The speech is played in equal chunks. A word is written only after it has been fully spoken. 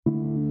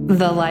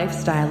The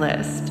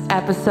Lifestylist,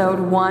 episode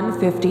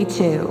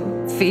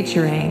 152,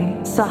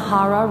 featuring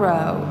Sahara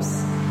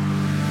Rose.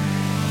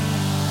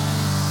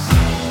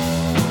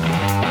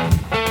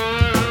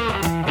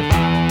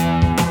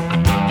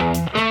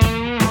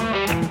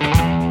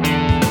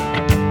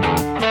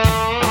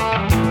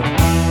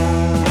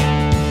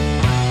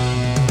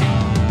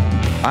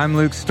 I'm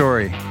Luke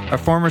Story, a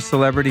former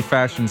celebrity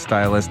fashion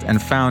stylist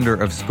and founder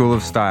of School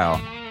of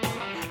Style.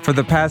 For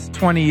the past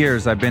 20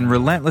 years, I've been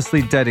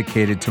relentlessly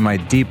dedicated to my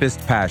deepest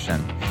passion,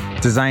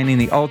 designing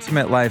the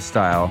ultimate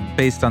lifestyle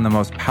based on the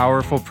most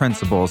powerful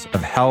principles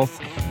of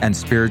health and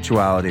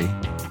spirituality.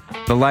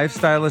 The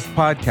Lifestylist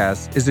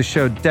Podcast is a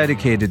show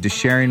dedicated to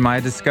sharing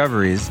my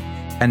discoveries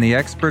and the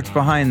experts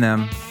behind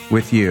them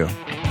with you.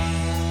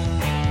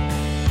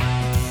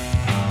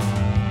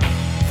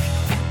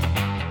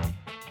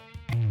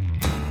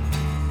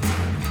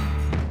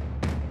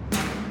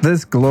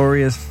 This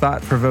glorious,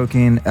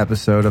 thought-provoking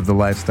episode of the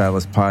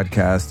Lifestylist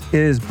Podcast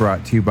is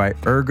brought to you by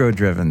Ergo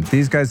Driven.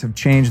 These guys have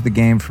changed the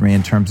game for me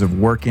in terms of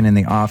working in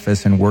the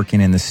office and working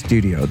in the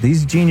studio.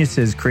 These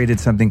geniuses created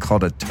something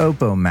called a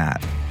topo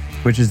mat,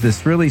 which is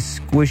this really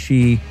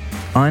squishy,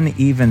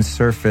 uneven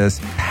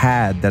surface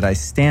pad that I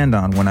stand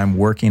on when I'm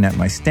working at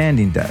my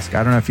standing desk.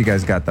 I don't know if you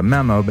guys got the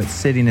memo, but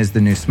sitting is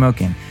the new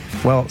smoking.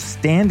 Well,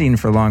 standing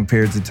for long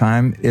periods of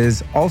time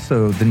is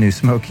also the new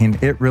smoking.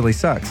 It really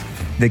sucks.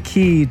 The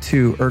key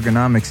to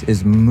ergonomics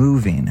is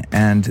moving,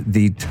 and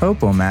the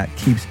topo mat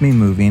keeps me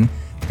moving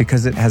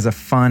because it has a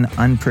fun,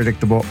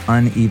 unpredictable,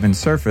 uneven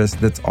surface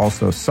that's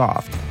also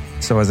soft.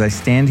 So as I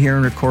stand here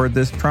and record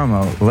this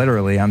promo,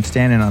 literally, I'm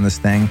standing on this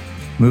thing,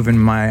 moving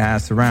my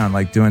ass around,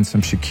 like doing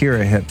some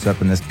Shakira hips up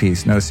in this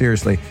piece. No,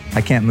 seriously,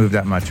 I can't move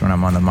that much when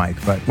I'm on the mic,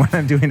 but when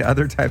I'm doing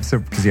other types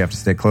of, because you have to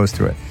stay close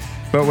to it.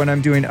 But when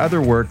I'm doing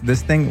other work,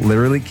 this thing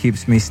literally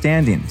keeps me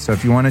standing. So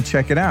if you want to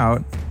check it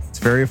out, it's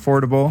very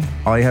affordable.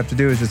 All you have to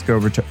do is just go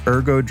over to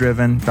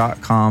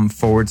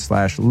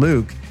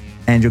ergodriven.com/Luke,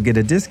 and you'll get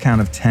a discount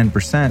of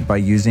 10% by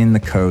using the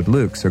code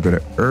Luke. So go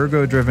to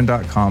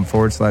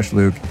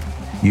ergodriven.com/Luke,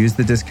 use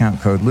the discount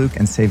code Luke,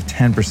 and save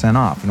 10%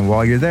 off. And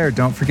while you're there,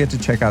 don't forget to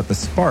check out the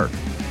Spark,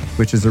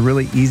 which is a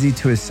really easy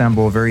to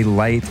assemble, very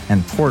light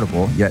and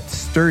portable, yet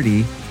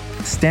sturdy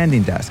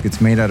standing desk. It's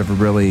made out of a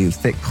really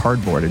thick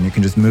cardboard, and you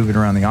can just move it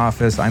around the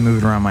office. I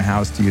move it around my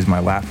house to use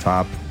my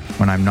laptop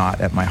when I'm not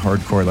at my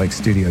hardcore like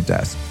studio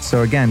desk.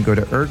 So again, go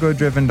to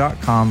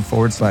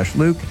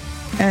ergodriven.com/Luke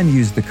and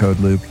use the code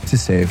Luke to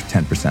save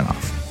 10%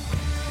 off.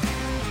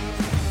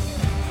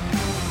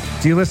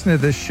 Do you listen to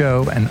this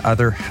show and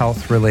other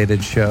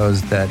health-related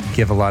shows that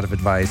give a lot of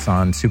advice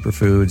on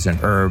superfoods and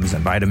herbs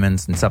and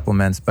vitamins and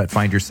supplements, but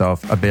find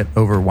yourself a bit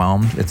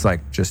overwhelmed? It's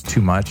like just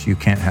too much. You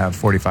can't have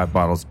 45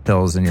 bottles of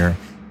pills in your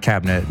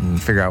cabinet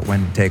and figure out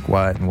when to take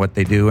what and what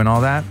they do and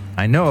all that.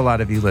 I know a lot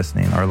of you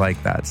listening are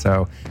like that.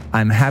 So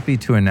I'm happy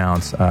to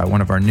announce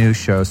one of our new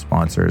show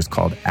sponsors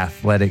called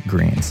Athletic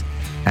Greens.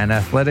 And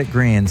Athletic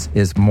Greens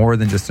is more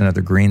than just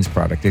another greens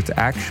product. It's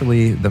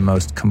actually the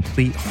most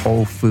complete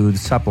whole food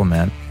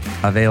supplement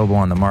available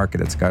on the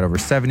market. It's got over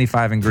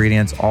 75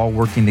 ingredients, all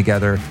working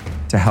together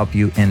to help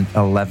you in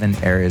 11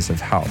 areas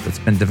of health. It's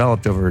been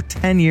developed over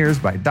 10 years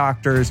by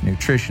doctors,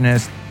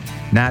 nutritionists,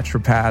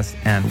 naturopaths,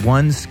 and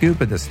one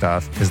scoop of this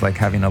stuff is like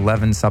having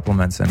 11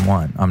 supplements in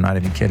one. I'm not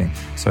even kidding.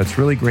 So it's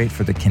really great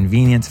for the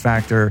convenience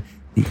factor,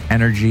 the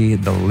energy,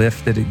 the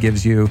lift that it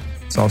gives you.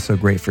 It's also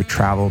great for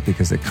travel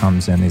because it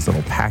comes in these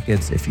little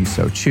packets if you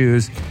so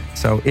choose.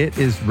 So it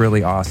is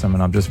really awesome,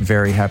 and I'm just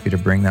very happy to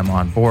bring them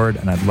on board,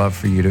 and I'd love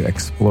for you to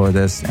explore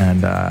this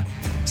and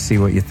see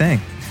what you think.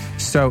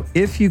 So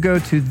if you go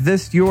to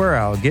this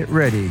URL, get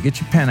ready, get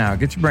your pen out,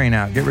 get your brain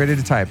out, get ready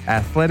to type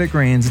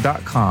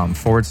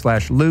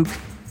athleticgreens.com/Luke.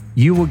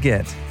 You will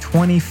get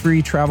 20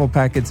 free travel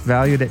packets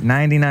valued at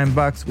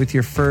 $99 with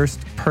your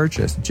first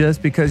purchase,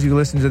 just because you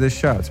listen to this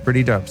show. It's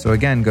pretty dope. So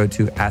again, go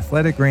to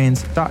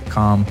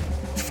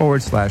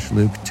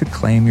athleticgreens.com/Luke to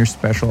claim your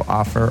special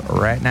offer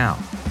right now.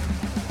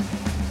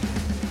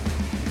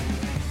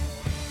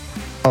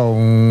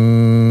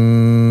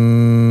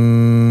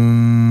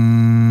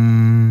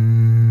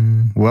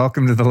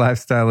 Welcome to the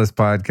Lifestylist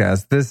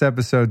Podcast. This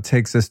episode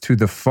takes us to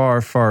the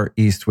far, far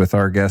east with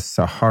our guest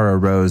Sahara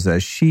Rose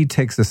as she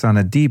takes us on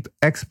a deep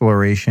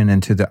exploration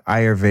into the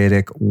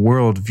Ayurvedic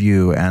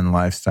worldview and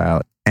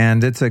lifestyle.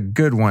 And it's a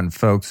good one,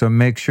 folks, so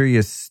make sure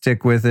you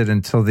stick with it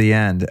until the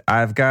end.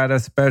 I've got a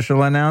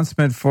special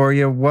announcement for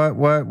you.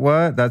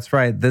 What? That's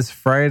right. This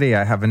Friday,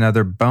 I have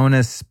another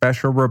bonus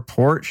special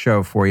report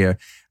show for you.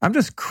 I'm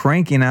just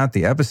cranking out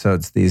the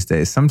episodes these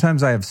days.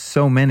 Sometimes I have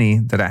so many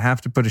that I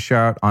have to put a show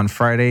out on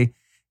Friday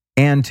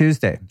and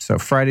Tuesday. So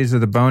Fridays are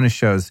the bonus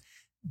shows.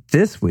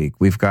 This week,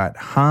 we've got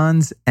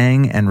Hans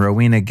Eng and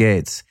Rowena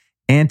Gates,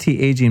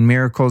 anti-aging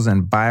miracles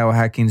and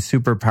biohacking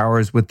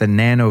superpowers with the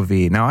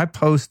Nano-V. Now, I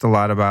post a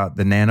lot about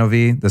the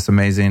Nano-V, this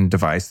amazing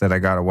device that I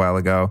got a while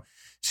ago.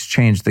 It's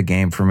changed the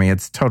game for me.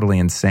 It's totally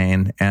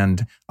insane.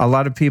 And a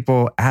lot of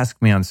people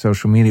ask me on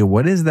social media,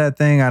 what is that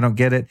thing? I don't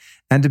get it.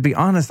 And to be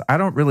honest, I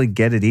don't really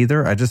get it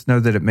either. I just know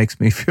that it makes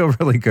me feel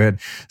really good.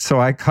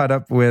 So I caught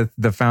up with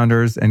the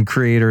founders and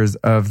creators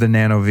of the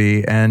Nano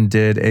V and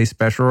did a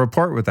special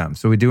report with them.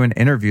 So we do an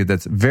interview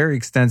that's very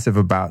extensive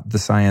about the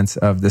science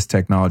of this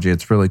technology.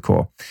 It's really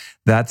cool.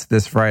 That's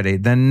this Friday.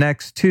 Then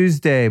next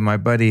Tuesday, my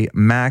buddy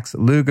Max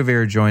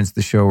Lugavere joins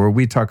the show where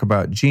we talk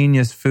about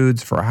genius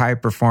foods for high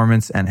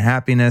performance and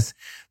happiness.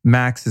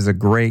 Max is a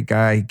great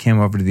guy. He came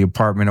over to the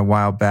apartment a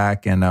while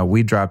back and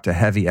we dropped a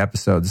heavy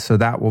episode. So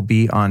that will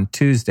be on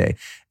Tuesday.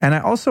 And I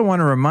also want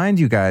to remind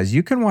you guys,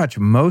 you can watch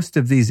most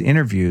of these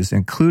interviews,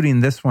 including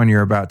this one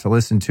you're about to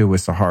listen to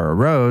with Sahara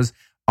Rose,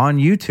 on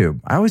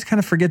YouTube. I always kind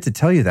of forget to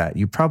tell you that.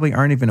 You probably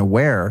aren't even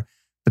aware,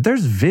 but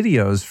there's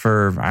videos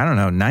for,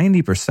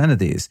 90% of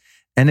these.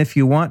 And if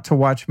you want to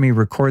watch me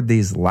record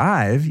these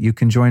live, you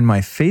can join my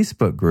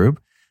Facebook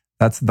group.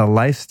 That's the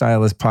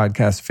Lifestylist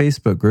Podcast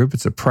Facebook group.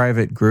 It's a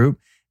private group.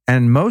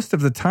 And most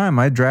of the time,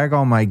 I drag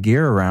all my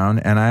gear around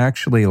and I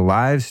actually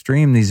live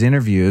stream these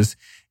interviews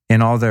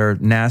in all their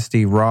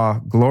nasty, raw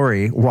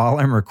glory while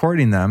I'm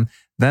recording them.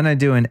 Then I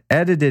do an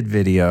edited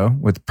video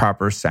with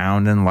proper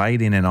sound and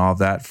lighting and all of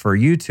that for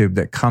YouTube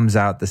that comes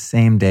out the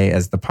same day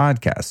as the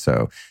podcast.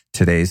 So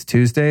today's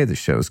Tuesday, the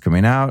show's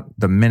coming out.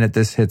 The minute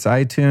this hits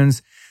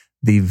iTunes,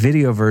 the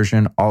video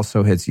version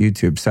also hits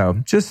YouTube.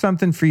 So just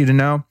something for you to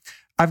know.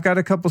 I've got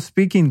a couple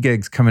speaking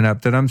gigs coming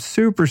up that I'm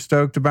super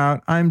stoked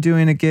about. I'm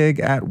doing a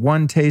gig at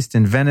One Taste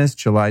in Venice,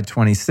 July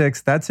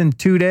 26th. That's in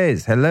 2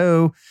 days.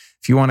 Hello.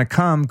 If you want to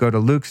come, go to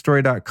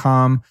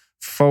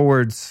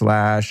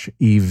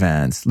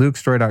lukestory.com/events,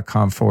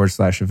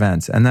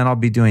 lukestory.com/events. And then I'll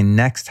be doing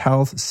Next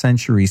Health,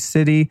 Century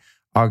City,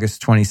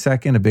 August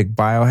 22nd, a big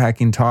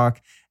biohacking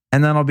talk.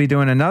 And then I'll be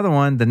doing another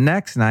one the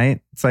next night.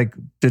 It's like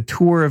the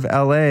tour of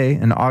LA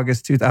in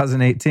August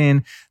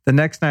 2018. The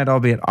next night I'll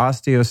be at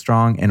Osteo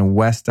Strong in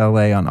West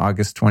LA on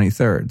August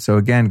 23rd. So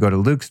again, go to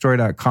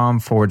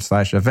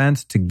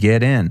lukestory.com/events to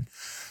get in.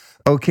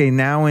 Okay,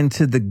 now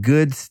into the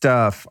good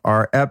stuff.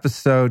 Our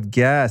episode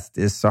guest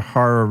is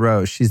Sahara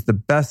Rose. She's the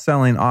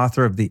best-selling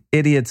author of The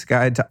Idiot's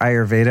Guide to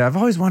Ayurveda. I've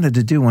always wanted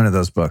to do one of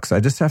those books. I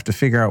just have to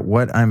figure out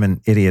what I'm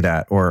an idiot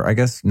at, or I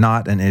guess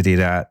not an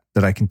idiot at,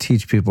 that I can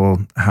teach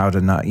people how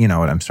to not, you know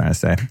what I'm trying to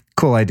say.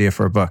 Cool idea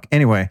for a book.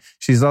 Anyway,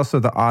 she's also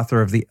the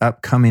author of the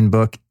upcoming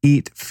book,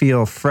 Eat,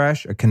 Feel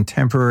Fresh, a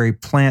contemporary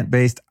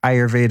plant-based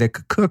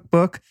Ayurvedic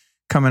cookbook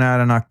coming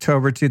out in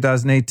October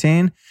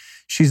 2018.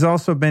 She's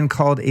also been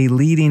called a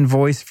leading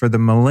voice for the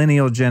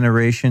millennial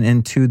generation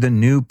into the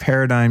new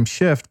paradigm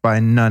shift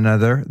by none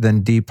other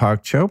than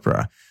Deepak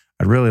Chopra.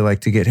 I'd really like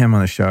to get him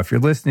on the show. If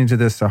you're listening to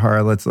this,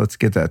 Sahara, let's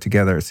get that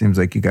together. It seems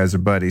like you guys are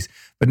buddies.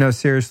 But no,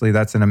 seriously,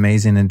 that's an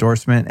amazing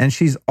endorsement. And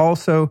she's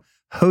also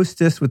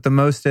hostess with the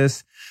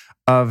mostest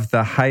of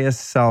the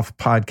Highest Self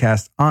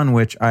podcast, on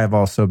which I have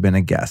also been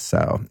a guest.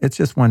 So it's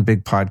just one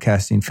big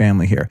podcasting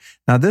family here.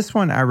 Now, this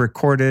one I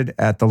recorded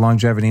at the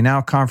Longevity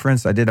Now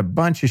conference. I did a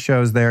bunch of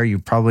shows there. You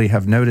probably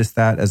have noticed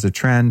that as a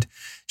trend.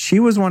 She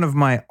was one of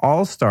my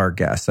all-star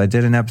guests. I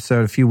did an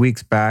episode a few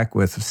weeks back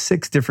with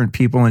 6 different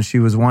people, and she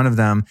was one of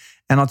them.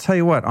 And I'll tell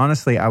you what,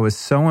 honestly, I was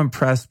so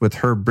impressed with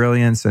her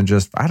brilliance and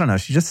just, I don't know,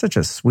 she's just such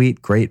a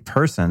sweet, great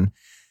person.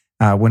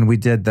 When we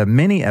did the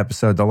mini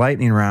episode, the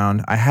lightning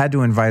round, I had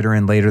to invite her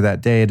in later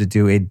that day to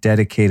do a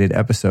dedicated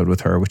episode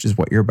with her, which is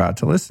what you're about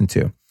to listen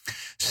to.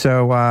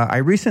 So I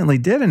recently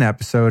did an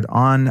episode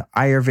on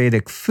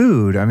Ayurvedic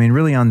food. I mean,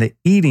 really on the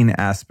eating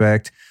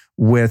aspect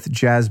with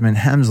Jasmine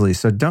Hemsley.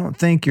 So don't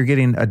think you're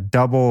getting a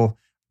double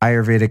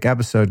Ayurvedic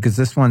episode, because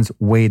this one's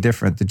way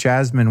different. The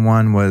Jasmine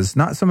one was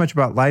not so much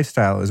about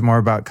lifestyle. It was more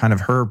about kind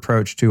of her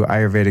approach to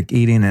Ayurvedic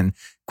eating and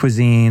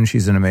cuisine.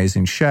 She's an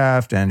amazing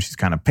chef and she's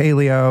kind of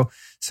paleo.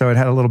 So it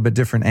had a little bit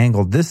different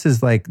angle. This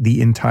is like the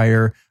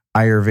entire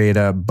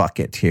Ayurveda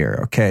bucket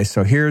here. Okay,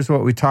 so here's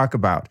what we talk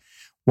about.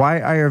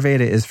 Why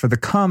Ayurveda is for the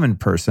common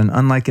person,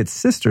 unlike its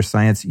sister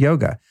science,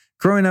 yoga.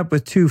 Growing up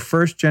with 2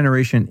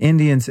 first-generation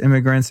Indians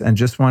immigrants and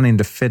just wanting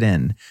to fit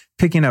in.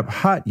 Picking up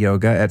hot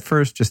yoga at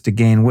first just to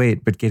gain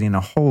weight, but getting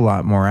a whole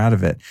lot more out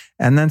of it.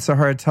 And then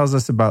Sahara tells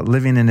us about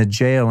living in a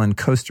jail in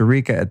Costa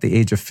Rica at the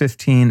age of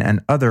 15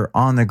 and other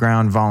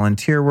on-the-ground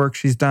volunteer work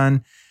she's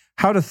done.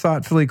 How to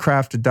thoughtfully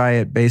craft a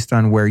diet based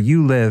on where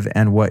you live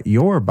and what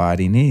your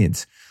body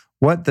needs.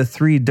 What the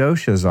 3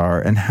 doshas are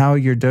and how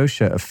your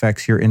dosha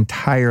affects your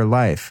entire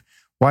life.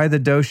 Why the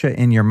dosha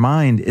in your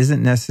mind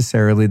isn't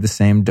necessarily the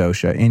same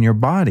dosha in your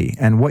body,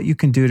 and what you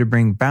can do to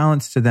bring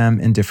balance to them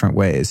in different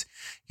ways.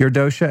 Your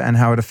dosha and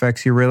how it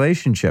affects your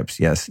relationships.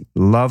 Yes,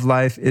 love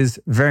life is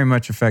very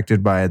much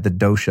affected by the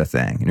dosha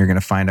thing, and you're going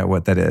to find out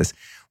what that is.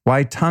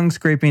 Why tongue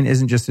scraping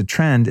isn't just a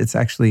trend, it's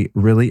actually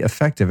really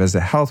effective as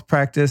a health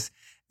practice.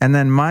 And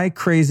then my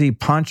crazy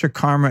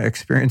panchakarma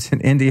experience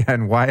in India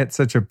and why it's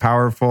such a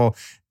powerful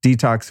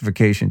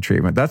detoxification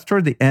treatment. That's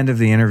toward the end of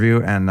the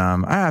interview. And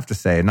I have to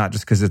say, not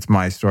just because it's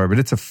my story, but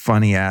it's a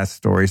funny ass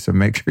story. So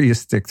make sure you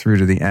stick through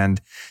to the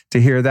end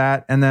to hear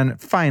that. And then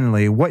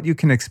finally, what you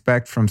can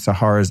expect from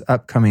Sahara's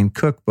upcoming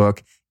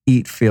cookbook,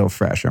 Eat, Feel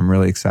Fresh. I'm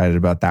really excited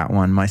about that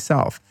one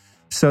myself.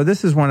 So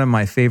this is one of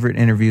my favorite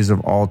interviews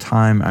of all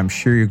time. I'm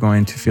sure you're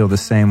going to feel the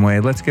same way.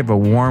 Let's give a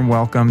warm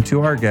welcome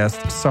to our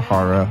guest,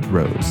 Sahara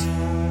Rose.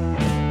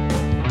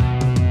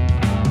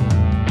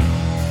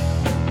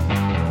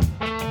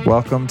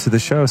 Welcome to the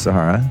show,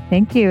 Sahara.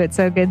 Thank you. It's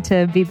so good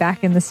to be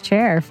back in this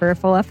chair for a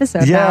full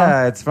episode.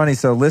 Yeah, it's funny.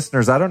 So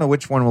listeners, I don't know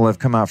which one will have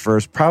come out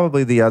first.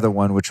 Probably the other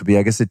one, which will be,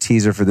 I guess, a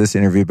teaser for this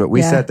interview. But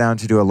we sat down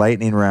to do a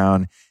lightning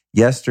round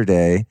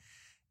yesterday.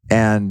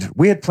 And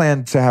we had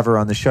planned to have her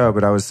on the show,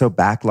 but I was so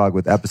backlogged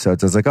with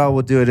episodes. I was like, oh,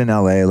 we'll do it in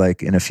LA,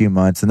 like in a few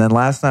months. And then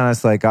last night I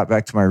was like, got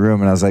back to my room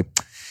and I was like,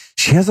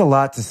 she has a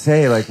lot to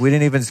say. Like, we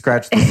didn't even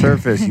scratch the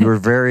surface. You were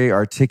very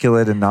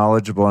articulate and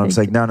knowledgeable. And I was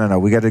like, no.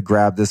 We got to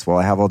grab this while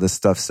I have all this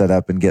stuff set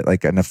up and get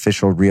like an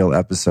official real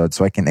episode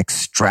so I can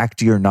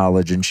extract your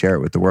knowledge and share it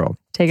with the world.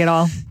 Take it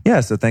all. Yeah.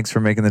 So thanks for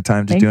making the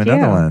time to do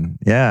another one.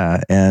 Yeah.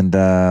 And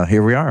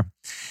here we are.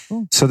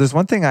 Cool. So there's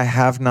one thing I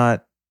have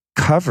not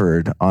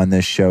covered on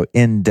this show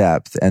in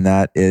depth, and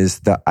that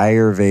is the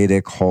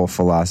Ayurvedic whole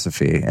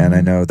philosophy. And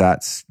I know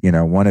that's,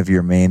 one of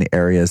your main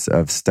areas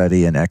of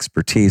study and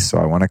expertise. So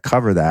I want to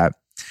cover that.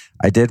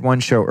 I did one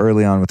show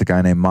early on with a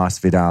guy named Mas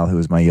Vidal, who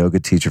was my yoga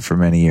teacher for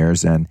many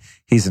years. And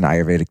he's an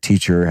Ayurvedic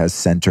teacher, has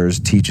centers,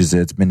 teaches it.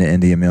 It's been to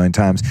India a million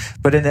times.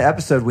 But in the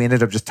episode, we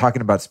ended up just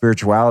talking about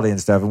spirituality and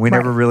stuff. And we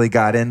never really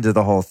got into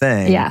the whole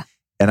thing. Yeah.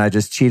 And I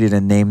just cheated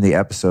and named the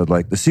episode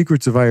like The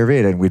Secrets of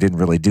Ayurveda, and we didn't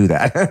really do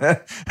that.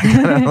 I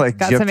kind of like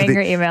got some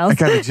angry emails. I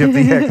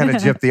kind of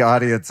gypped the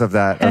audience of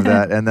that.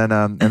 And then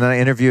I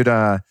interviewed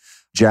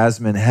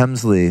Jasmine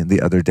Hemsley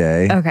the other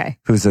day,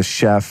 who's a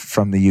chef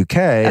from the UK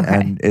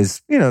and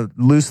is,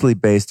 loosely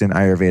based in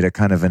Ayurveda,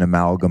 kind of an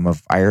amalgam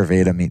of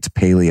Ayurveda meets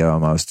paleo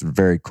almost.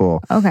 Very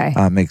cool.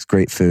 Makes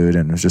great food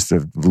and was just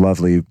a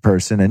lovely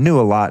person and knew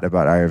a lot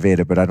about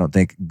Ayurveda, but I don't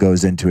think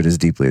goes into it as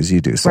deeply as you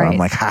do. So I'm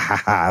like,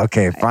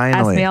 okay,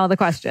 finally. Ask me all the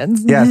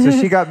questions. Yeah, so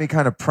she got me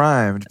kind of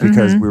primed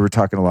because we were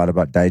talking a lot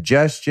about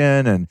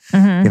digestion and,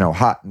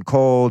 hot and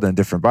cold and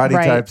different body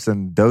types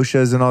and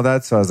doshas and all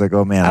that. So I was like,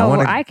 oh man,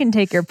 I can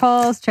take your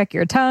pulse, check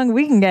your tongue.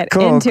 We can get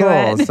into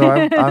it. So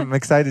I'm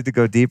excited to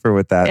go deeper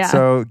with that. Yeah.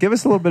 So give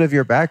us a little bit of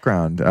your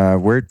background.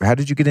 How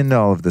did you get into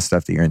all of the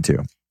stuff that you're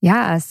into?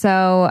 Yeah.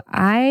 So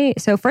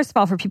first of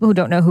all, for people who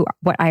don't know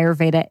what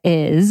Ayurveda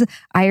is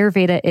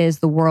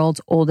the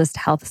world's oldest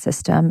health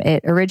system.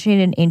 It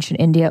originated in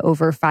ancient India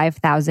over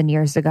 5,000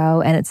 years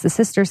ago, and it's the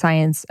sister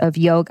science of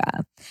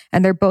yoga.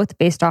 And they're both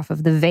based off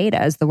of the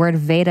Vedas. The word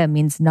Veda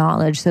means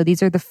knowledge. So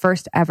these are the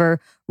first ever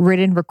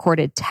written,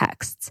 recorded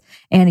texts.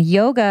 And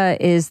yoga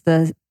is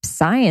the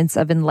science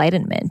of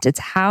enlightenment. It's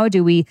how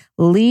do we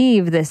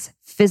leave this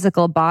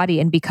physical body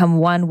and become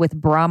one with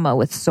Brahma,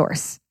 with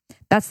Source.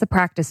 That's the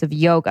practice of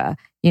yoga.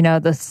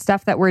 The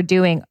stuff that we're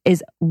doing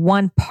is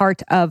one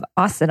part of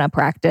asana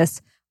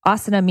practice.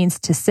 Asana means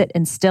to sit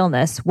in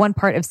stillness. One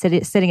part of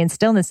sitting in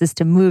stillness is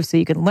to move so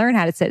you can learn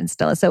how to sit in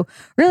stillness. So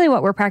really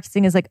what we're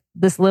practicing is like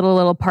this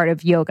little part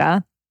of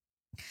yoga.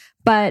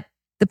 But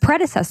the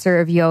predecessor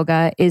of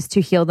yoga is to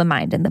heal the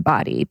mind and the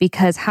body,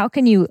 because how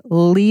can you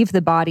leave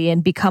the body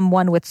and become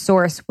one with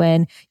Source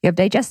when you have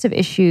digestive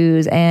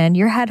issues and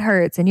your head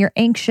hurts and you're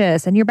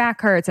anxious and your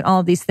back hurts and all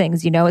of these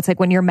things? It's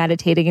like when you're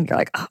meditating and you're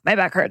like, oh, my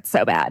back hurts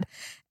so bad.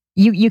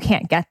 You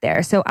can't get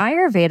there. So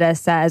Ayurveda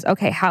says,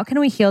 okay, how can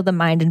we heal the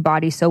mind and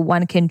body so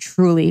one can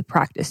truly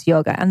practice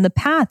yoga? And the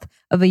path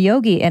of a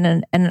yogi and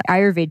an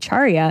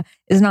Ayurveda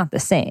is not the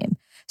same.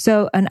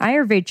 So an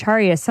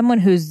Ayurveda is someone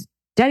who's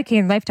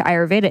dedicating life to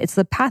Ayurveda. It's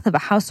the path of a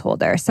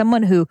householder,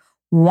 someone who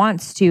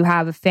wants to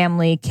have a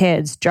family,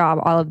 kids, job,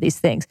 all of these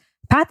things.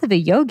 Path of a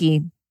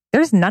yogi,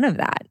 there's none of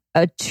that.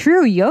 A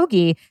true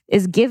yogi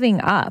is giving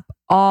up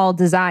all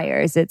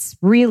desires. It's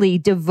really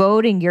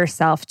devoting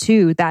yourself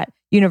to that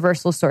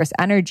universal source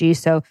energy.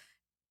 So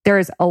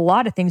there's a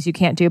lot of things you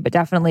can't do, but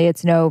definitely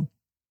it's no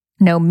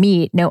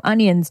meat, no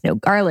onions, no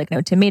garlic,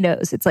 no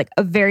tomatoes. It's like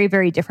a very,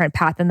 very different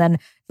path. And then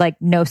like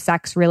no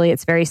sex, really.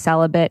 It's very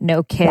celibate,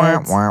 no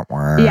kids.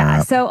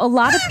 Yeah. So a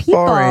lot of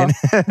people,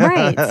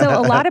 right. So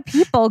a lot of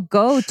people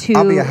go to...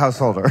 I'll be a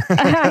householder.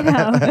 I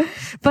know.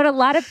 But a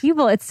lot of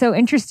people, it's so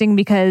interesting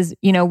because,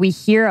 we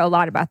hear a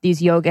lot about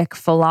these yogic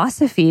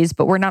philosophies,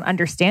 but we're not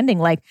understanding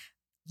like,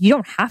 you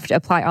don't have to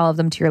apply all of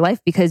them to your life,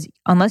 because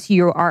unless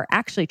you are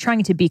actually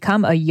trying to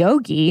become a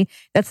yogi,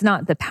 that's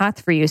not the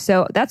path for you.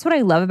 So that's what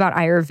I love about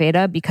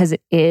Ayurveda, because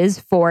it is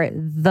for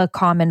the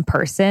common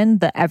person,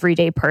 the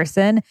everyday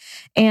person.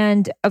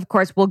 And of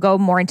course, we'll go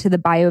more into the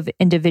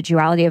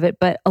bio-individuality of it.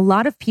 But a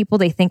lot of people,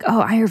 they think,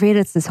 oh, Ayurveda,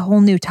 it's this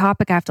whole new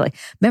topic. I have to like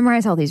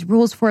memorize all these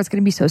rules for it. It's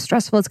going to be so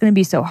stressful. It's going to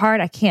be so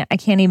hard. I can't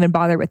even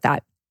bother with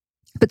that.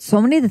 But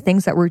so many of the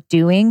things that we're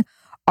doing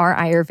are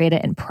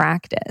Ayurveda in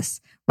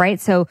practice. Right.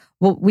 So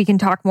we can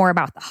talk more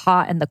about the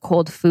hot and the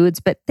cold foods,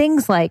 but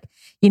things like,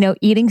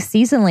 eating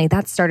seasonally,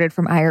 that started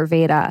from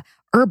Ayurveda.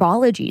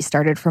 Herbology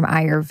started from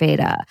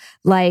Ayurveda.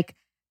 Like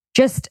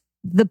just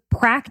the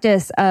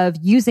practice of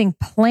using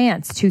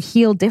plants to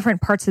heal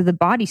different parts of the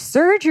body.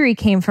 Surgery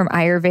came from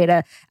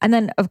Ayurveda. And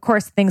then, of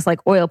course, things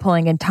like oil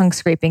pulling and tongue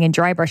scraping and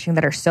dry brushing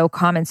that are so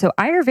common. So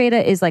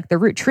Ayurveda is like the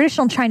root.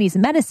 Traditional Chinese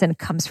medicine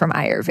comes from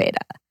Ayurveda.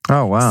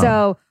 Oh, wow.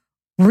 So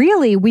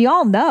really, we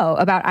all know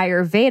about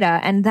Ayurveda.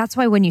 And that's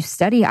why when you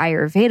study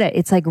Ayurveda,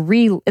 it's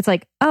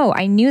like, oh,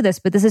 I knew this,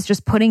 but this is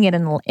just putting it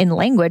in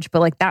language. But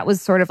like, that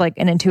was sort of like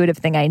an intuitive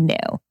thing I knew.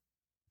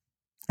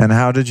 And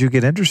how did you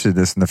get interested in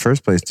this in the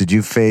first place? Did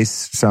you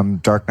face some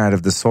dark night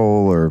of the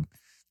soul or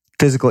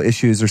physical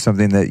issues or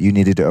something that you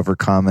needed to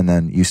overcome and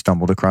then you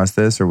stumbled across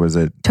this? Or was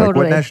it,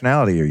 totally. Like, what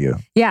nationality are you?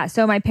 Yeah,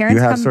 so my parents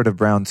You have sort of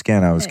brown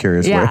skin. I was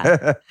curious.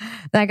 Yeah,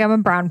 like I'm a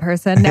brown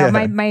person. No,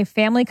 my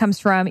family comes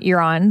from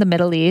Iran, the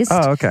Middle East.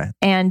 Oh, okay.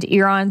 And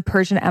Iran,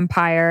 Persian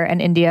Empire,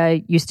 and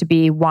India used to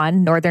be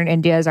one. Northern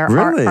India is our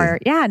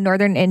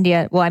Northern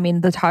India. Well, I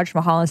mean, the Taj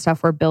Mahal and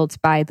stuff were built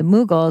by the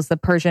Mughals, the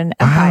Persian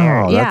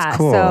Empire. Wow, that's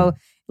cool. So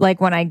like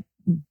when I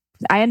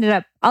ended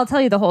up, I'll tell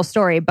you the whole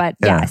story, but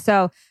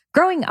so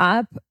growing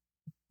up,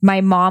 my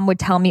mom would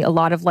tell me a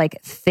lot of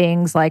like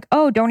things like,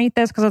 oh, don't eat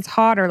this because it's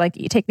hot, or like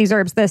you take these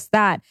herbs, this,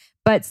 that.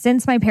 But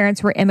since my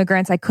parents were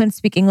immigrants, I couldn't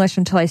speak English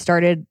until I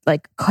started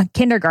like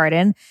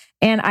kindergarten,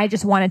 and I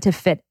just wanted to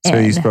fit in. So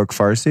you spoke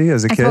Farsi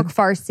as a kid? I spoke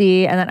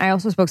Farsi, and then I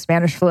also spoke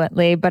Spanish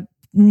fluently, but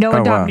no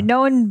one taught me. No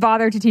one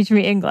bothered to teach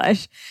me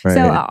English. Right.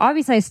 So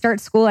obviously I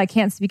start school, I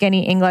can't speak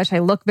any English. I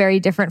look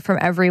very different from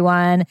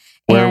everyone.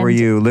 Where were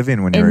you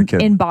living when you were a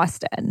kid? In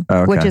Boston,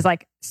 okay. which is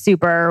like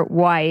super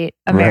white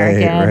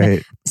American.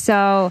 Right.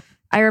 So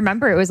I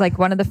remember it was like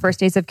one of the first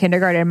days of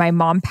kindergarten. My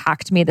mom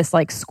packed me this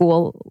like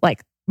school,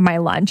 like my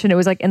lunch, and it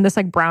was like in this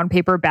like brown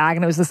paper bag,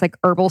 and it was this like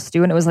herbal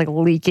stew, and it was like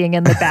leaking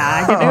in the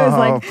bag, and it was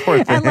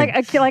like and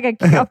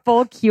like a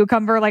full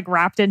cucumber like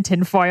wrapped in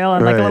tinfoil,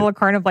 and like a little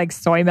carton of like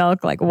soy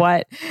milk, like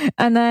what?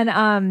 And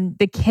then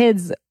the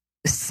kids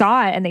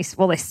saw it, and they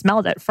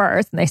smelled it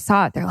first, and they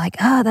saw it. They're like,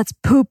 oh, that's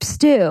poop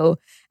stew.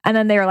 And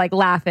then they were like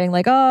laughing,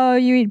 like, oh,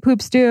 you eat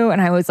poop stew,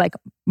 and I was like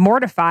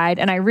mortified,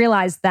 and I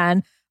realized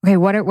then, okay,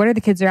 what are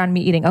the kids around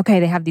me eating? Okay,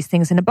 they have these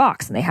things in a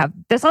box, and they have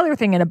this other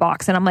thing in a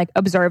box. And I'm like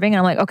observing, and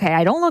I'm like, okay,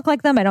 I don't look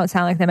like them. I don't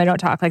sound like them. I don't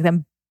talk like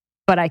them,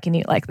 but I can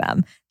eat like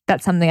them.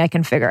 That's something I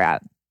can figure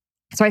out.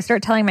 So I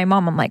start telling my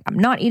mom, I'm like, I'm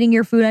not eating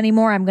your food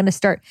anymore. I'm going to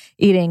start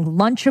eating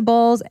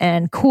Lunchables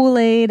and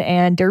Kool-Aid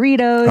and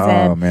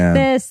Doritos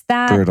this,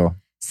 that. Brutal.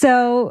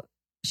 So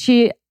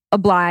she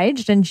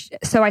obliged. And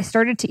so I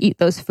started to eat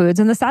those foods.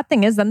 And the sad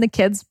thing is then the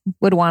kids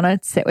would want to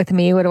sit with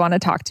me, would want to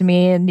talk to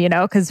me. And,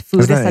 because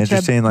food is such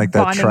interesting, a like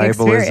that bonding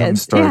tribalism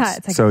experience. starts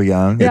It's like, so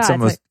young. It's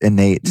almost like,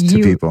 innate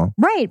to people.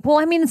 Right. Well,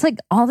 I mean, it's like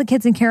all the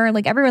kids in care,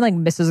 like everyone like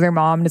misses their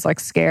mom and is like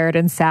scared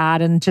and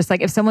sad. And just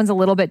like if someone's a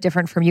little bit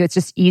different from you, it's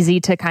just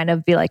easy to kind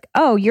of be like,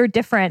 oh, you're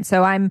different.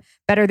 So I'm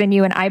better than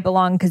you and I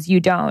belong because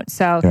you don't.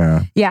 So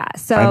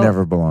So I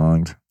never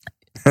belonged.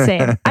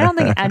 Same. I don't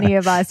think any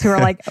of us who are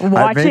like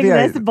watching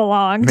this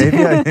belonged.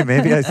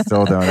 Maybe I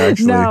still don't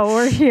actually. No,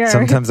 we're here.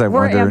 Sometimes we're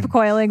wonder. amp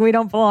coiling. We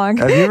don't belong.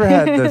 Have you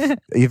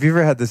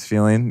ever had this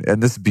feeling?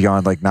 And this is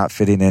beyond like not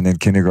fitting in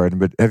kindergarten,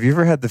 but have you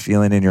ever had the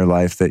feeling in your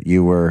life that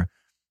you were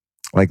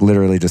like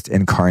literally just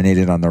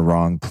incarnated on the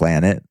wrong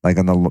planet, like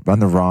on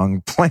the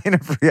wrong plane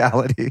of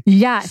reality?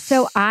 Yeah.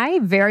 So I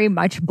very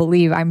much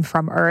believe I'm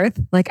from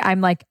Earth.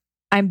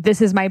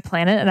 This is my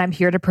planet and I'm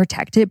here to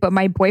protect it. But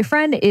my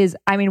boyfriend is,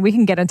 we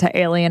can get into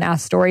alien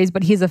ass stories,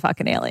 but he's a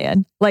fucking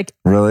alien. Like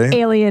really?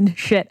 Alien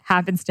shit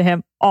happens to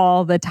him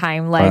all the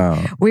time.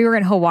 Like we were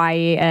in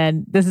Hawaii,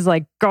 and this is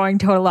like going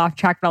total off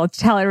track, but I'll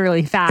tell it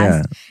really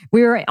fast. Yeah.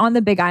 We were on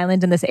the Big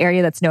Island in this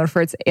area that's known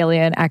for its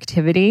alien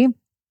activity.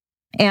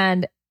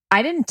 And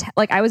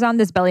I was on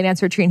this belly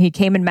dance retreat, and he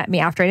came and met me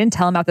after. I didn't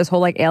tell him about this whole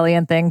like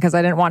alien thing because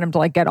I didn't want him to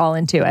like get all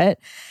into it.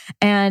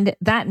 And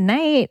that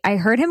night I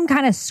heard him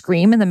kind of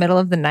scream in the middle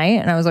of the night,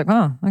 and I was like,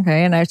 oh,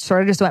 okay. And I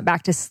sort of just went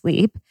back to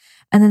sleep.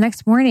 And the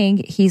next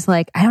morning he's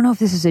like, I don't know if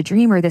this is a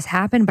dream or this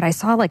happened, but I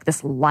saw like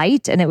this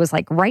light, and it was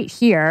like right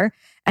here.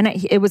 And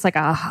it was like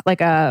a,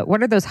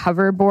 what are those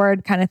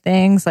hoverboard kind of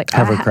things? Like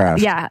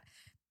hovercraft. Yeah.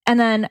 And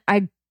then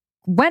I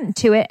went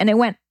to it, and it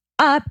went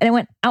up, and it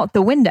went out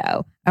the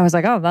window. I was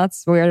like, oh,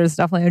 that's weird. It's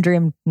definitely a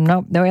dream.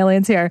 Nope, no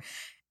aliens here.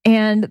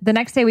 And the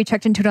next day we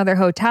checked into another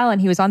hotel, and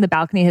he was on the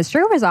balcony. His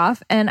shirt was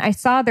off, and I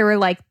saw there were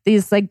like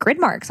these like grid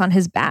marks on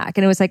his back,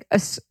 and it was like a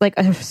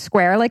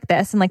square like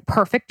this, and like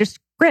perfect just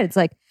grids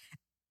like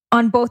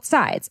on both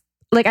sides,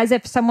 like as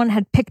if someone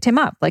had picked him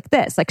up like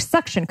this, like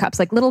suction cups,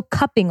 like little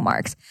cupping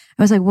marks.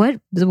 I was like,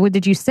 what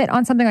did you sit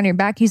on something on your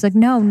back? He's like,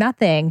 no,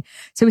 nothing.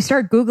 So we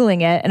start Googling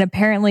it. And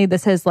apparently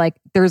this is like,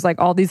 there's like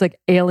all these like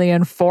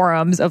alien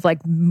forums of like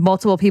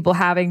multiple people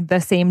having the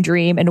same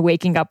dream and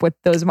waking up with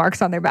those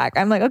marks on their back.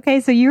 I'm like, okay,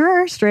 so you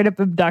were straight up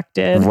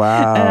abducted.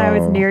 Wow. And I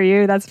was near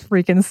you. That's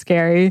freaking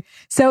scary.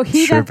 So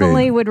he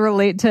definitely would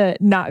relate to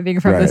not being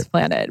from this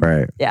planet.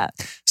 Right. Yeah.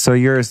 So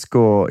you're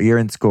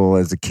in school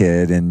as a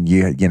kid, and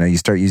you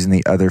start using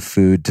the other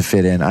food to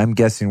fit in. I'm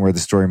guessing where the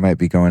story might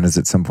be going is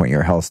at some point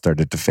your health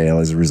started to fail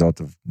as a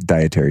result of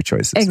dietary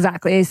choices.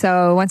 Exactly.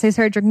 So once I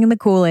started drinking the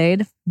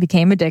Kool-Aid,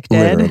 became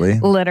addicted.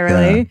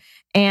 Literally. Yeah.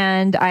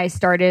 And I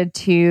started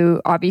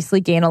to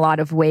obviously gain a lot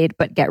of weight,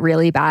 but get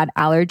really bad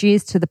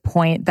allergies to the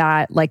point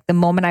that like the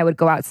moment I would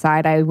go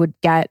outside, I would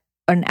get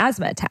an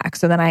asthma attack.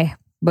 So then I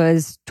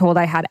was told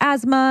I had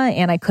asthma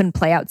and I couldn't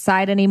play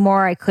outside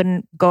anymore. I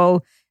couldn't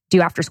go do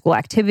after school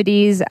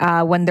activities.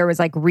 When there was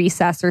like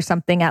recess or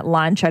something at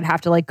lunch, I'd have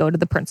to like go to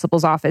the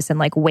principal's office and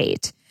like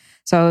wait.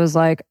 So I was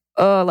like,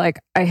 oh, like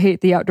I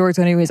hate the outdoors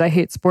anyways. I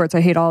hate sports. I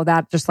hate all of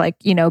that. Just like,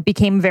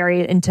 became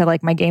very into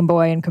like my Game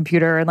Boy and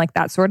computer and like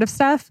that sort of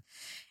stuff.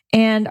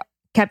 And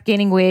kept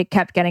gaining weight,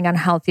 kept getting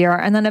unhealthier.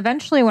 And then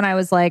eventually when I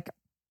was like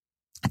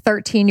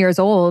 13 years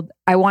old,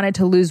 I wanted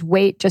to lose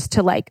weight just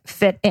to like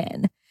fit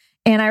in.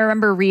 And I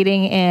remember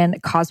reading in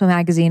Cosmo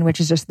magazine, which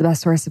is just the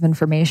best source of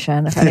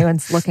information if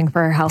anyone's looking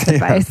for health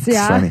advice.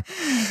 Yeah. Funny.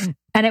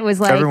 And it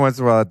was like... Every once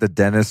in a while at the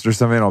dentist or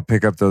something, I'll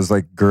pick up those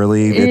like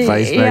girly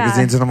advice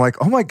magazines and I'm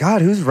like, oh my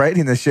God, who's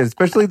writing this shit?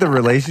 Especially the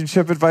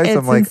relationship advice.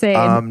 I'm like,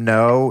 insane.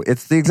 No,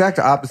 it's the exact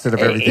opposite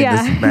of everything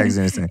this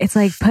magazine is saying. It's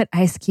like, put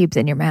ice cubes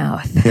in your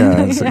mouth.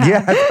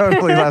 Yeah,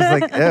 totally. I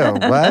was like,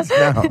 ew, what?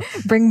 No.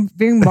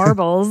 Bring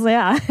marbles.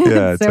 Yeah.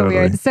 Yeah, so totally.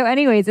 Weird. So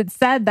anyways, it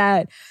said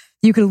that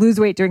you could lose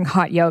weight doing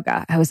hot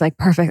yoga. I was like,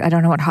 perfect. I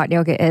don't know what hot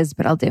yoga is,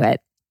 but I'll do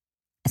it.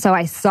 So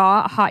I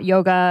saw a hot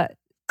yoga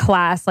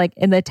class like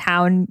in the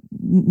town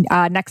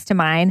next to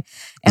mine.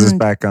 And is this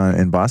back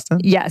in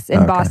Boston? Yes,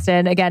 in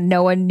Boston. Again,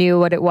 no one knew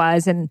what it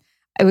was. And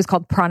it was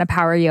called Prana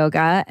Power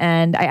Yoga.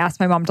 And I asked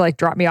my mom to like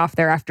drop me off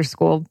there after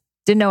school.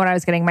 Didn't know what I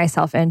was getting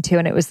myself into.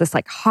 And it was this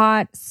like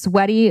hot,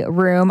 sweaty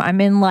room.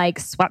 I'm in like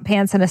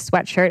sweatpants and a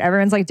sweatshirt.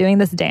 Everyone's like doing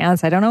this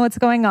dance. I don't know what's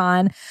going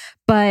on.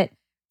 But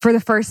for the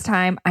first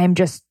time, I'm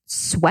just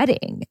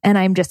sweating and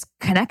I'm just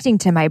connecting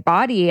to my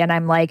body. And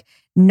I'm like,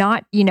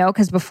 not,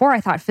 because before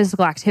I thought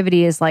physical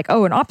activity is like,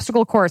 oh, an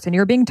obstacle course and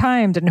you're being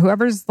timed and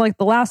whoever's like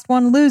the last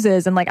one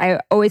loses. And like, I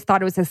always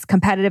thought it was this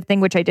competitive thing,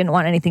 which I didn't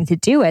want anything to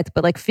do with,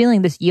 but like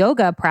feeling this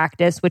yoga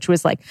practice, which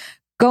was like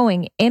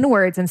going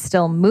inwards and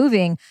still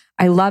moving,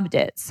 I loved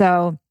it.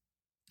 So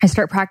I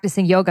start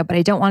practicing yoga, but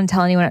I don't want to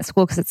tell anyone at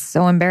school because it's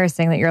so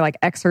embarrassing that you're like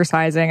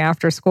exercising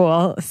after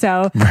school.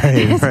 So,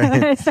 right.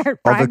 I start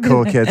all the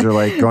cool kids are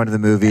like going to the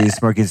movies,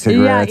 smoking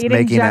cigarettes,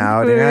 making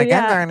out. Food, and you're like,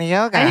 I'm learning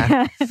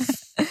yoga.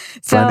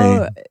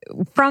 So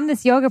from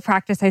this yoga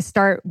practice, I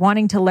start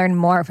wanting to learn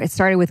more. It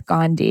started with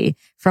Gandhi.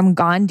 From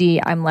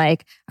Gandhi, I'm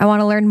like, I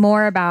want to learn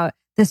more about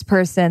this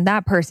person,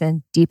 that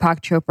person,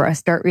 Deepak Chopra.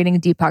 Start reading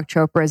Deepak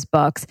Chopra's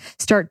books.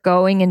 Start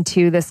going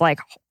into this like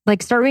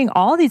start reading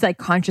all these like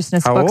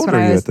consciousness How books. How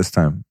old are you at this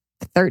time?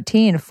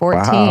 13,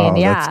 14. Wow,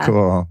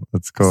 yeah.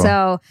 That's cool.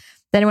 So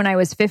then when I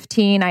was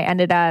 15,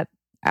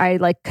 I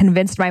like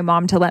convinced my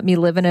mom to let me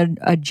live in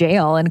a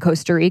jail in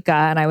Costa Rica.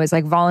 And I was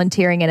like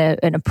volunteering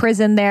in a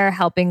prison there,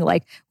 helping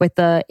like with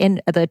the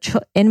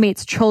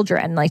inmates'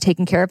 children, like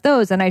taking care of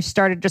those. And I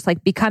started just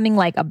like becoming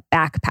like a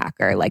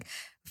backpacker, like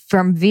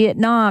from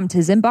Vietnam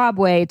to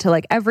Zimbabwe to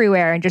like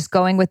everywhere, and just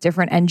going with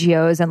different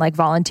NGOs and like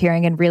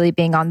volunteering and really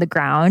being on the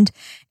ground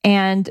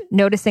and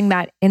noticing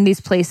that in these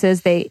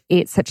places, they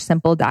ate such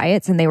simple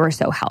diets and they were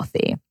so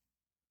healthy.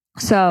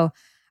 So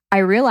I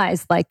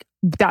realized like,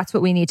 that's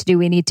what we need to do.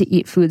 We need to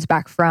eat foods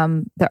back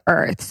from the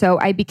earth. So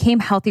I became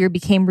healthier,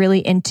 became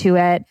really into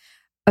it.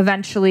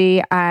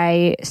 Eventually,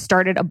 I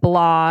started a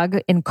blog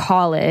in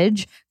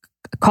college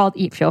called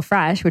Eat, Feel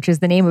Fresh, which is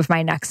the name of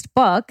my next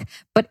book.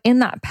 But in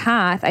that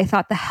path, I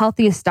thought the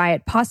healthiest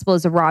diet possible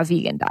is a raw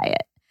vegan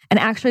diet. And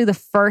actually, the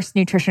first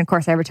nutrition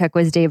course I ever took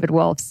was David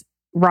Wolf's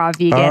Raw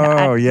Vegan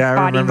at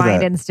Body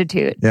Mind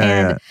Institute.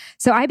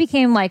 So I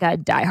became like a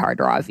diehard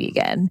raw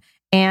vegan.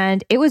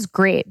 And it was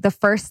great. The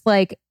first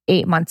like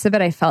 8 months of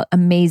it, I felt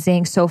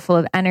amazing, so full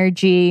of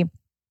energy.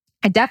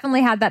 I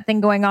definitely had that thing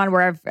going on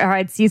where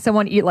I'd see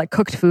someone eat like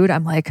cooked food.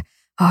 I'm like,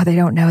 oh, they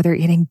don't know they're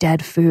eating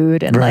dead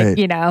food. And like,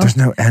 there's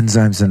no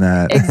enzymes in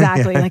that.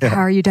 Exactly. How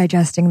are you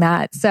digesting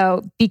that?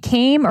 So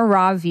became a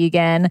raw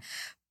vegan.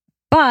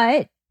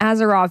 But as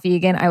a raw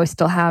vegan, I was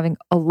still having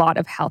a lot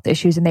of health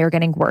issues and they were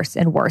getting worse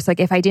and worse. Like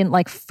if I didn't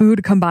like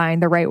food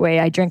combined the right way,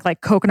 I drank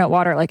like coconut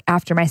water, like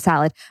after my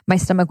salad, my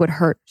stomach would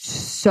hurt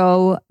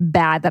so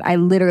bad that I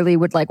literally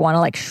would like want to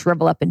like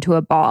shrivel up into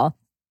a ball.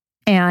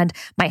 And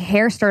my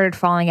hair started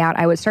falling out.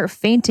 I would start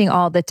fainting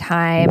all the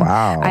time.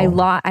 Wow.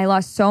 I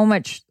lost so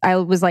much. I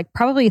was like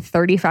probably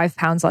 35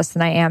 pounds less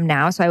than I am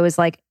now. So I was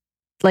like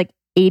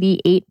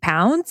 88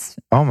 pounds.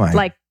 Oh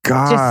my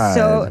God. Just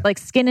so like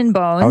skin and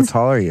bones. How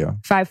tall are you?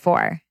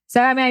 5'4".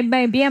 So I mean,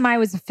 my BMI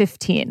was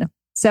 15.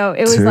 So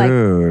it was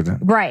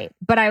right.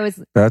 But I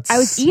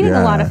was eating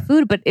a lot of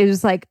food, but it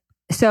was like,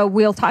 so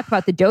we'll talk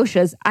about the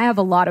doshas. I have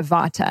a lot of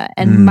vata,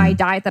 and my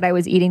diet that I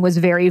was eating was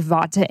very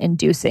vata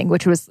inducing,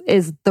 which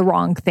is the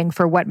wrong thing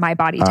for what my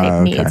body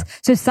type needs.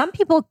 So some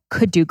people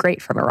could do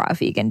great from a raw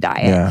vegan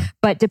diet,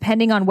 but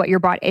depending on what your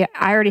body,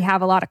 I already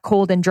have a lot of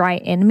cold and dry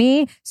in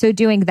me. So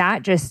doing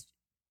that just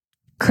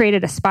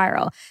created a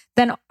spiral.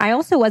 Then I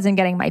also wasn't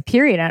getting my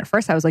period. And at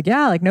first I was like,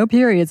 yeah, like no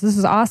periods. This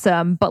is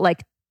awesome. But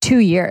like 2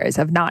 years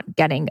of not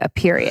getting a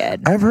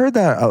period. I've heard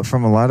that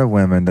from a lot of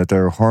women that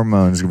their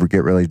hormones would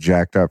get really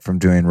jacked up from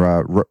doing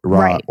raw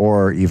Right.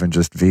 or even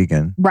just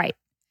vegan. Right.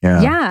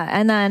 Yeah. Yeah.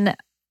 And then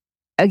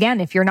again,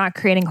 if you're not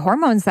creating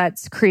hormones,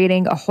 that's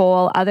creating a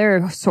whole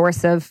other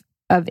source of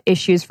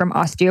issues, from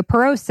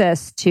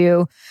osteoporosis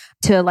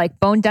to like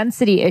bone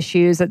density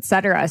issues, et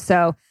cetera.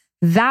 So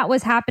that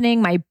was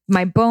happening.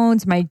 My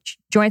bones, my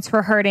joints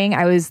were hurting.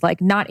 I was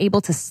like not able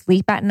to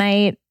sleep at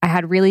night. I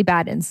had really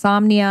bad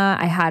insomnia.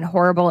 I had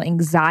horrible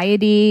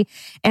anxiety.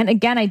 And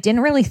again, I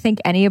didn't really think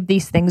any of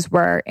these things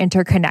were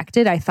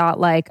interconnected. I thought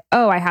like,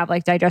 oh, I have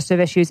like digestive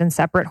issues and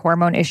separate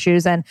hormone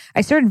issues. And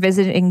I started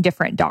visiting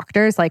different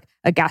doctors, like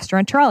a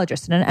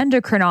gastroenterologist and an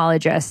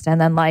endocrinologist, and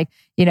then like,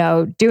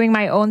 doing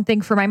my own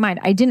thing for my mind.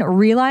 I didn't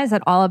realize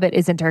that all of it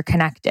is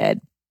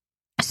interconnected.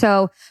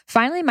 So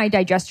finally, my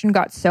digestion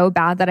got so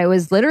bad that I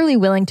was literally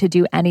willing to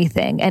do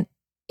anything. And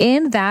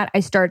in that, I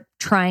started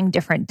trying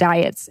different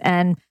diets,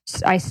 and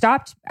I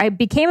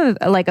became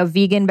a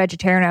vegan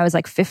vegetarian. I was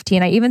like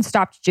 15. I even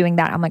stopped doing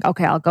that. I'm like,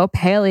 okay, I'll go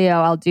paleo.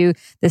 I'll do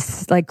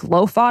this like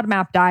low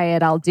FODMAP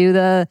diet. I'll do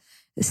the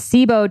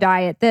SIBO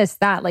diet, this,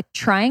 that, like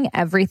trying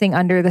everything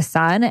under the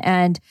sun.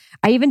 And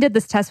I even did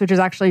this test, which was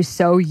actually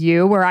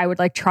where I would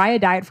like try a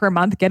diet for a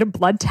month, get a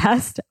blood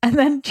test, and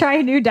then try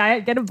a new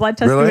diet, get a blood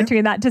test in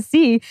between that to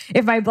see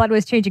if my blood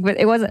was changing. But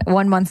it wasn't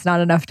 1 month's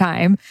not enough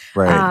time.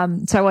 Right.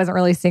 So I wasn't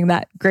really seeing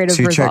that great of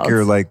results. So you check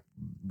your like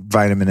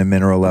vitamin and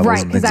mineral levels.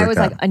 Right. And Because things I was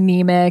like like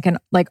anemic and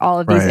like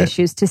all of these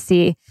issues to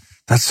see.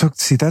 That's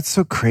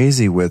so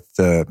crazy with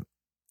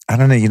I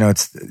don't know,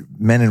 it's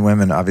men and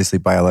women obviously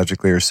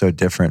biologically are so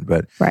different,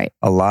 but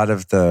a lot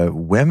of the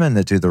women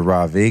that do the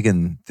raw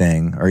vegan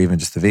thing or even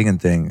just the vegan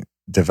thing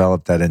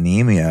develop that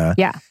anemia.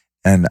 Yeah.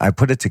 And I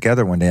put it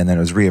together one day and then it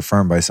was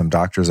reaffirmed by some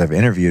doctors I've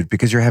interviewed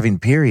because you're having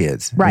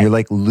periods. Right. You're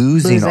like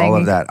losing all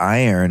of that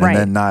iron and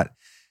then not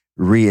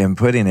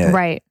re-inputting it.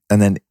 Right.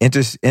 And then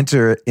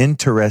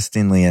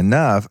interestingly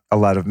enough, a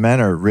lot of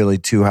men are really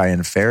too high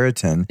in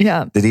ferritin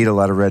that eat a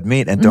lot of red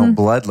meat and don't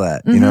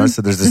bloodlet,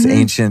 So there's this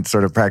ancient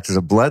sort of practice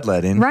of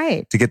bloodletting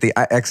to get the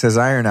excess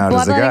iron out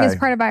as a guy. Bloodletting is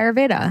part of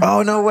Ayurveda.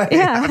 Oh, no way.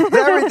 Yeah.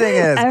 Everything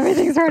is.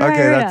 Everything's part of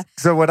Ayurveda.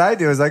 So what I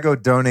do is I go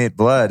donate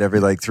blood every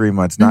like 3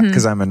 months, not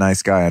because I'm a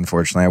nice guy,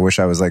 unfortunately. I wish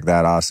I was like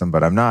that awesome,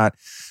 but I'm not.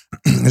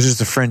 There's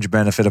just a fringe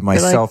benefit of my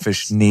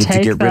selfish need to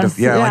get rid of,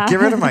 get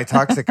rid of my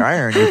toxic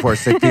iron, you poor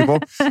sick people.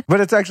 But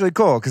it's actually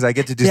cool because I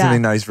get to do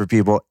something nice for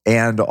people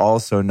and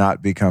also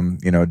not become,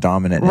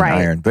 dominant in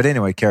iron. But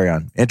anyway, carry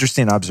on.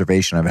 Interesting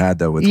observation I've had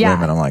though with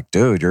women. I'm like,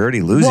 dude, you're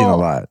already losing a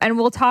lot. And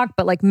we'll talk,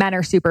 but like men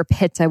are super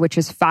pitta, which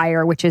is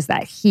fire, which is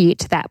that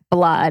heat, that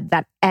blood,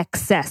 that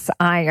excess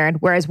iron,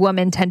 whereas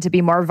women tend to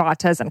be more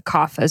vatas and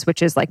kaphas,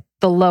 which is like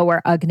the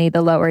lower agni,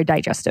 the lower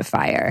digestive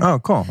fire. Oh,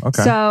 cool.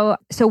 Okay. So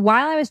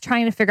while I was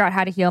trying to figure out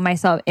how to heal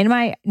myself in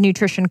my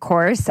nutrition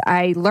course,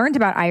 I learned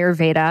about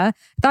Ayurveda.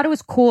 Thought it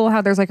was cool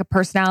how there's like a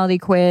personality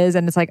quiz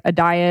and it's like a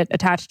diet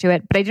attached to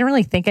it, but I didn't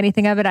really think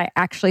anything of it. I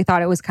actually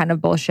thought it was kind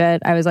of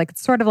bullshit. I was like,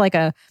 it's sort of like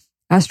a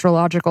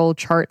astrological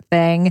chart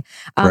thing.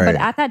 But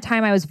at that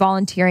time I was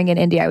volunteering in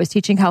India. I was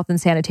teaching health and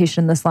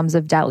sanitation in the slums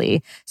of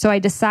Delhi. So I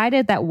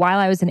decided that while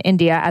I was in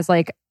India as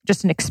like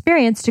just an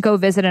experience to go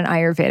visit an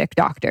Ayurvedic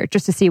doctor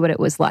just to see what it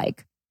was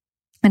like.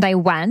 And I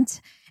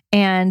went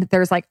and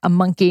there's like a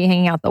monkey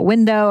hanging out the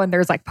window and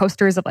there's like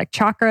posters of like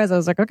chakras. I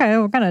was like, okay,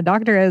 what kind of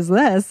doctor is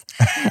this?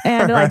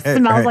 And it like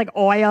smells like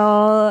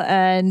oil.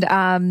 And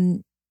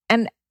on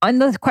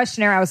the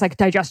questionnaire, I was like,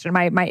 digestion.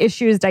 My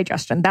issue is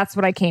digestion. That's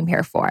what I came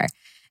here for.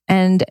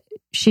 And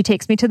she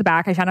takes me to the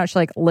back. I found out she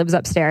like lives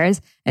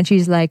upstairs and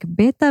she's like,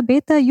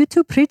 Beta, you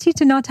too pretty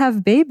to not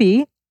have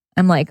baby.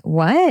 I'm like,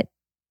 what?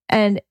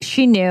 And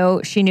she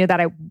knew that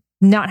I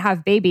not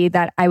have baby,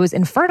 that I was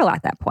infertile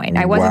at that point.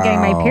 I wasn't getting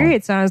my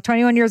period. So I was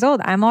 21 years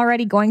old. I'm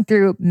already going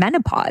through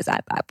menopause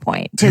at that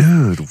point.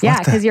 Dude,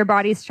 because your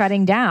body's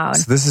shutting down.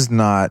 So this is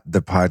not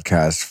the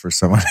podcast for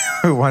someone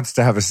who wants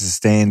to have a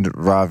sustained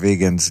raw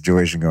vegan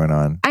situation going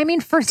on. I mean,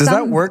 does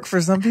that work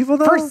for some people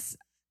though?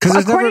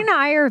 According to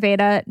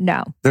Ayurveda,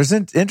 no. There's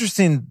an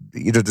interesting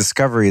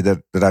discovery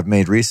that I've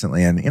made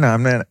recently, and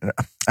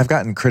I've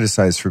gotten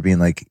criticized for being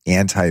like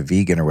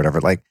anti-vegan or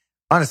whatever. Like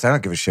honestly, I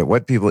don't give a shit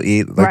what people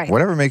eat. Like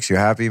whatever makes you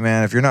happy,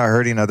 man. If you're not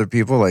hurting other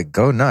people, like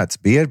go nuts.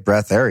 Be a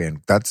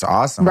breatharian. That's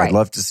awesome. I'd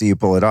love to see you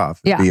pull it off.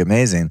 It'd be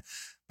amazing.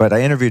 But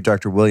I interviewed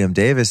Dr. William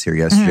Davis here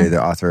yesterday,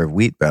 the author of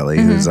Wheat Belly,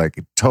 who's like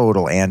a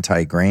total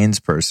anti-grains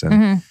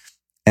person.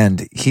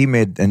 And he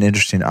made an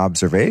interesting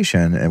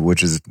observation,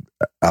 which is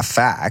a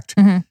fact,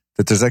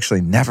 that there's actually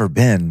never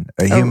been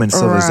a human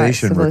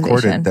civilization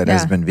recorded that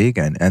has been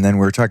vegan. And then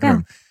we were talking to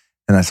him,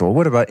 and I said, well,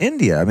 what about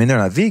India? I mean, they're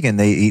not vegan.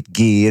 They eat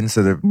ghee, and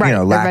so they're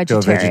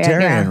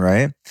lacto-vegetarian,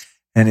 right?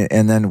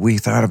 And then we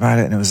thought about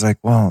it, and it was like,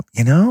 well,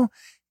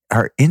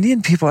 are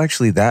Indian people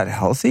actually that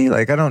healthy?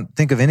 Like, I don't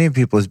think of any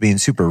people as being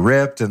super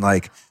ripped and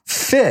like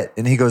fit.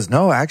 And he goes,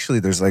 no, actually,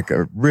 there's like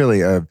a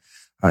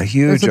a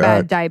huge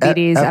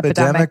diabetes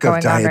epidemic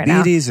of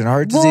diabetes and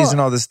heart disease and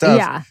all this stuff.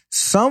 Yeah.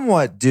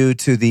 Somewhat due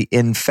to the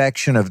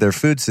infection of their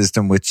food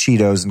system with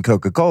Cheetos and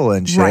Coca-Cola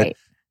and shit. Right.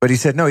 But he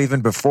said, no,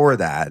 even before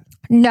that.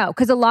 No,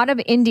 because a lot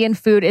of Indian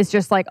food is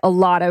just like a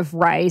lot of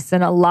rice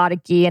and a lot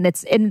of ghee. And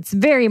it's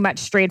very much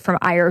straight from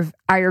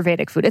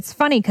Ayurvedic food. It's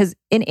funny because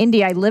in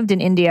India, I lived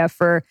in India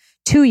for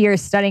 2 years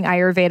studying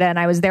Ayurveda, and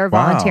I was there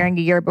volunteering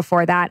a year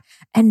before that.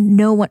 And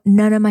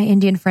none of my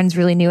Indian friends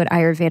really knew what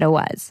Ayurveda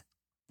was.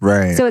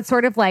 Right. So it's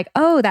sort of like,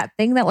 oh, that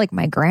thing that like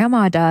my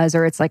grandma does,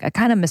 or it's like a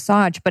kind of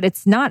massage, but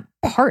it's not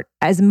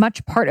as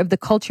much part of the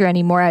culture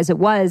anymore as it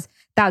was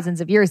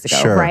thousands of years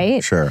ago,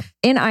 right? Sure.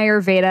 In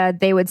Ayurveda,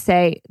 they would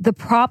say the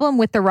problem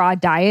with the raw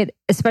diet,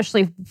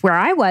 especially where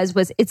I was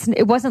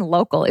it wasn't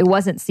local. It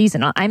wasn't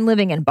seasonal. I'm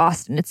living in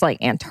Boston. It's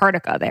like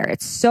Antarctica there.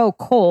 It's so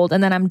cold.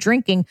 And then I'm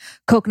drinking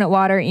coconut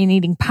water and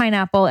eating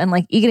pineapple and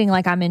like eating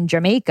like I'm in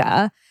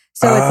Jamaica.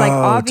 So it's like,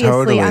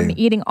 obviously I'm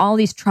eating all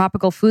these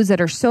tropical foods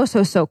that are so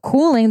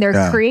cooling.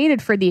 They're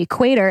created for the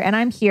equator. And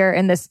I'm here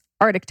in this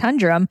Arctic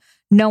tundra.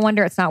 No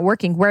wonder it's not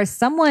working. Whereas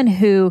someone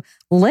who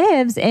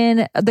lives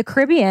in the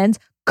Caribbean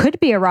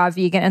could be a raw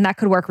vegan, and that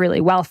could work really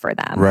well for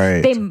them.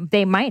 Right.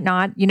 They might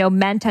not.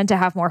 Men tend to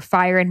have more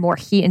fire and more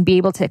heat and be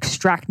able to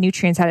extract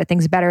nutrients out of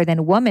things better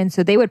than women.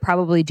 So they would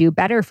probably do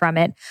better from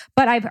it.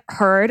 But I've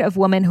heard of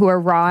women who are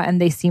raw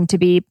and they seem to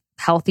be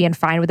healthy and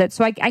fine with it.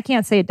 So I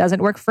can't say it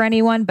doesn't work for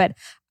anyone, but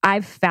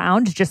I've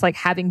found, just like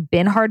having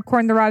been hardcore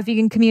in the raw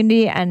vegan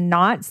community and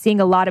not seeing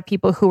a lot of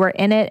people who are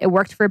in it, it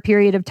worked for a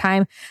period of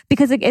time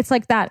because it's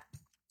like that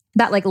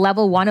like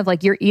level one of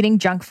like you're eating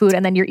junk food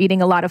and then you're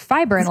eating a lot of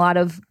fiber and a lot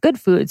of good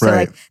food. So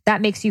like that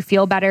makes you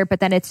feel better,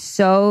 but then it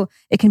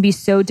can be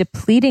so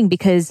depleting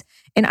because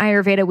in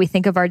Ayurveda, we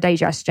think of our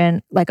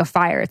digestion like a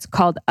fire. It's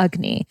called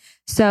Agni.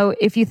 So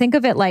if you think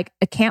of it like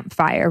a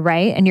campfire,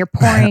 right? And you're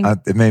pouring...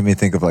 It made me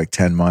think of like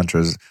 10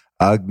 mantras.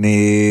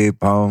 Agni,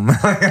 Pom.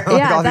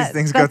 All these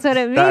things. That's what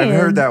it means. I've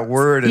heard that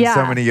word in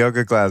so many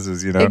yoga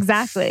classes,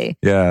 Exactly.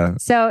 Yeah.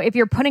 So if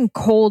you're putting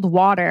cold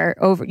water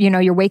over,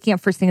 you're waking up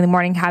first thing in the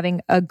morning,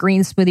 having a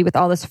green smoothie with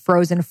all this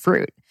frozen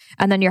fruit.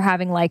 And then you're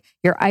having like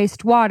your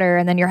iced water,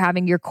 and then you're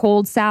having your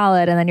cold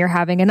salad, and then you're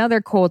having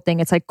another cold thing.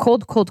 It's like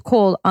cold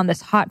on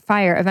this hot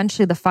fire.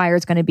 Eventually the fire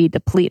is going to be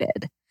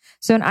depleted.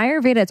 So in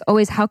Ayurveda, it's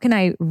always, how can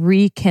I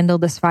rekindle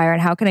this fire and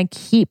how can I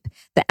keep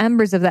the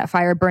embers of that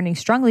fire burning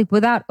strongly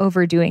without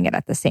overdoing it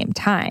at the same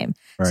time?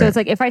 Right. So it's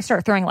like, if I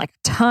start throwing like a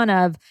ton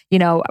of,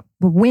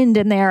 wind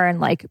in there and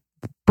like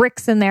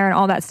bricks in there and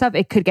all that stuff,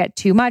 it could get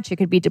too much. It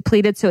could be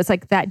depleted. So it's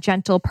like that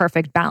gentle,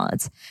 perfect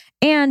balance.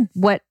 And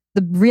what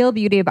the real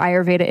beauty of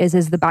Ayurveda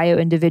is the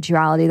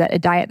bio-individuality, that a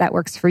diet that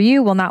works for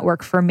you will not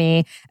work for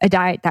me. A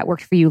diet that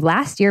worked for you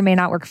last year may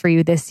not work for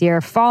you this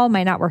year. Fall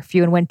might not work for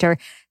you in winter.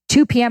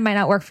 2 p.m. might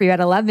not work for you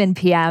at 11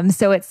 p.m.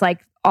 So it's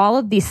like all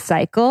of these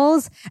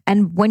cycles.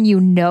 And when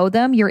you know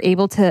them, you're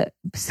able to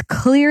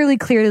clearly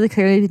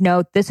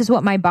know this is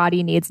what my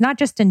body needs. Not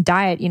just in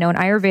diet, in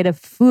Ayurveda,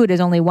 food is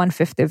only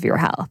 1/5 of your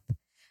health,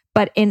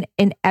 but in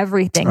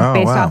everything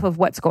based off of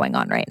what's going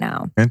on right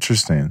now.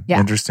 Interesting. Yeah.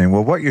 Interesting.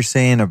 Well, what you're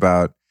saying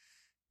about,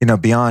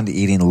 beyond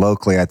eating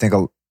locally, I think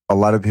a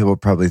lot of people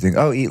probably think,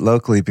 eat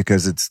locally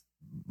because it's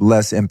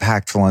less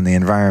impactful on the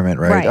environment,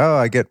 right? Oh,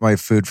 I get my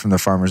food from the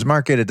farmer's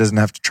market. It doesn't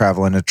have to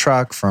travel in a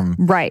truck from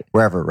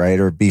wherever,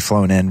 right? Or be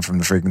flown in from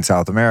the freaking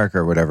South America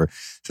or whatever.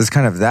 So it's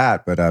kind of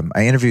that. But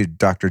I interviewed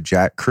Dr.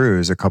 Jack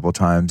Cruz a couple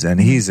times,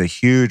 and he's a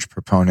huge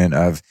proponent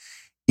of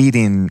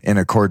eating in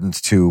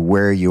accordance to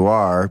where you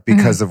are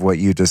because of what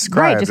you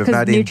described. Just of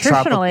not eating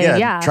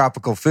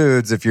tropical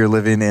foods if you're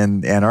living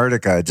in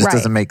Antarctica. It just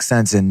doesn't make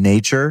sense in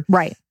nature.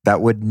 Right. That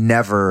would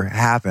never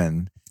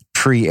happen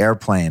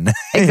pre-airplane,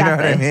 you know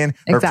what I mean?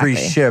 Or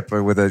pre-ship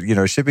or with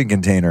a, shipping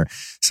container.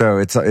 So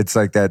it's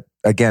like that,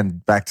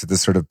 again, back to the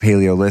sort of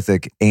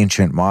Paleolithic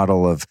ancient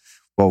model of,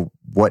 well,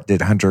 what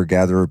did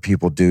hunter-gatherer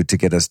people do to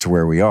get us to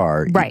where we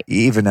are? Right.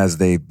 Even as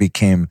they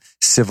became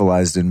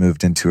civilized and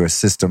moved into a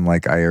system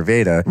like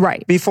Ayurveda.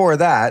 Right. Before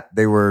that,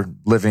 they were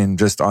living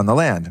just on the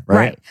land,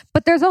 right?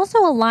 But there's also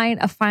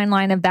a fine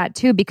line of that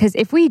too, because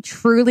if we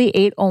truly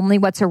ate only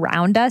what's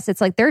around us,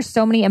 it's like there's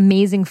so many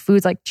amazing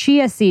foods like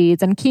chia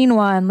seeds and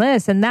quinoa and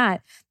this and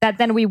that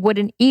then we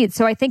wouldn't eat.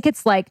 So I think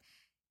it's like,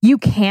 you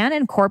can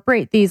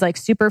incorporate these like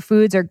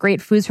superfoods or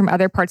great foods from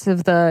other parts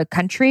of the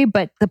country,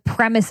 but the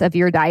premise of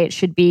your diet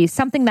should be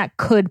something that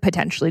could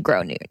potentially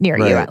grow near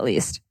you at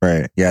least.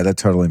 Right. Yeah, that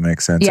totally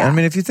makes sense. Yeah. I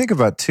mean, if you think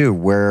about too,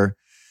 where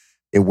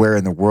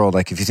in the world,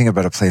 like if you think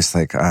about a place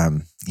like,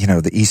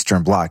 the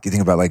Eastern Bloc, you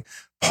think about like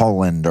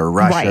Poland or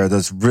Russia, or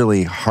those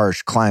really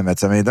harsh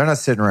climates. I mean, they're not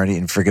sitting around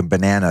eating freaking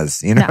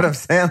bananas. You know what I'm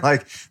saying?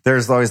 Like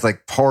there's always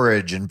like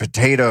porridge and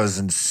potatoes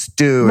and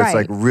stew. It's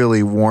like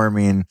really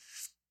warming,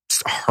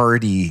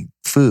 hearty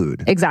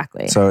food.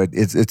 Exactly. So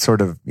it's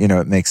sort of,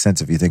 it makes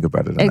sense if you think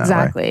about it in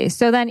that way.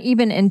 So then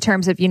even in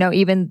terms of,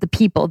 even the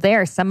people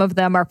there, some of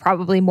them are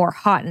probably more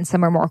hot and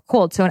some are more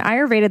cold. So in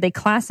Ayurveda, they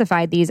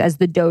classify these as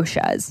the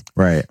doshas.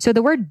 Right. So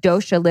the word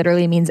dosha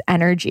literally means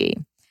energy.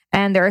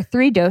 And there are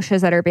 3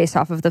 doshas that are based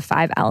off of the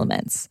 5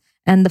 elements.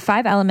 And the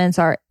 5 elements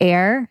are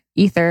air,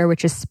 ether,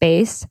 which is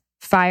space,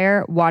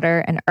 fire,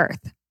 water, and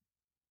earth.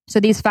 So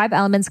these 5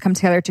 elements come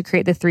together to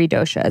create the 3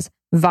 doshas.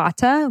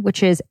 Vata,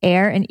 which is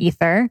air and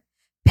ether,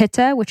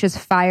 Pitta, which is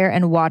fire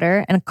and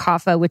water, and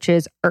Kapha, which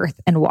is earth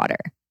and water.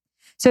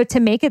 So to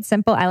make it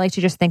simple, I like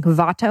to just think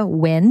Vata,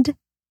 wind,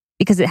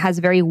 because it has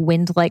very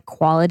wind-like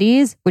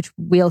qualities, which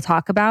we'll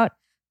talk about.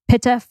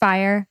 Pitta,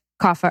 fire,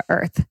 Kapha,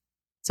 earth.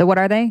 So what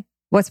are they?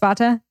 What's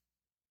Vata?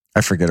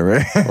 I forget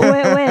already.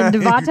 Wind.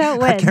 Vata,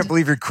 wind. I can't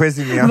believe you're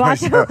quizzing me on my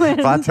show. Wind.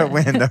 Vata,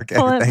 wind. Okay,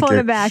 thank you. Pulling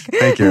it back.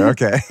 Thank you.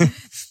 Okay.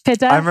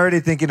 Pitta. I'm already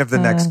thinking of the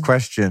next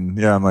question.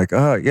 Yeah, I'm like,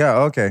 oh, yeah,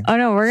 okay. Oh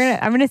no,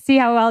 I'm gonna see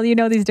how well you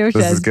know these doshas.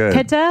 This is good.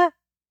 Pitta.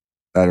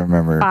 I don't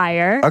remember.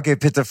 Fire. Okay,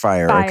 Pitta,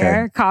 fire.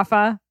 Fire. Okay.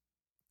 Kapha.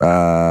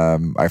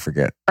 I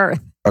forget.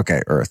 Earth.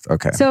 Okay, earth.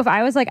 Okay. So if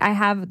I was like, I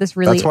have this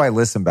really... That's why I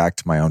listen back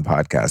to my own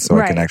podcast, so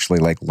I can actually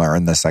like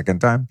learn the second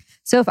time.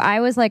 So if I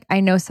was like, I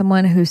know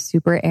someone who's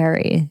super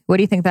airy, what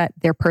do you think that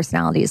their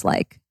personality is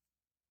like?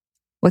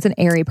 What's an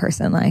airy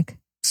person like?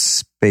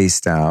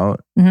 Spaced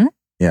out. Mm-hmm.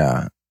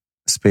 Yeah.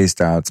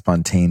 Spaced out,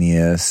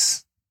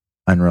 spontaneous,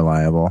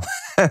 unreliable.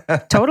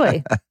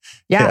 Totally.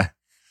 Yeah.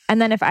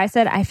 And then if I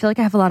said, I feel like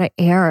I have a lot of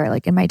air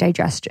like in my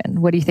digestion,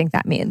 what do you think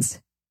that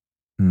means?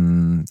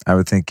 I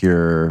would think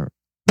you're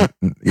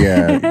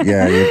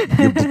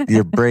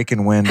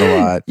breaking wind a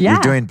lot. Yeah.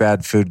 You're doing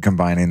bad food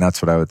combining.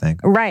 That's what I would think.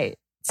 Right.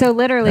 So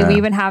literally, we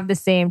even have the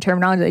same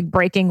terminology, like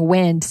breaking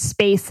wind,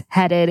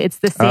 space-headed. It's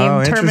the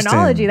same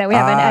terminology that we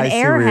have an I see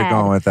where you're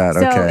going with that.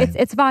 So okay.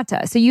 it's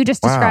Vata. So you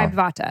just described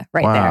Vata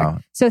right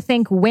there. So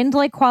think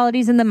wind-like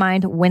qualities in the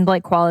mind,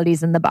 wind-like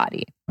qualities in the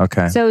body.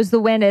 Okay. So is the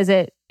wind, is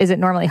it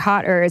normally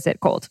hot or is it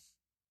cold?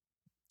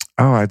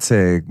 Oh, I'd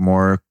say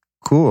more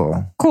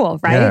cool. Cool,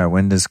 right? Yeah,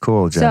 wind is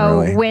cool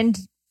generally. So wind,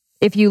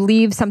 if you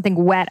leave something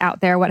wet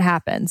out there, what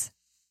happens?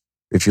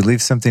 If you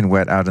leave something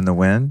wet out in the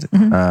wind,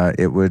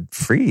 it would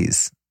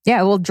freeze.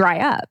 Yeah, it will dry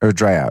up. Or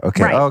dry out.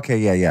 Okay. Right. Okay.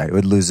 Yeah. It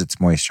would lose its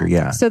moisture.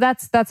 Yeah. So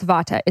that's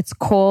Vata. It's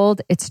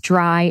cold, it's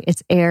dry,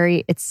 it's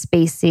airy, it's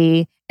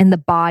spacey. In the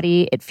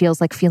body, it feels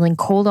like feeling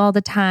cold all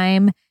the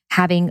time,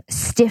 having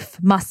stiff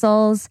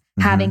muscles,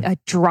 having a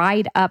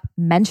dried up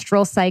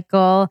menstrual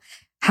cycle,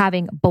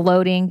 having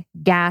bloating,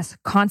 gas,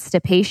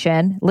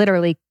 constipation,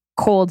 literally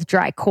cold,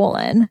 dry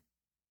colon.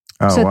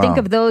 So think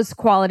of those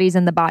qualities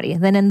in the body.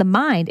 And then in the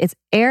mind, it's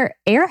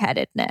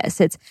airheadedness.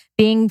 It's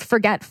being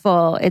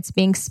forgetful. It's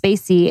being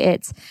spacey.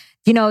 It's,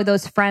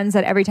 those friends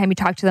that every time you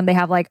talk to them, they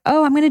have like,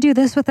 oh, I'm going to do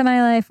this with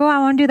my life. Oh, I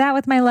want to do that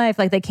with my life.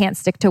 Like they can't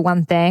stick to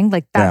one thing.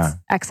 Like that's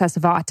excess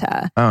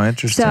Vata. Oh,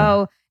 interesting.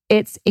 So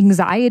it's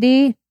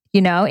anxiety.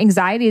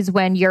 Anxiety is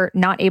when you're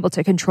not able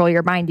to control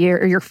your mind,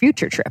 your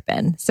future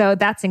tripping. So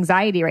that's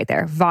anxiety right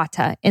there.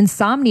 Vata.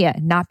 Insomnia,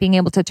 not being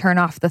able to turn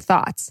off the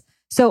thoughts.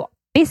 So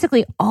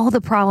basically, all the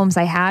problems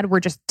I had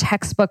were just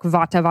textbook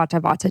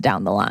Vata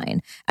down the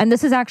line. And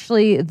this is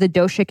actually the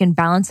doshic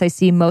imbalance I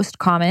see most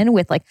common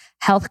with like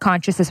health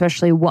conscious,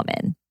 especially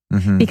women.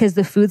 Because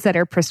the foods that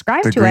are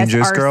prescribed to us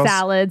are girls?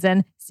 Salads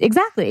and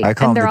exactly. I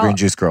call them the green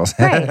juice girls.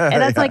 Right.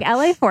 And that's like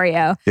LA for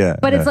you. Yeah.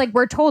 But it's like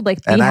we're told like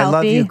be and healthy. I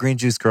love you green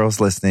juice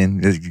girls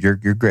listening. You're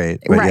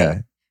great. But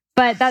yeah.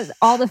 But that's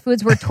all the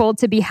foods we're told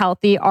to be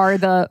healthy are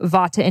the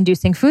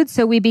Vata-inducing foods.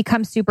 So we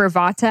become super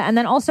Vata. And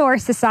then also our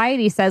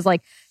society says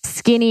like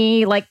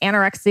skinny, like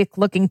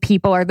anorexic-looking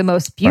people are the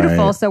most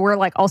beautiful. Right. So we're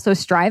like also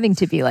striving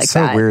to be like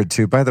that. So weird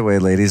too. By the way,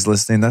 ladies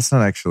listening, that's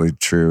not actually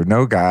true.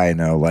 No guy I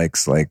know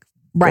likes like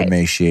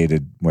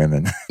emaciated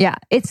women. Yeah,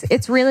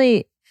 it's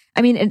really...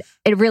 I mean,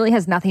 it really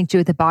has nothing to do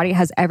with the body. It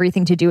has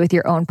everything to do with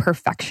your own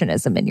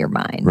perfectionism in your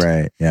mind.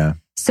 Right, yeah.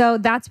 So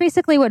that's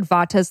basically what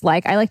Vata's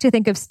like. I like to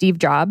think of Steve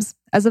Jobs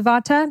as a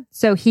Vata.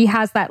 So he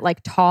has that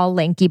like tall,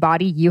 lanky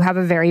body. You have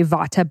a very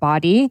Vata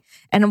body.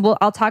 And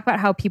I'll talk about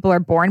how people are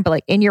born, but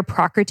like in your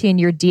Prakriti, in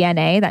your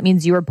DNA, that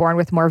means you were born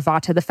with more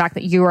Vata. The fact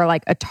that you are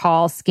like a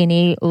tall,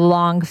 skinny,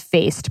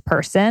 long-faced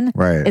person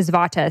is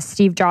Vata.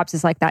 Steve Jobs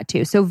is like that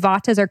too. So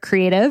Vatas are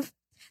creative.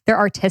 They're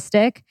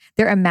artistic.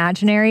 They're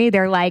imaginary.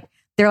 They're like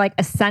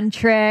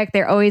eccentric.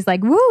 They're always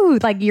like, woo,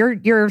 like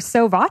you're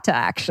so Vata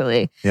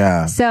actually.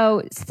 Yeah.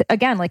 So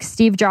again, like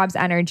Steve Jobs'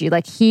 energy,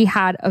 like he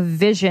had a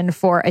vision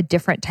for a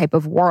different type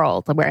of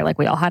world where like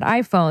we all had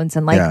iPhones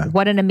and like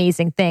what an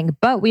amazing thing.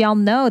 But we all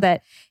know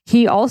that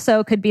he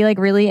also could be like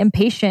really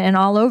impatient and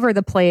all over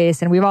the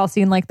place. And we've all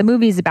seen like the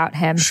movies about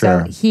him.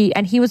 Sure. So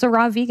he was a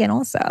raw vegan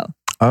also.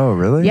 Oh,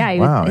 really?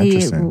 Yeah.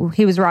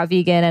 He was raw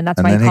vegan and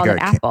that's why he called it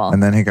Apple.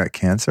 And then he got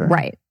cancer?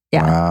 Right.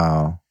 Yeah.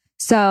 Wow.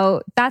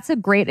 So that's a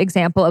great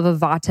example of a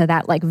Vata,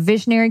 that like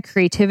visionary,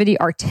 creativity,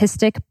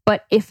 artistic,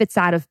 but if it's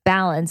out of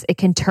balance, it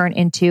can turn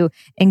into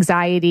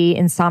anxiety,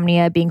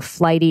 insomnia, being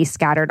flighty,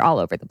 scattered all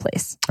over the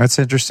place. That's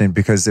interesting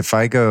because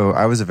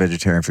I was a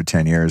vegetarian for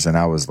 10 years and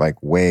I was like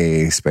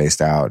way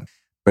spaced out.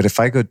 But if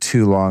I go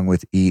too long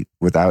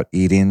without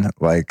eating,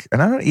 like,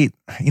 and I don't eat,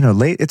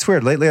 it's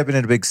weird. Lately I've been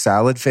in a big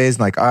salad phase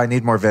and like, I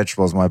need more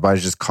vegetables. My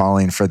body's just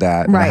calling for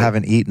that. And I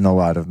haven't eaten a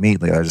lot of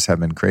meat lately. I just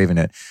haven't been craving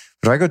it.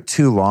 But if I go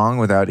too long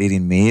without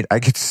eating meat, I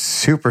get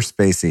super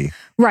spacey.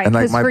 Right. And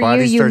like my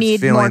body starts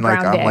feeling like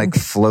I'm like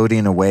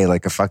floating away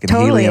like a fucking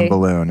helium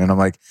balloon. And I'm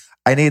like,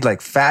 I need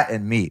like fat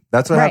and meat.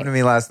 That's what happened to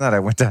me last night. I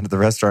went down to the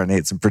restaurant and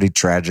ate some pretty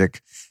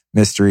tragic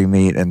mystery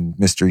meat and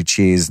mystery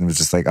cheese. And it was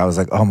just like, I was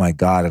like, oh my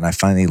God. And I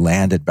finally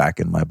landed back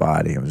in my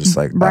body. I was just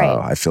like,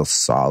 oh, I feel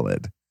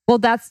solid. Well,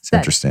 that's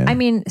interesting. I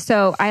mean,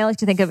 so I like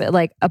to think of it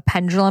like a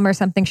pendulum or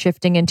something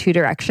shifting in two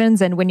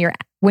directions. And when you're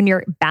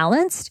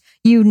balanced,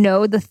 you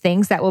know the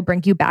things that will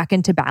bring you back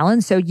into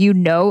balance. So you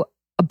know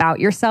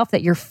about yourself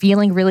that you're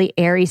feeling really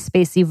airy,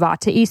 spacey,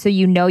 vata-y. So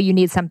you know you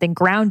need something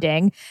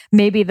grounding.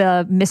 Maybe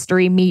the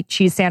mystery meat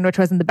cheese sandwich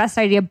wasn't the best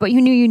idea, but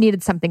you knew you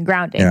needed something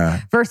grounding.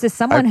 Yeah. Versus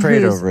someone I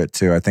prayed over it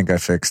too. I think I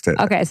fixed it.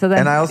 Okay, so then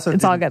and I also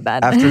it's all good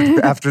then.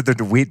 After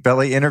the wheat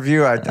belly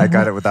interview, I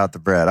got it without the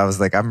bread. I was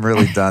like, I'm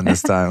really done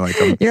this time.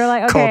 Like you're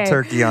like, okay, cold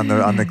turkey on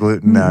the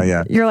gluten now.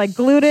 Yeah, you're like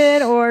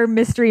gluten or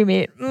mystery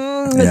meat.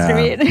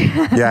 Mystery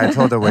meat. Yeah, I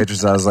told the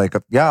waitress, I was like,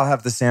 yeah, I'll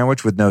have the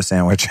sandwich with no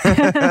sandwich.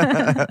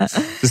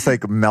 Just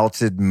like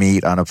melted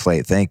meat on a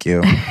plate. Thank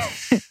you.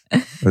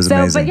 It was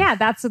amazing. But yeah,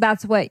 that's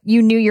what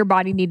you knew your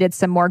body needed,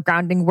 some more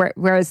grounding.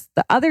 Whereas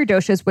the other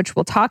doshas, which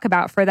we'll talk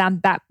about, for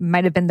them, that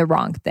might have been the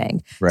wrong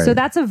thing. Right. So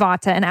that's a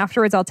vata. And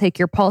afterwards, I'll take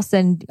your pulse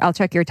and I'll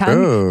check your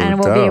tongue and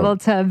we'll be able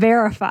to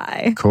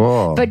verify.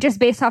 Cool. But just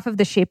based off of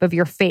the shape of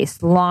your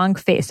face, long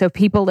face. So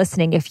people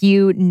listening, if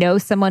you know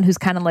someone who's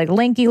kind of like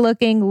lanky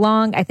looking,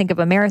 long, I think of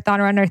a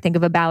marathon runner, think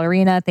of a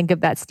ballerina, think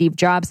of that Steve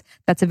Jobs.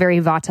 That's a very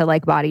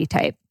vata-like body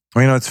type.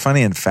 Well, it's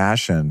funny in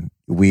fashion,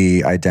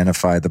 we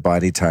identify the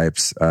body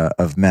types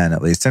of men,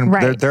 at least. And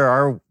there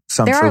are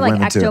some for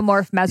women like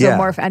ectomorph, too.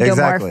 Mesomorph, endomorph.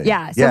 Exactly.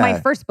 Yeah. So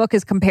my first book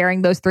is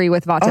comparing those three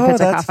with Vata, Pitta, Kapha.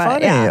 That's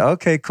funny. Yeah.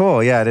 Okay,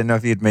 cool. Yeah, I didn't know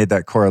if you'd made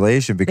that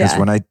correlation because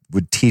when I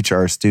would teach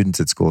our students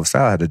at School of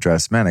Style how to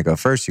dress men, I go,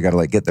 first, you got to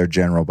like get their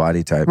general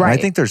body type. Right. And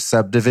I think there's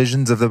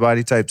subdivisions of the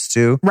body types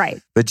too.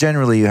 Right. But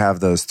generally you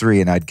have those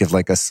three, and I'd give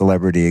like a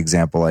celebrity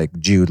example, like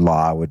Jude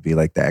Law would be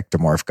like the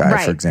ectomorph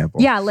guy, for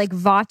example. Yeah, like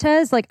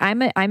Vatas, like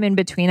I'm in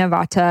between a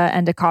Vata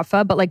and a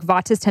Kapha, but like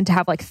Vatas tend to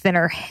have like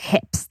thinner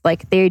hips.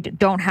 Like they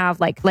don't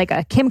have like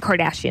a Kim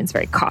Kardashian's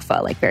very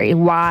Kapha, like very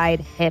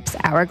wide hips,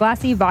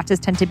 hourglassy. Vatas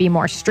tend to be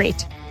more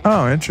straight.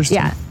 Oh, interesting.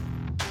 Yeah.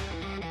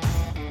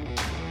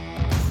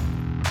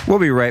 We'll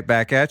be right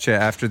back at you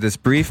after this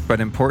brief but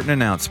important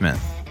announcement.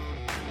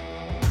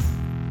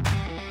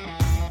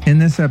 In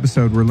this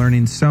episode, we're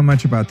learning so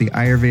much about the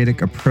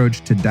Ayurvedic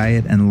approach to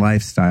diet and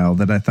lifestyle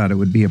that I thought it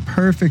would be a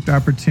perfect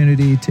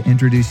opportunity to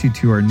introduce you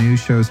to our new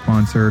show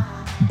sponsor,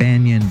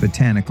 Banyan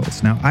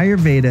Botanicals. Now,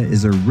 Ayurveda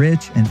is a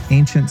rich and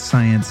ancient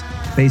science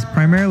based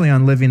primarily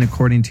on living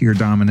according to your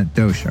dominant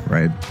dosha,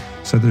 right?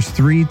 So there's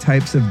 3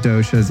 types of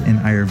doshas in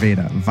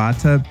Ayurveda: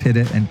 Vata,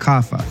 Pitta, and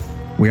Kapha.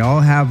 We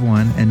all have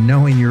one, and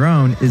knowing your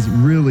own is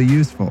really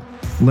useful.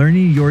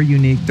 Learning your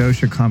unique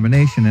dosha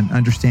combination and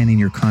understanding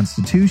your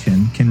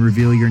constitution can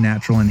reveal your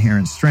natural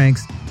inherent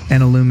strengths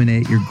and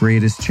illuminate your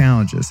greatest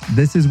challenges.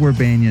 This is where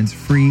Banyan's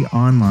free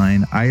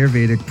online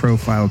Ayurvedic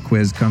profile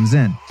quiz comes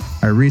in.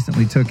 I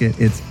recently took it.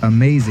 It's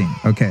amazing.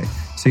 Okay,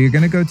 so you're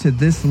going to go to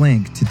this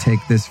link to take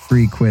this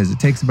free quiz. It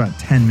takes about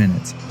 10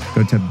 minutes.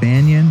 Go to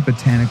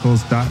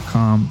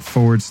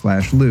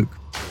banyanbotanicals.com/Luke.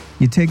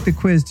 You take the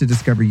quiz to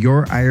discover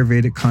your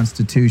Ayurvedic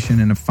constitution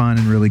in a fun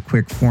and really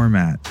quick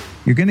format.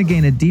 You're going to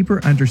gain a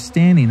deeper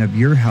understanding of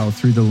your health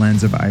through the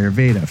lens of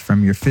Ayurveda,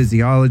 from your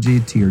physiology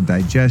to your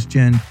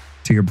digestion,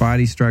 to your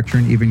body structure,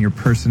 and even your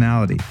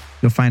personality.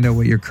 You'll find out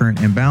what your current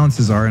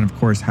imbalances are and, of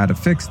course, how to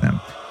fix them.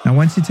 Now,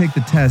 once you take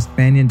the test,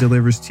 Banyan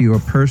delivers to you a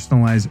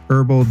personalized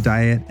herbal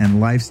diet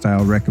and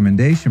lifestyle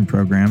recommendation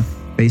program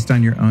based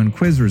on your own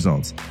quiz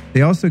results.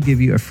 They also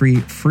give you a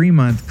free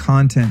month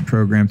content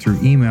program through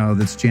email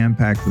that's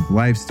jam-packed with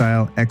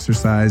lifestyle,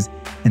 exercise,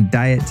 and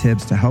diet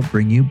tips to help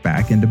bring you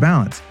back into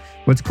balance.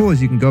 What's cool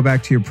is you can go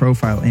back to your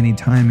profile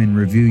anytime and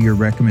review your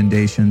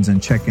recommendations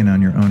and check in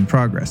on your own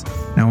progress.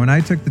 Now, when I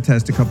took the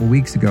test a couple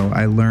weeks ago,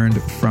 I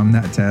learned from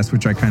that test,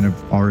 which I kind of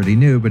already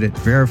knew, but it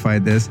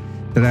verified this,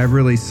 that I have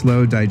really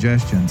slow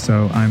digestion.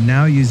 So I'm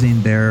now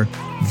using their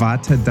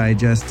Vata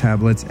Digest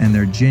tablets and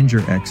their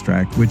ginger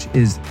extract, which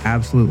is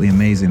absolutely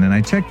amazing. And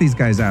I checked these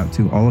guys out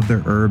too. All of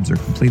their herbs are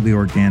completely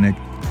organic,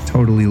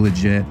 totally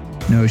legit,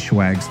 no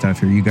swag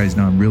stuff here. You guys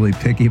know I'm really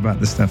picky about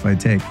the stuff I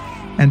take.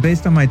 And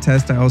based on my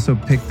test, I also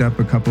picked up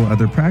a couple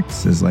other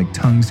practices like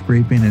tongue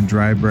scraping and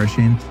dry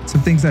brushing,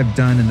 some things I've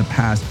done in the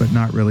past, but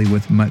not really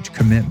with much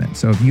commitment.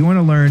 So if you want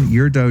to learn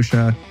your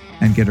dosha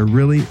and get a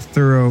really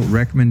thorough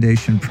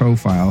recommendation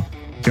profile,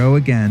 go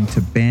again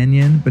to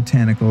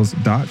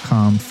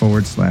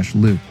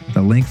banyanbotanicals.com/Luke.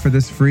 The link for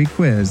this free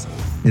quiz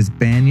is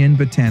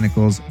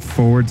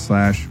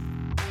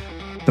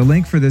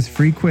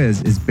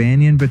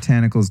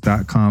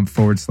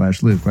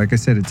banyanbotanicals.com/Luke. Like I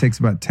said, it takes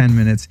about 10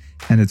 minutes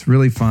and it's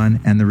really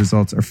fun and the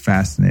results are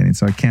fascinating.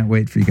 So I can't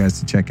wait for you guys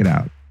to check it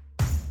out.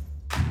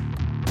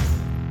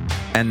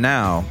 And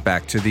now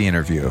back to the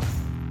interview.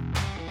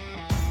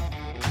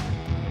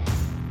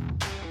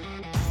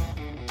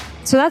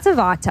 So that's a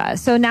Vata.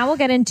 So now we'll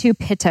get into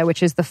Pitta,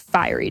 which is the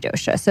fiery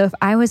dosha. So if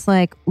I was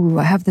like, ooh,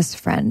 I have this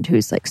friend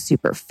who's like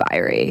super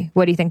fiery,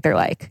 what do you think they're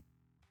like?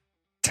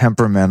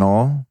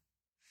 Temperamental,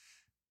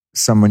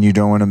 someone you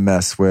don't want to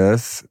mess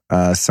with,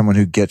 someone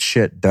who gets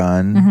shit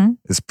done,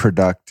 is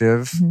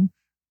productive,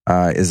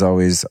 is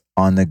always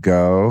on the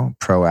go,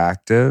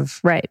 proactive.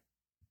 Right.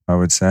 I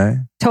would say.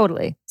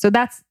 Totally. So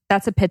that's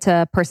a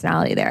Pitta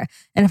personality there.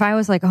 And if I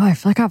was like, oh, I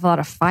feel like I have a lot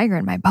of fire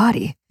in my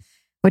body,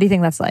 what do you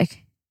think that's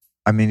like?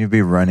 I mean, you'd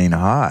be running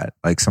hot,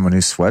 like someone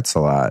who sweats a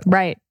lot.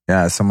 Right.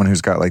 Yeah, someone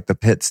who's got like the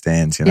pit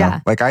stains, you know?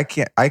 Yeah. Like I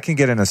can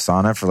get in a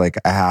sauna for like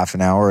a half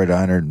an hour at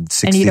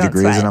 160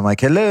 degrees sweat. and I'm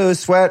like, hello,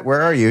 sweat,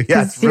 where are you?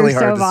 Yeah, it's really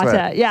hard to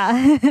sweat.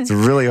 Yeah. It's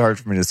really hard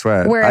for me to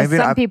sweat. Whereas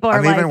some people are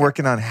I'm even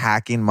working on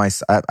hacking I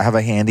have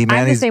a handyman.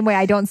 I'm the same way.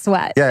 I don't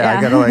sweat.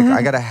 Yeah.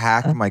 I gotta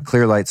hack my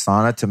clear light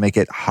sauna to make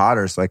it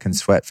hotter so I can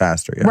sweat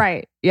faster. Yeah.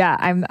 Right. Yeah.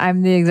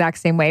 I'm the exact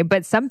same way.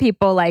 But some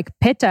people like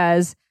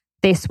Pittas,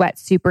 they sweat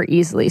super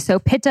easily. So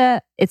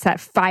Pitta, it's that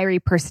fiery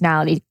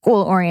personality,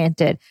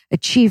 goal-oriented,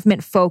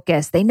 achievement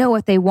focused. They know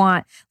what they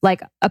want.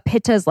 Like a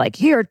Pitta's like,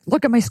 here,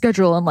 look at my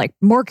schedule and like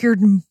mark your,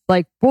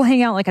 like we'll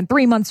hang out like in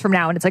 3 months from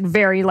now. And it's like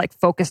very like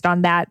focused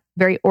on that,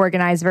 very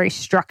organized, very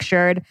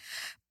structured.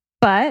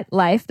 But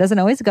life doesn't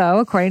always go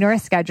according to our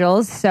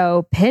schedules.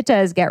 So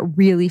Pittas get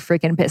really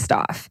freaking pissed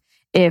off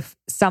if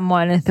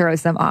someone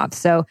throws them off.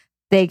 So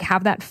they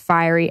have that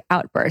fiery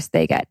outburst.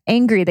 They get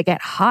angry. They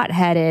get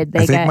hot-headed.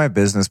 I think my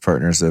business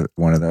partner's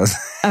one of those.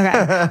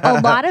 Okay. A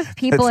lot of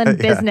people in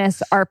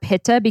business are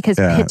Pitta because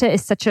Pitta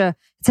is such a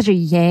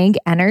yang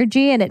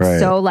energy, and it's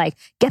so like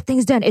get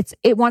things done.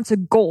 It wants a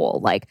goal.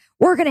 Like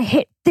we're gonna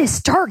hit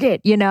this target,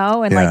 you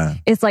know, and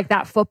like it's like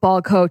that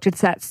football coach.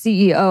 It's that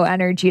CEO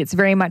energy. It's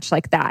very much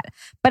like that.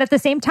 But at the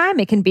same time,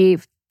 it can be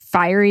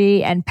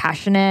fiery and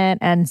passionate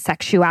and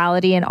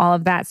sexuality and all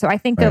of that. So I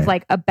think of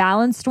like a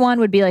balanced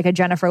one would be like a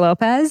Jennifer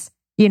Lopez.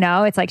 You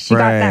know, it's like she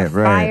got that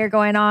fire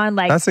going on.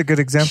 Like that's a good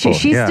example.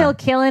 She's still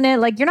killing it.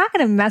 Like you're not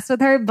going to mess with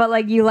her, but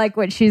like you like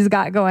what she's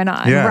got going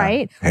on,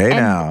 right? Hey,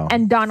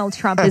 and Donald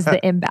Trump is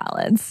the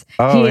imbalance.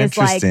 Oh, he is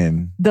like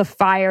interesting. The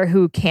fire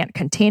who can't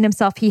contain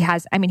himself. He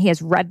has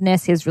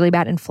redness. He has really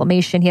bad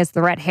inflammation. He has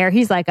the red hair.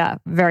 He's like a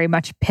very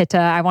much Pitta.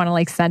 I want to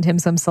like send him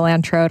some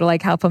cilantro to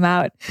like help him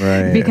out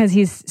because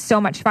he's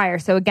so much fire.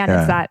 So again,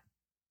 it's that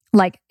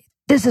like,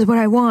 this is what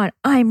I want.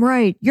 I'm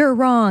right. You're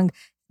wrong.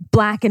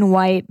 Black and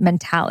white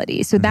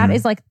mentality. So that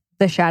is like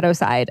the shadow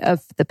side of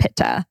the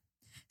Pitta.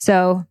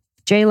 So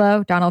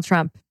J-Lo, Donald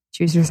Trump,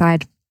 choose your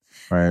side.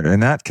 Right.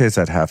 In that case,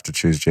 I'd have to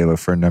choose J-Lo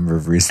for a number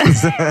of reasons.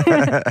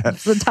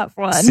 It's a tough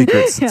one.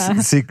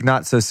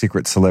 Not so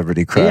secret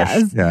celebrity crush.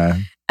 Yes. Yeah.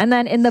 And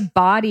then in the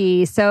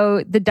body,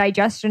 so the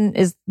digestion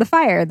is the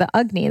fire, the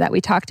Agni that we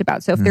talked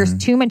about. So if there's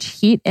too much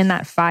heat in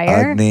that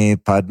fire. Agni,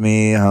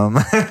 Padmi,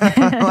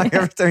 like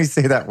every time you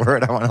say that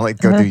word, I want to like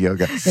go do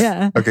yoga.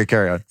 Yeah. Okay,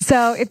 carry on.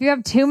 So if you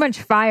have too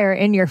much fire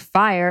in your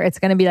fire, it's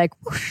going to be like,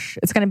 whoosh,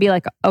 it's going to be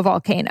like a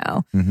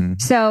volcano.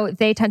 So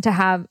they tend to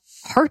have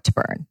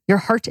heartburn. Your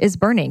heart is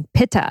burning.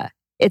 Pitta.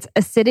 It's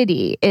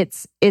acidity.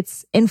 It's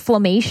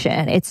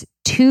inflammation. It's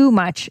too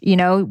much, you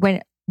know,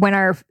 when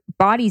our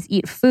bodies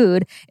eat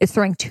food, it's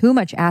throwing too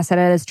much acid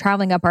at us,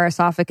 traveling up our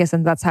esophagus,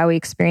 and that's how we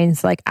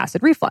experience like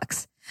acid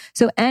reflux.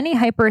 So any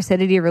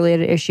hyperacidity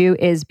related issue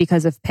is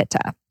because of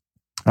Pitta.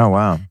 Oh,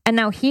 wow. And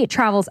now heat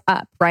travels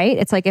up, right?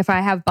 It's like if I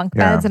have bunk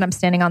beds and I'm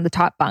standing on the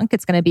top bunk,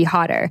 it's going to be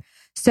hotter.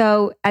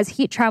 So as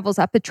heat travels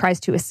up, it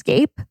tries to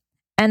escape.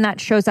 And that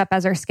shows up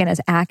as our skin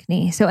as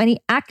acne. So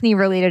any acne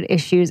related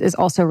issues is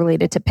also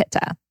related to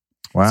Pitta.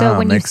 Wow, so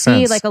when you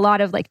see sense. like a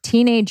lot of like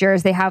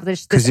teenagers, they have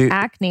this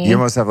acne. You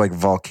almost have like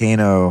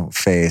volcano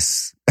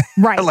face.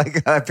 Right.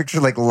 Like I picture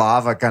like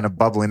lava kind of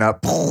bubbling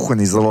up in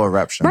these little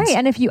eruptions. Right.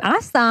 And if you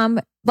ask them,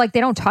 like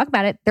they don't talk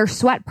about it, their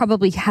sweat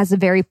probably has a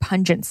very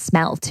pungent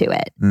smell to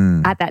it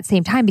at that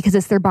same time because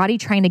it's their body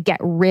trying to get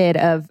rid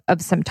of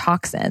some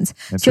toxins.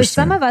 So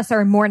some of us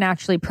are more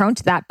naturally prone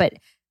to that, but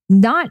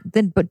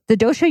the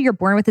dosha you're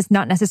born with is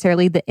not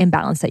necessarily the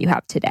imbalance that you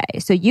have today.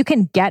 So you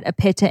can get a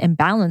Pitta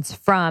imbalance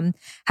from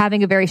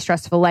having a very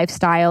stressful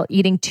lifestyle,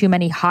 eating too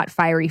many hot,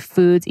 fiery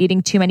foods,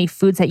 eating too many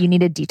foods that you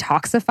need to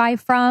detoxify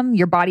from.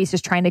 Your body's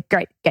just trying to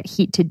get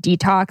heat to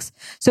detox.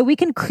 So we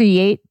can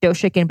create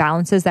doshic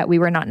imbalances that we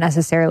were not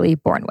necessarily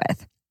born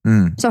with.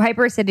 So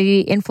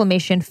hyperacidity,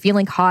 inflammation,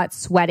 feeling hot,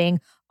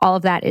 sweating, all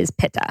of that is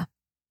Pitta.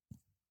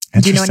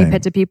 Do you know any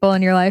Pitta people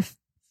in your life?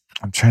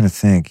 I'm trying to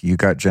think. You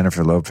got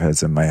Jennifer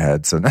Lopez in my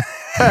head. So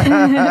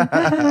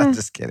I'm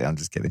just kidding.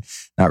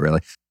 Not really.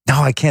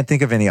 No, I can't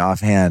think of any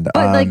offhand.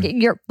 But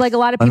like a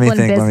lot of people in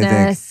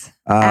business,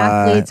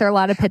 athletes are a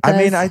lot of Pittas. I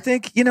mean, I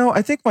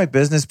think my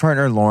business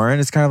partner, Lauren,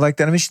 is kind of like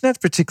that. I mean, she's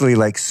not particularly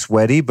like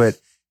sweaty, but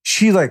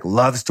she like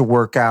loves to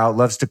work out,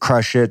 loves to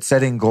crush it,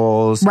 setting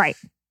goals. Right.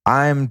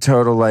 I'm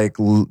total like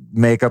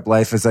make up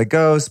life as I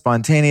go,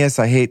 spontaneous.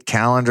 I hate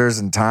calendars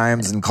and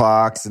times and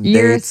clocks and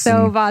You're dates.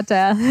 so and,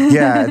 Vata.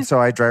 yeah. And so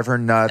I drive her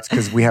nuts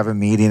because we have a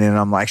meeting and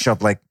I'm like, show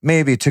up like,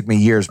 maybe it took me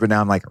years, but now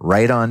I'm like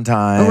right on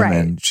time. Right.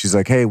 And she's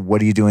like, hey,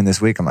 what are you doing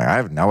this week? I'm like, I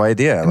have no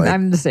idea. Like,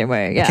 I'm the same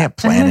way. Yeah. I can't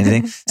plan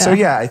anything. So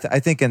yeah, I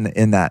think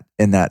in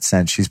that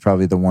sense, she's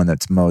probably the one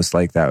that's most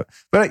like that.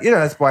 But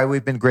that's why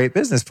we've been great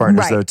business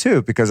partners though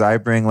too, because I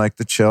bring like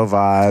the chill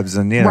vibes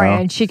and right,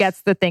 and she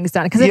gets the things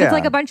done. Because if it's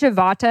like a bunch of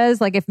Vatas,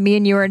 like if me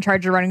and you were in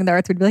charge of running the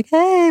earth, we'd be like,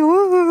 hey,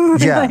 woo.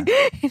 Yeah.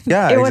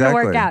 It wouldn't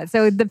work out.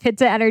 So the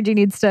Pitta energy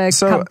needs to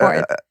come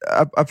forth.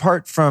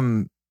 Apart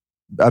from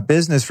a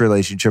business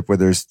relationship where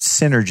there's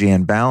synergy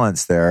and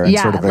balance there, and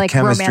sort of a like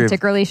chemistry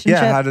romantic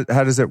relationship. Yeah,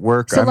 how does it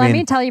work? So let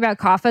me tell you about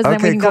Kaphas, then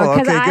we can go,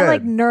 because I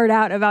like nerd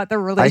out about the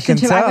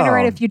relationship. I'm going to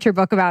write a future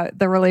book about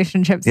the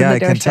relationships. Yeah,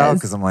 and the I can doshas. tell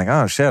because I'm like,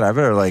 oh shit, I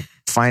better like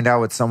find out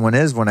what someone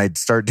is when I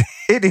start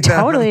dating them.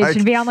 Totally, like, it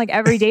should be on like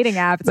every dating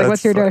app. It's like,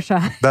 what's your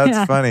dosha?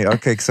 That's funny.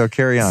 Okay, so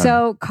carry on.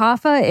 So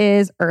Kapha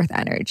is earth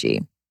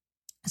energy.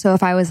 So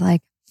if I was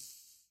like,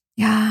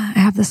 yeah, I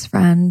have this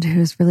friend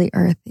who's really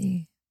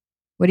earthy,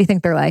 what do you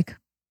think they're like?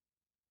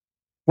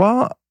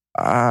 Well,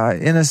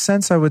 in a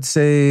sense, I would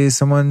say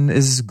someone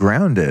is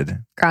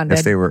grounded.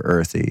 If they were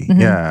earthy. Mm-hmm.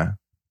 Yeah.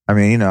 I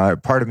mean,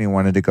 part of me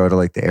wanted to go to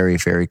like the airy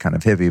fairy kind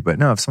of hippie, but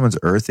no, if someone's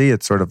earthy,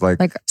 it's sort of like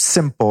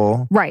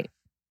simple, right?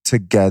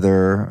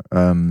 Together,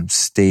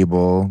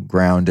 stable,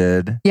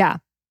 grounded. Yeah.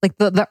 Like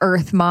the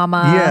earth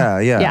mama.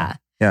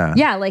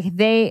 Yeah. Like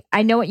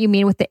I know what you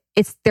mean with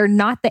they're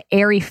not the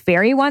airy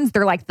fairy ones.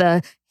 They're like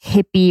the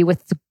hippie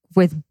with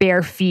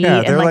bare feet.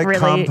 Yeah, they're and like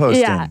really, composting.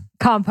 Yeah,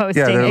 composting.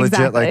 Yeah, they're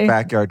exactly. legit like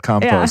backyard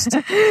compost.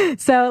 Yeah.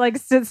 So like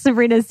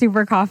Sabrina's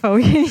super Kapha.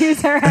 We can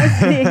use her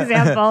as the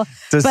example.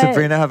 Does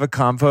Sabrina have a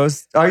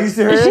compost? Are you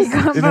serious? She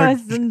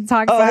composts and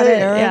talks about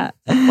it. Aaron?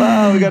 Yeah.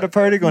 Wow, we got a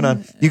party going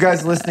on. You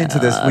guys listening to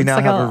this, we now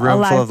like have a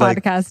room full of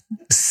podcast.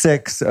 like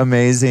 6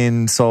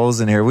 amazing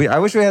souls in here. I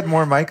wish we had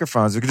more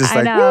microphones. We could just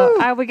I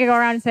know. We could go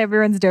around and say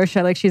everyone's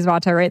dosha, like she's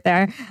Vata right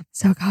there.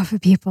 So Kapha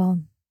people,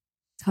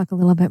 talk a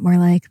little bit more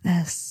like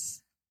this.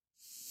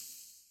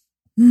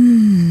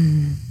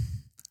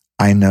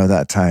 I know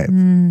that type.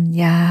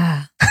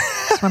 Yeah.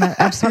 I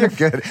just wanna, You're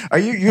good. Are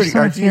you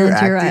acting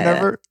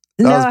ever?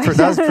 That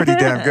was pretty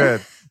damn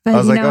good. But, I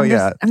was like,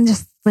 I'm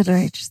just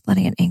literally just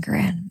letting it anchor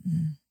in.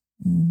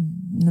 And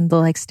then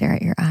they'll like stare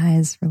at your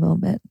eyes for a little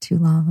bit too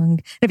long.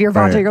 If you're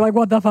Vata, you're like,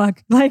 what the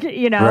fuck? Like, Right.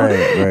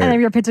 And if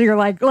you're Pitta, you're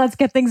like, let's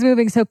get things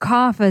moving. So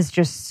Kapha is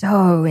just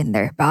so in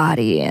their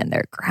body and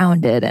they're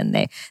grounded and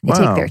they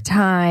take their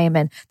time.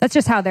 And that's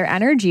just how their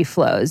energy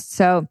flows.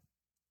 So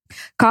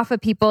Kapha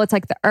people, it's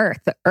like the earth.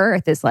 The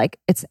earth is like,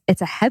 it's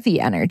a heavy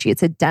energy.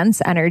 It's a dense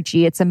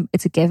energy. It's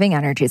a giving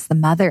energy. It's the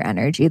mother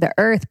energy. The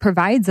earth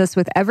provides us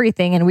with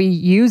everything and we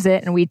use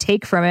it and we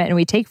take from it and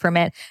we take from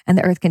it and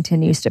the earth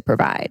continues to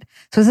provide.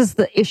 So this is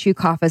the issue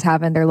Kaphas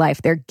have in their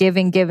life. They're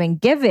giving,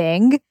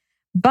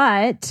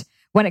 but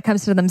when it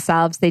comes to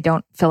themselves, they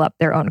don't fill up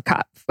their own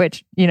cup,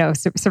 which,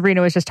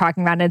 Sabrina was just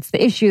talking about. And it's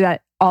the issue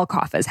that all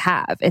Kaphas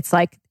have. It's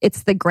like,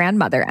 it's the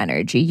grandmother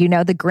energy.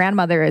 The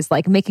grandmother is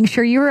like making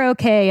sure you're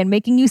okay and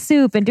making you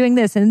soup and doing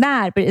this and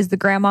that. But is the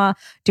grandma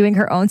doing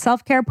her own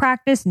self-care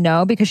practice?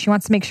 No, because she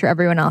wants to make sure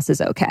everyone else is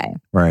okay.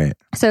 Right.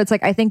 So it's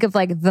like, I think of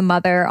like the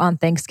mother on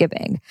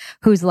Thanksgiving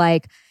who's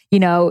like,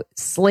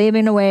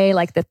 slaving away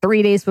like the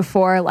 3 days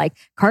before, like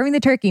carving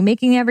the turkey,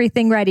 making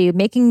everything ready,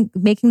 making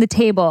the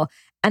table.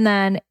 And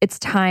then it's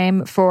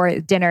time for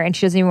dinner and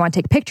she doesn't even want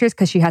to take pictures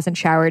because she hasn't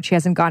showered. She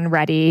hasn't gotten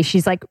ready.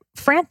 She's like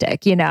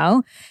frantic,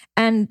 and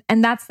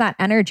that's that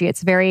energy.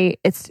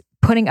 It's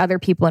putting other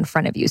people in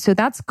front of you. So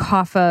that's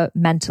Kapha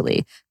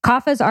mentally.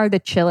 Kaphas are the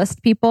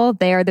chillest people.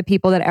 They are the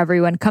people that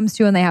everyone comes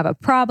to and they have a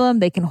problem.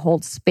 They can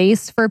hold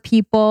space for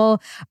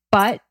people,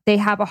 but they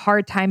have a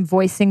hard time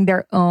voicing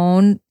their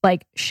own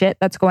like shit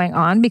that's going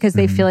on because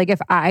they feel like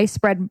if I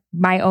spread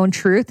my own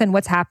truth and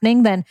what's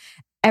happening, then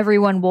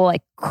everyone will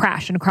like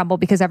crash and crumble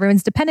because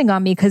everyone's depending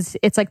on me because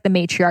it's like the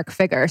matriarch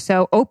figure.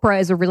 So Oprah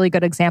is a really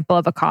good example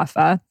of a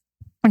Kapha.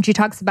 And she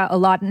talks about a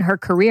lot in her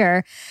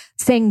career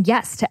saying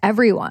yes to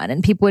everyone.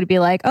 And people would be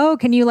like, oh,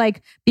 can you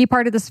like be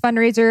part of this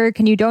fundraiser?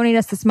 Can you donate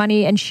us this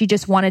money? And she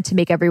just wanted to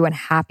make everyone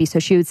happy. So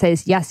she would say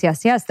yes.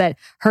 That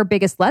her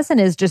biggest lesson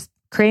is just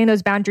creating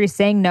those boundaries,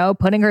 saying no,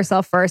 putting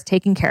herself first,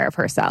 taking care of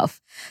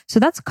herself. So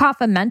that's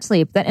Kapha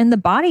mentally. But in the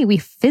body, we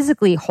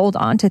physically hold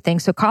on to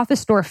things. So Kaphas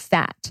store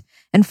fat.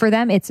 And for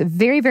them, it's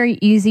very, very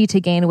easy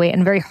to gain weight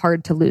and very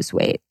hard to lose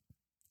weight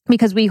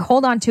because we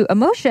hold on to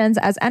emotions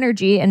as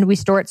energy and we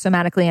store it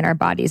somatically in our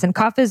bodies. And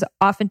Kaphas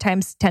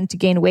oftentimes tend to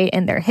gain weight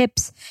in their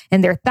hips,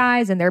 in their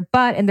thighs, in their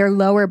butt, in their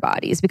lower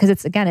bodies because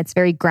it's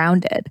very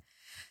grounded.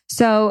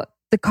 So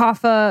the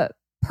Kapha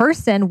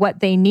person, what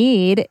they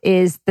need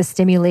is the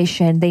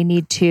stimulation. They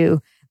need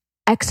to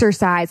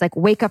exercise, like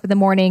wake up in the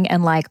morning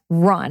and like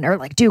run or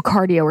like do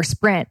cardio or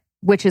sprint.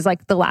 which is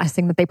like the last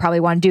thing that they probably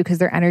want to do because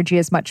their energy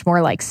is much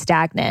more like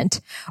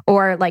stagnant,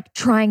 or like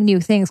trying new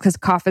things because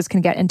Kaphas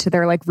can get into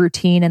their like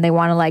routine and they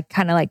want to like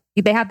kind of like,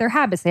 they have their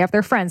habits, they have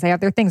their friends, they have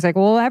their things like,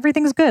 well,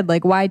 everything's good.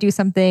 Like, why do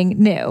something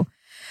new?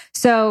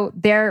 So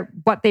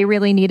what they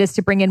really need is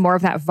to bring in more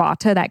of that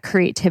Vata, that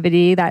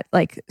creativity, that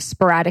like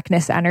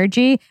sporadicness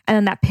energy, and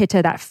then that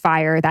Pitta, that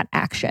fire, that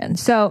action.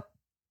 So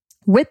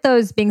with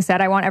those being said,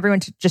 I want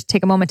everyone to just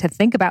take a moment to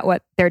think about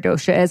what their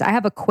dosha is. I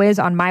have a quiz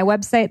on my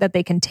website that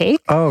they can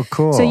take. Oh,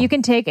 cool. So you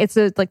can take, it's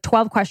a like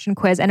 12 question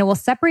quiz, and it will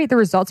separate the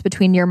results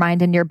between your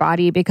mind and your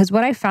body. Because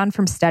what I found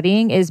from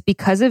studying is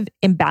because of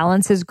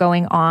imbalances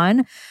going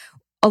on,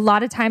 a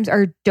lot of times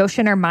our dosha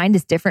in our mind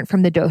is different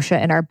from the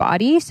dosha in our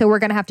body. So we're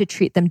going to have to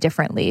treat them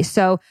differently.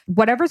 So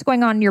whatever's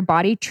going on in your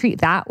body,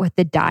 treat that with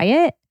the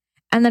diet.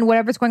 And then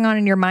whatever's going on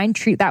in your mind,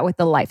 treat that with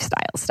the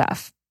lifestyle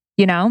stuff.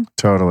 You know?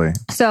 Totally.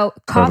 So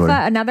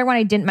Kapha, another one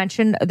I didn't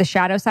mention, the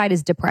shadow side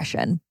is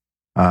depression.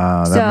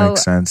 That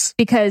makes sense.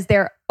 Because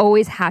they're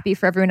always happy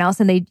for everyone else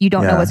and you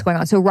don't know what's going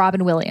on. So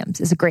Robin Williams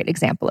is a great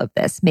example of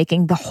this,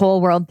 making the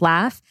whole world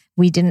laugh.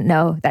 We didn't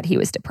know that he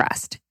was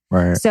depressed.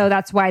 Right. So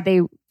that's why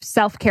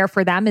self-care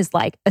for them is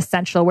like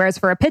essential. Whereas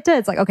for a Pitta,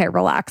 it's like, okay,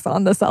 relax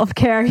on the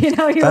self-care. You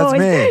know, you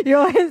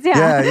always,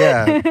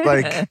 yeah.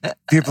 Like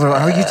people are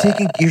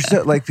like, you're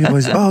so, like people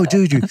are, oh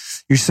dude,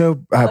 you're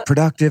so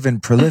productive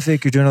and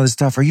prolific. You're doing all this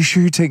stuff. Are you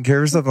sure you're taking care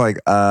of yourself? I'm like,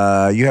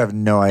 you have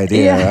no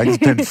idea. Yeah. I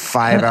spend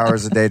 5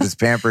 hours a day just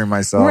pampering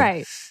myself.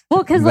 Right.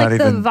 Well, because like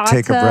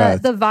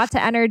the Vata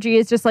energy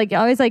is just like,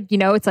 always like, you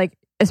know, it's like,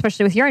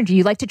 especially with your energy,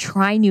 you like to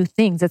try new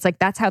things. It's like,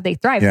 that's how they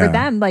thrive. For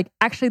them, like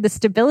actually the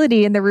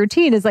stability in the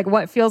routine is like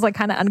what feels like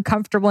kind of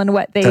uncomfortable and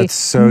what they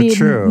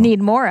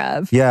need more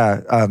of.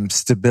 Yeah.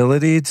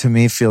 Stability to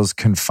me feels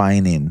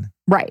confining.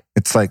 Right.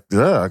 It's like,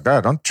 God,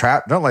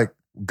 don't like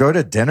go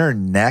to dinner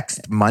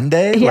next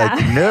Monday. Yeah.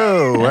 Like,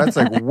 no, that's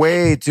like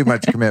way too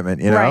much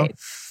commitment, you know? Right.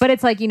 But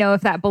it's like, you know,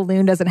 if that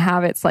balloon doesn't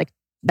have its like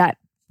that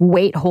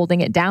weight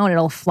holding it down,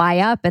 it'll fly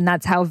up. And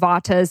that's how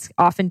Vatas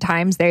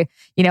oftentimes they're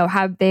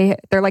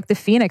like the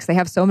phoenix. They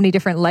have so many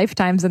different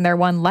lifetimes in their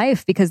one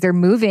life because they're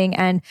moving,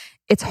 and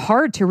it's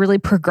hard to really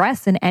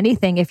progress in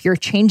anything if you're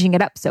changing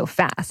it up so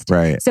fast.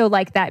 Right. So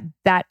like that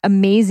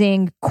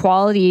amazing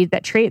quality,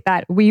 that trait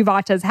that we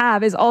Vatas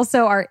have is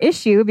also our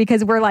issue,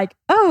 because we're like,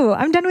 oh,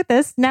 I'm done with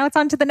this. Now it's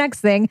on to the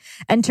next thing.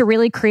 And to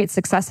really create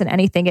success in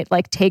anything, it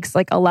like takes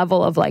like a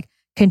level of like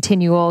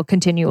continual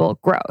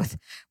growth.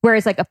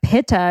 Whereas like a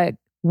Pitta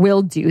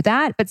will do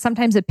that, but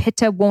sometimes a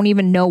Pitta won't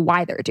even know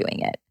why they're doing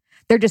it.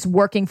 They're just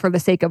working for the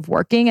sake of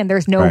working, and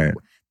there's no,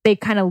 they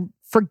kind of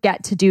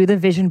forget to do the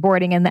vision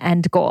boarding and the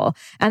end goal.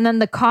 And then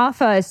the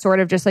Kapha is sort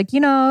of just like, you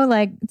know,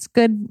 like it's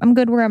good. I'm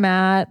good where I'm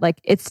at.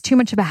 Like it's too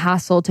much of a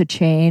hassle to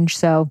change.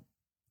 So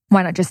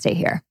why not just stay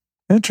here?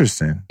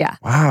 Interesting. Yeah.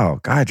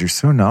 Wow. God, you're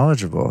so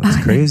knowledgeable.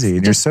 It's crazy.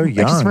 And you're so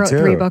young, I just wrote too.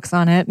 3 books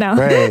on it now.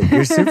 Right.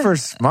 You're super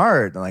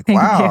smart. Like,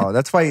 wow. You.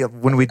 That's why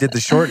when we did the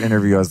short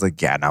interview, I was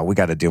like, yeah, no, we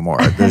got to do more.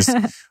 There's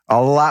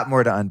a lot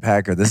more to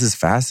unpack here. This is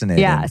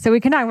fascinating. Yeah. So we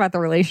can talk about the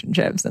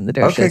relationships and the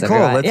doshas. Okay, cool.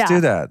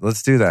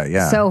 Let's do that.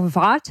 Yeah. So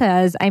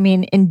Vatas, I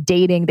mean, in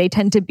dating, they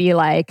tend to be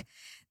like,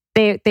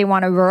 they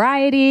want a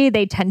variety.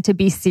 They tend to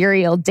be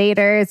serial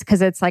daters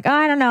because it's like, oh,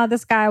 I don't know,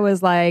 this guy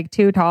was like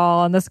too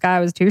tall and this guy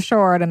was too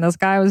short and this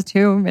guy was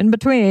too in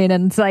between.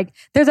 And it's like,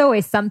 there's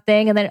always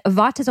something. And then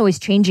Vata is always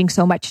changing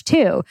so much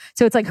too.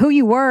 So it's like who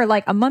you were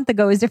like a month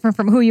ago is different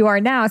from who you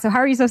are now. So how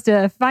are you supposed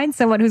to find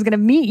someone who's going to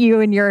meet you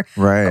in your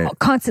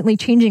constantly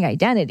changing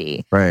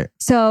identity? Right.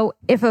 So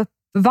if a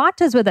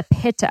Vata is with a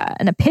Pitta,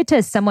 and a Pitta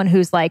is someone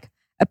who's like,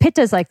 a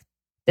Pitta is like,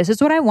 this is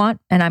what I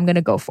want and I'm going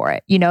to go for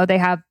it. You know,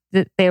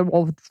 they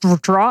will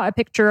draw a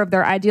picture of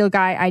their ideal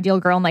guy,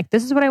 ideal girl, and like,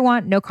 this is what I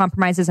want, no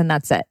compromises, and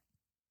that's it,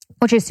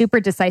 which is super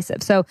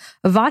decisive. So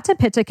Vata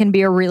Pitta can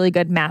be a really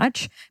good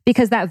match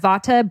because that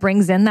Vata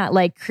brings in that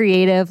like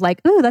creative,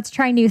 like, ooh, let's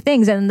try new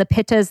things. And then the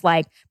Pitta is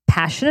like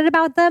passionate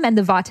about them, and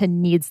the Vata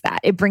needs that.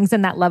 It brings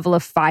in that level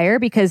of fire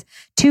because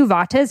 2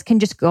 Vatas can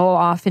just go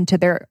off into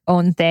their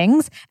own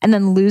things and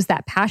then lose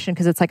that passion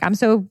because it's like,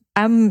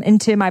 I'm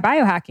into my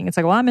biohacking. It's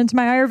like, well, I'm into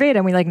my Ayurveda,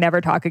 and we like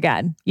never talk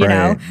again, you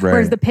know?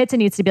 Whereas the Pitta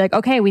needs to be like,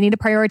 okay, we need to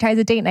prioritize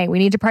a date night. We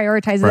need to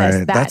prioritize this,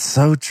 that. That's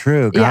so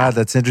true. God,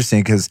 that's interesting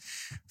because,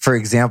 for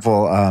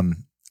example,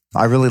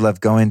 I really love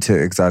going to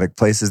exotic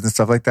places and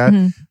stuff like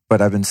that,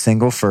 but I've been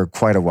single for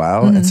quite a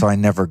while. And so I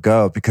never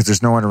go because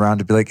there's no one around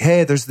to be like,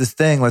 hey, there's this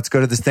thing. Let's go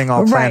to this thing.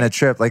 I'll plan a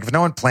trip. Like if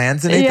no one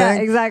plans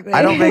anything, exactly.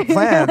 I don't make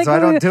plans. Like, so I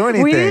don't do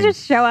anything. We need to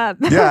just show up.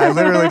 Yeah, I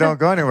literally don't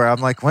go anywhere.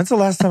 I'm like, when's the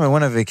last time I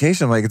went on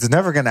vacation? I'm like, it's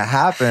never going to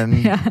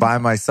happen by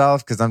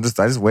myself because I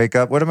just wake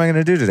up. What am I going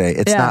to do today?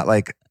 It's not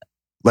like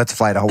let's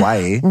fly to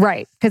Hawaii.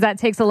 Right. Because that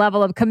takes a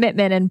level of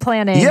commitment and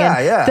planning. Yeah,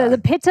 and yeah. The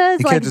Pitta is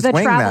You like can't just the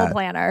wing travel that.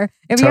 planner.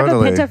 If you have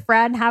a Pitta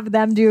friend, have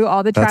them do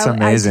all the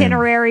travel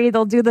itinerary.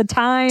 They'll do the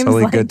times.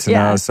 Totally good to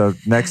know. So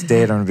next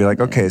date, I'm going to be like,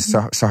 okay,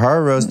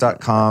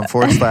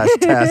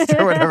 sahararose.com/test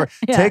or whatever.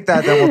 Yeah. Take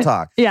that, then we'll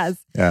talk. Yes.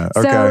 Yeah.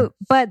 Okay. So,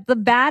 but the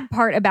bad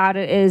part about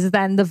it is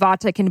then the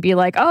Vata can be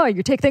like, oh,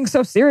 you take things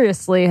so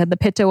seriously. And the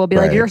Pitta will be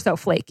like, you're so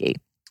flaky.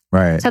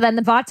 Right. So then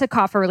the Vata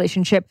Kapha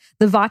relationship,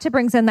 the Vata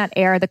brings in that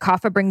air, the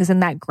Kapha brings in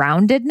that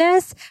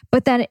groundedness,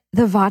 but then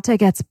the Vata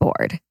gets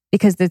bored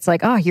because it's like,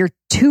 oh, you're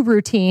too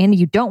routine.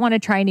 You don't want to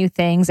try new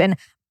things. And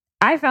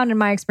I found in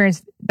my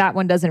experience that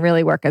one doesn't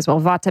really work as well.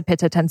 Vata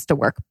Pitta tends to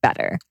work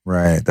better.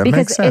 Right. That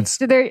because makes sense.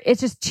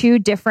 It's just two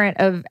different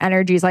of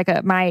energies.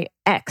 Like my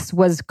ex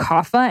was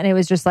Kapha and it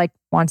was just like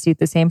wants to eat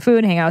the same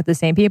food, hang out with the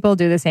same people,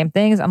 do the same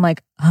things. I'm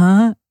like,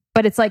 huh?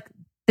 But it's like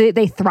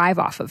they thrive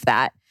off of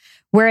that.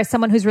 Whereas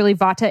someone who's really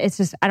Vata, it's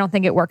just, I don't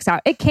think it works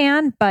out. It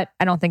can, but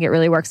I don't think it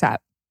really works out.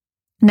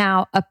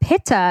 Now, a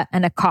Pitta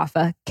and a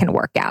Kapha can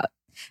work out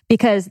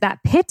because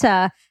that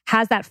Pitta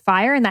has that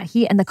fire and that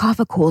heat and the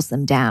Kapha cools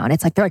them down.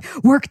 It's like they're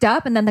like worked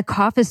up and then the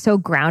Kapha is so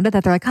grounded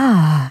that they're like,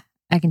 I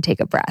can take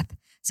a breath.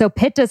 So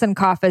Pittas and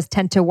Kaphas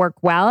tend to work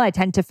well. I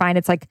tend to find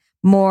it's like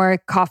more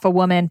Kapha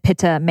woman,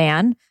 Pitta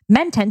man.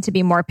 Men tend to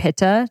be more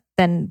Pitta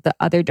than the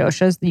other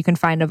doshas that you can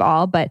find of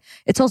all, but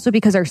it's also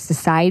because our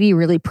society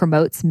really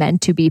promotes men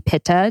to be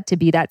Pitta, to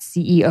be that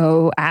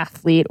CEO,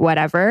 athlete,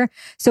 whatever.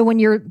 So when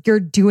you're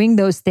doing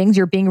those things,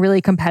 you're being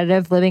really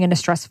competitive, living in a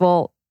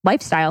stressful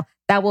lifestyle,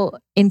 that will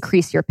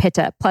increase your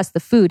Pitta. Plus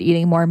the food,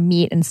 eating more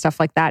meat and stuff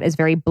like that is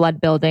very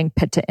blood building,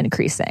 Pitta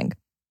increasing.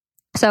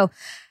 So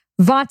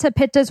Vata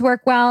Pittas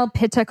work well,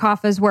 Pitta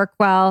Kaphas work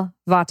well,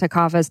 Vata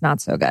Kaphas not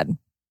so good.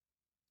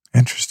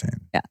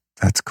 Interesting. Yeah.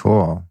 That's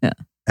cool. Yeah.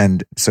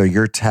 And so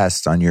your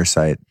test on your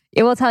site,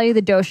 it will tell you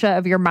the dosha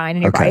of your mind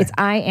and your body. It's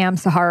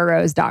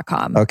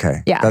IamSaharaRose.com.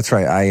 Okay. Yeah. That's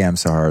right. I am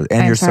Sahara.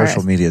 And your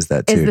social media is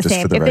that too. It's the just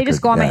same. For the if record. they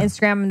just go on my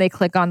Instagram and they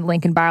click on the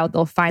link in bio,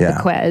 they'll find the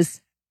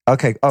quiz.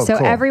 Okay. Oh, so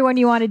cool. everyone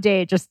you want to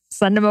date, just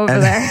send them over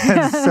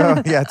there.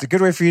 So yeah, it's a good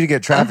way for you to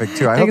get traffic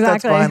too. I hope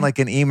that's behind like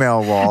an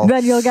email wall.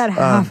 Then you'll get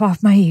half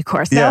off my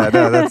e-course. Yeah,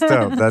 no, that's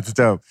dope. That's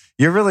dope.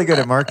 You're really good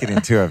at marketing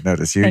too, I've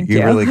noticed. You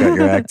really got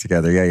your act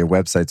together. Yeah, your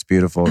website's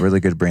beautiful. Really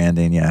good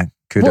branding. Yeah.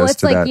 Kudos well, it's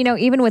to like, that.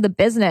 Even with a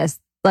business,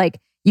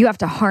 like you have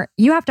to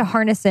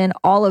harness in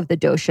all of the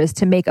doshas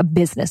to make a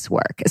business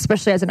work,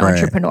 especially as an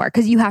entrepreneur,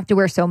 because you have to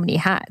wear so many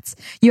hats.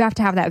 You have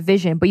to have that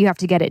vision, but you have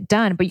to get it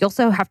done. But you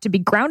also have to be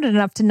grounded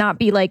enough to not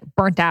be like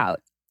burnt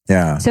out.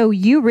 Yeah. So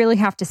you really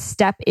have to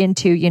step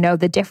into,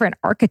 the different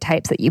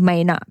archetypes that you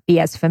may not be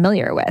as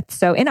familiar with.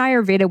 So in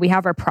Ayurveda, we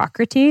have our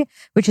Prakriti,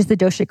 which is the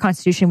dosha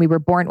constitution we were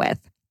born with.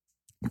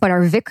 But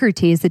our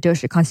Vikruti is the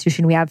dosha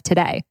constitution we have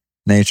today.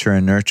 Nature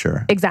and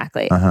nurture.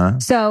 Exactly.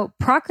 So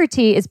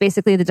Prakriti is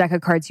basically the deck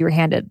of cards you were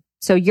handed.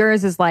 So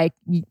yours is like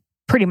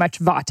pretty much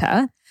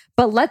Vata.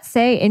 But let's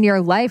say in your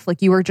life,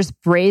 like you were just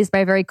raised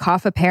by very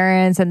Kapha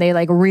parents and they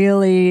like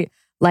really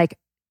like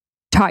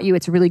taught you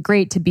it's really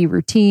great to be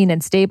routine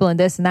and stable and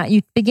this and that.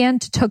 You began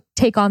to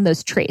take on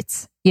those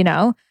traits,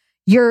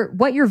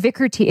 what your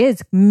Vikruti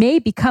is may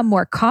become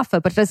more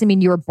Kapha, but it doesn't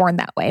mean you were born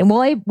that way. And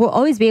we'll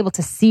always be able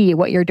to see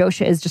what your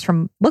dosha is just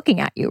from looking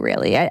at you,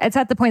 really. It's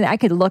at the point that I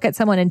could look at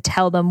someone and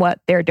tell them what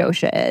their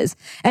dosha is.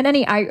 And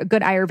any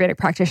good Ayurvedic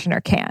practitioner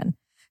can.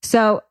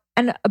 So,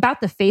 and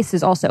about the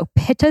faces also,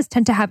 Pittas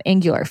tend to have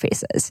angular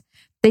faces.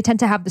 They tend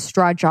to have the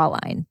straw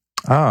jawline.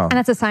 Oh. And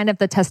that's a sign of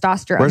the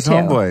testosterone. Where's too.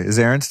 Homeboy? Is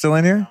Aaron still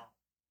in here?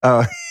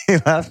 Oh, he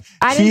left.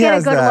 I didn't get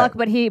a good look,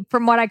 but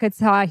from what I could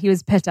tell, he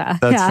was Pitta.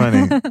 That's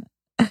funny.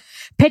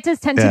 Pittas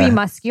tend to be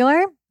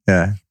muscular.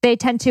 Yeah. They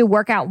tend to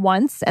work out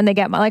once and they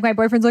get like my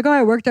boyfriend's like,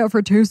 I worked out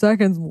for 2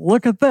 seconds.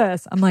 Look at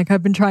this. I'm like,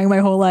 I've been trying my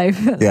whole life.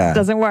 Yeah. It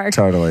doesn't work.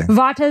 Totally.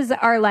 Vatas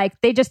are like,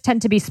 they just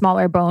tend to be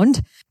smaller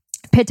boned.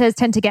 Pittas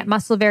tend to get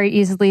muscle very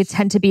easily,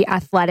 tend to be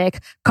athletic.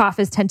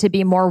 Kaphas tend to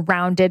be more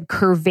rounded,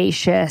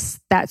 curvaceous,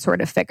 that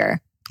sort of figure.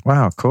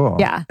 Wow, cool.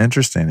 Yeah.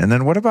 Interesting. And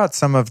then what about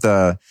some of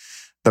the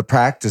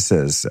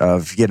practices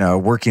of,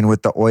 working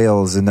with the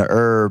oils and the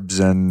herbs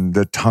and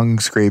the tongue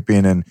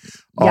scraping and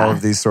all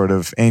of these sort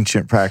of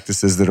ancient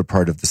practices that are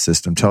part of the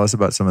system? Tell us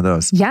about some of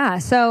those. Yeah.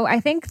 So I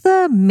think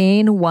the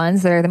main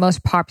ones that are the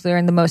most popular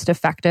and the most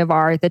effective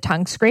are the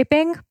tongue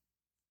scraping.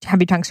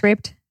 Have you tongue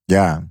scraped?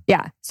 Yeah.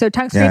 Yeah. So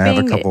tongue scraping. Yeah, I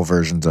have a couple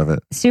versions of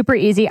it. Super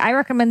easy. I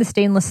recommend the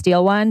stainless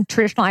steel one.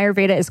 Traditional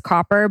Ayurveda is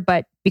copper,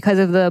 but because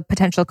of the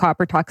potential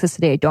copper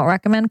toxicity, I don't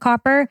recommend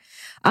copper.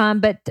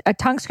 But a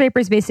tongue scraper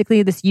is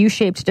basically this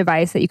U-shaped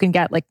device that you can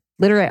get like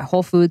literally at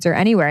Whole Foods or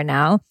anywhere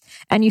now.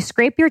 And you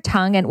scrape your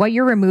tongue and what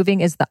you're removing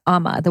is the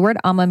ama. The word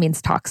ama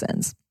means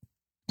toxins.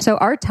 So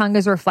our tongue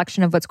is a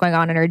reflection of what's going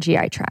on in our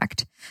GI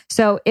tract.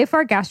 So if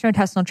our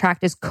gastrointestinal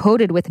tract is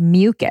coated with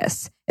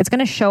mucus, it's going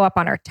to show up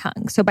on our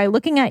tongue. So by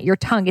looking at your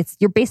tongue,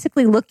 you're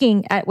basically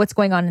looking at what's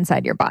going on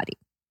inside your body.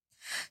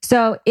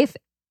 So if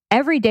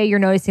every day you're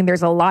noticing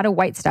there's a lot of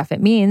white stuff.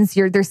 It means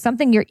there's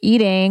something you're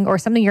eating or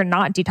something you're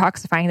not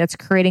detoxifying that's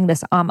creating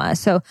this ama.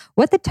 So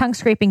what the tongue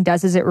scraping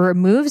does is it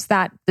removes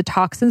the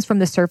toxins from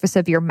the surface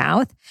of your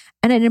mouth,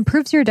 and it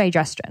improves your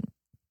digestion.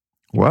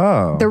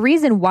 Whoa. The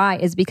reason why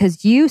is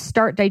because you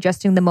start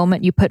digesting the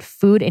moment you put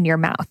food in your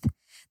mouth.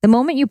 The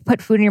moment you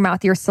put food in your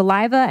mouth, your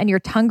saliva and your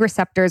tongue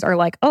receptors are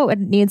like, oh, it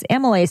needs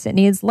amylase, it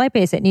needs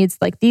lipase, it needs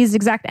like these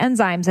exact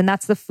enzymes. And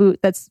that's the food,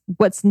 that's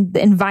what's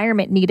the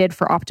environment needed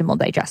for optimal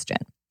digestion.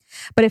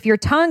 But if your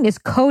tongue is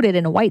coated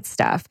in white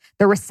stuff,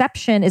 the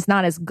reception is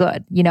not as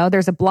good.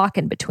 There's a block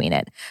in between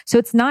it. So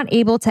it's not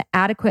able to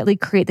adequately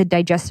create the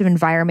digestive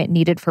environment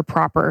needed for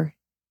proper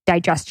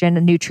digestion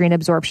and nutrient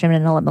absorption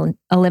and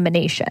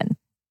elimination.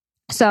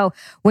 So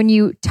when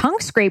you tongue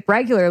scrape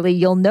regularly,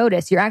 you'll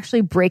notice you're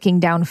actually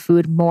breaking down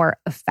food more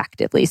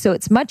effectively. So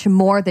it's much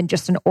more than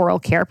just an oral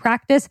care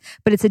practice,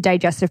 but it's a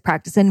digestive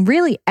practice. And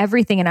really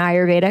everything in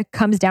Ayurveda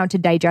comes down to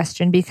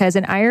digestion, because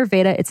in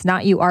Ayurveda, it's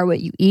not you are what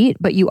you eat,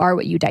 but you are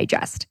what you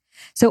digest.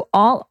 So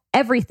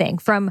everything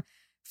from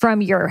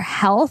your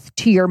health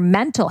to your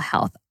mental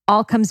health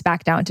all comes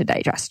back down to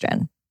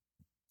digestion.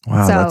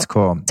 Wow, so, that's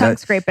cool. Tongue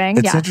scraping.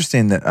 It's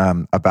interesting that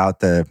about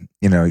the,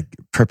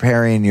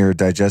 preparing your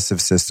digestive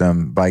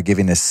system by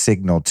giving a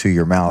signal to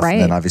your mouth, right,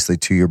 and then obviously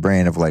to your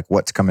brain of like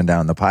what's coming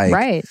down the pike.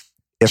 Right.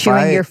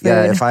 Chewing your food.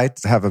 Yeah, if I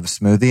have a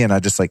smoothie and I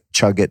just like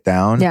chug it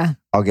down,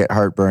 I'll get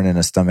heartburn and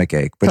a stomach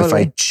ache. But if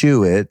I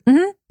chew it,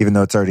 even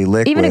though it's already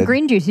liquid. Even a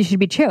green juice, you should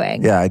be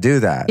chewing. Yeah, I do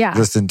that. Yeah.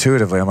 Just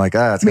intuitively. I'm like,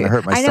 it's going to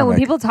hurt my stomach. I know when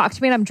people talk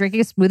to me and I'm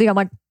drinking a smoothie, I'm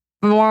like,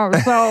 so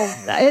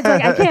it's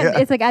like I can't.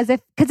 It's like as if,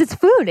 because it's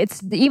food.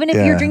 It's even if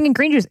you're drinking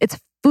green juice, it's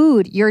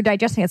food you're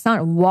digesting. It's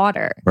not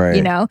water.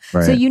 Right. Right.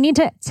 So you need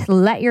to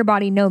let your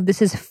body know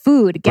this is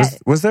food.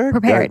 Was there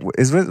prepared?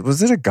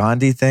 Was it a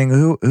Gandhi thing?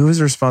 Who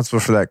was responsible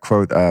for that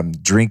quote?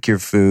 Drink your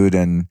food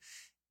and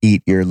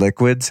eat your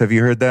liquids. Have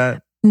you heard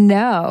that?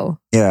 No.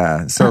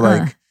 Yeah. So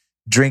like.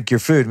 Drink your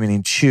food,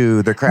 meaning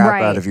chew the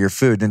crap out of your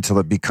food until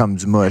it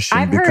becomes mush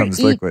and becomes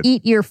liquid.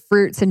 Eat your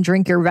fruits and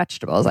drink your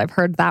vegetables. I've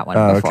heard that one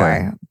before.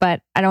 Okay.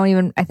 But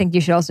I think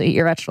you should also eat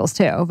your vegetables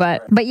too.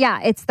 But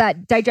yeah, it's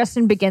that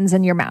digestion begins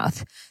in your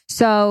mouth.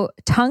 So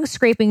tongue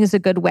scraping is a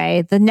good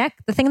way. The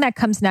thing that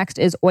comes next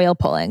is oil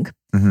pulling.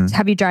 Mm-hmm.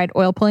 Have you tried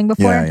oil pulling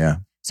before? Yeah.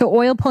 So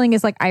oil pulling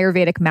is like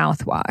Ayurvedic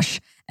mouthwash.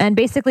 And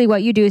basically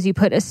what you do is you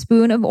put a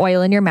spoon of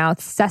oil in your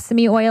mouth,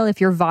 sesame oil if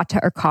you're vata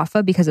or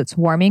kapha because it's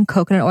warming,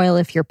 coconut oil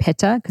if you're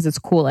pitta because it's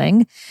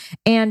cooling.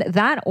 And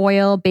that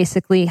oil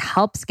basically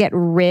helps get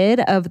rid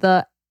of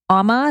the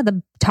ama,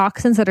 the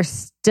toxins that are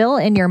still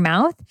in your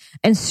mouth,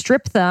 and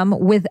strip them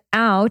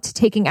without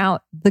taking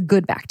out the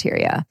good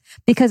bacteria.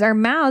 Because our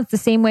mouths, the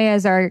same way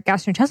as our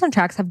gastrointestinal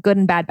tracts, have good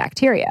and bad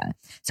bacteria.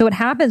 So what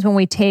happens when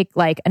we take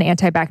like an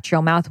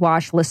antibacterial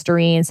mouthwash,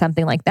 Listerine,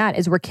 something like that,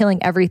 is we're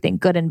killing everything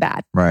good and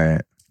bad.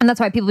 Right. And that's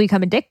why people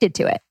become addicted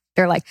to it.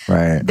 They're like,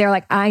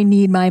 I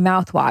need my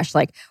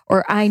mouthwash,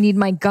 or I need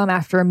my gum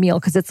after a meal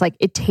because it's like,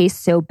 it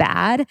tastes so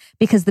bad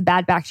because the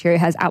bad bacteria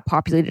has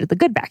outpopulated the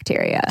good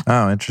bacteria.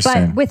 Oh,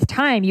 interesting. But with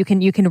time, you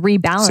can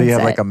rebalance it. So you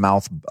have like a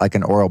mouth, like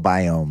an oral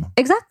biome.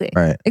 Exactly.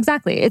 Right.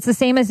 Exactly. It's the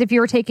same as if you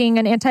were taking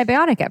an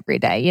antibiotic every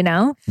day,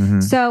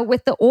 Mm-hmm. So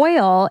with the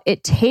oil,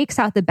 it takes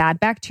out the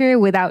bad bacteria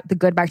without the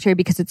good bacteria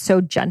because it's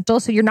so gentle.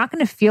 So you're not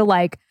going to feel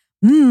like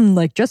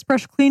just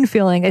brush clean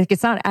feeling.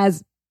 It's not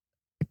as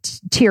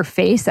to your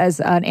face as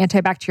an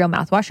antibacterial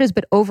mouthwash is,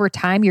 but over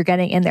time you're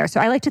getting in there.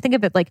 So I like to think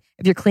of it like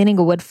if you're cleaning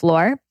a wood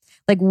floor,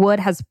 like wood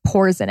has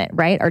pores in it,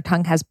 right? Our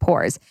tongue has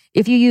pores.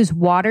 If you use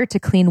water to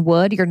clean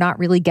wood, you're not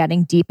really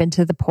getting deep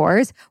into the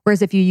pores.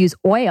 Whereas if you use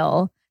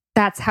oil,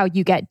 that's how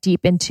you get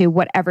deep into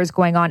whatever's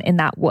going on in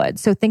that wood.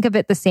 So think of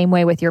it the same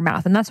way with your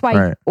mouth. And that's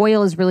why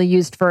oil is really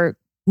used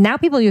now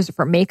people use it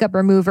for makeup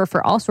remover,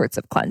 for all sorts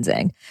of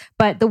cleansing.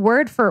 But the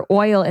word for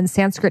oil in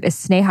Sanskrit is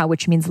sneha,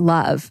 which means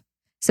love.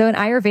 So in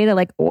Ayurveda,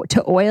 like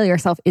to oil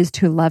yourself is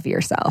to love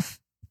yourself.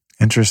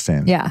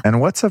 Interesting. Yeah.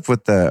 And what's up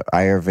with the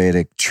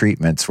Ayurvedic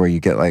treatments where you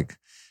get like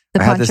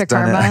the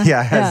panchakarma?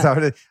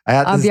 I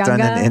had this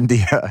done in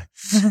India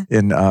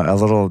in a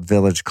little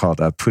village called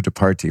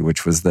Puttaparthi,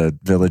 which was the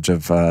village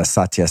of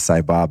Satya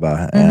Sai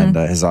Baba, and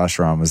his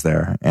ashram was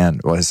there. And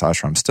his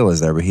ashram still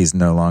is there, but he's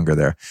no longer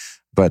there.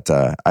 But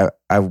I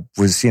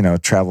was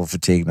travel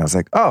fatigued, and I was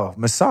like, oh,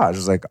 massage. It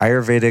was like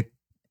Ayurvedic.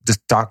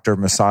 Just doctor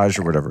massage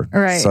or whatever.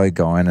 Right. So I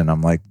go in and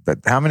I'm like, but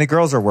how many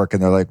girls are working?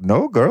 They're like,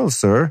 no girls,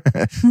 sir.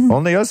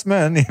 Only us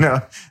men, And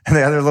they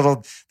had their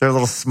little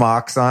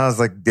smocks on. I was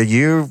like, do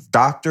you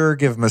doctor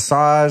give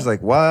massage?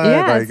 Like what?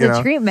 Yeah, like, it's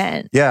a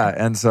treatment. Yeah.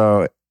 And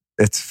so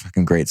it's a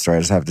fucking great story.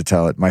 I just have to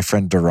tell it. My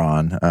friend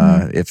Duran,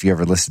 if you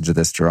ever listen to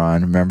this,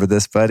 Duran, remember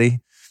this,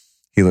 buddy?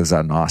 He lives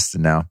out in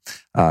Austin now.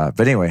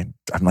 But anyway,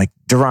 I'm like,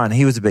 Duran,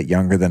 he was a bit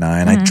younger than I,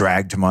 and I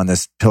dragged him on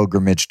this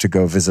pilgrimage to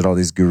go visit all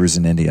these gurus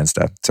in India and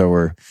stuff.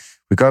 So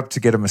we go up to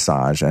get a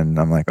massage, and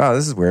I'm like, oh,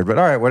 this is weird, but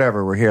all right,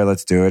 whatever. We're here.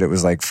 Let's do it. It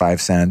was like 5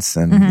 cents,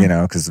 and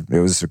because it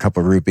was a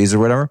couple of rupees or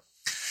whatever.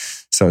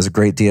 So it was a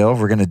great deal.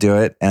 We're going to do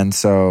it. And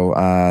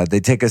so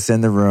they take us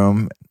in the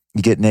room,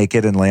 you get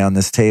naked and lay on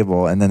this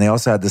table. And then they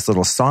also had this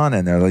little sauna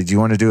in there. Like, do you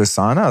want to do a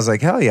sauna? I was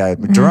like, hell yeah.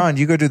 Duran,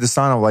 you go do the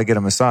sauna while I get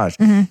a massage.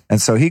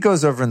 And so he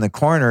goes over in the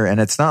corner,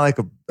 and it's not like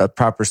a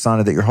proper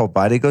sauna that your whole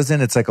body goes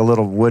in. It's like a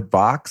little wood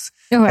box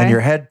and your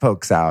head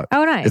pokes out.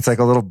 Oh, nice. It's like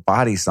a little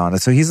body sauna.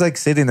 So he's like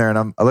sitting there,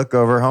 and I look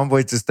over,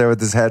 homeboy's just there with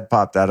his head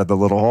popped out of the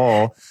little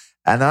hole.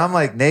 And I'm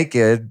like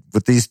naked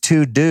with these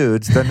two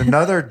dudes. Then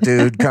another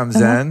dude comes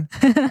in.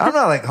 I'm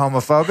not like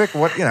homophobic,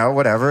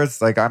 whatever.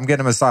 It's like, I'm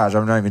getting a massage.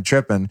 I'm not even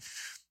tripping.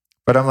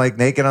 But I'm like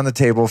naked on the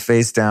table,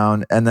 face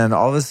down. And then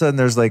all of a sudden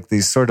there's like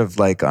these sort of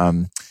like,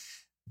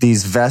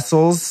 these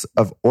vessels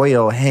of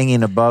oil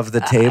hanging above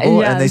the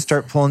table, and they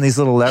start pulling these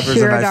little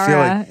levers, and I feel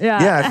like,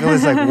 I feel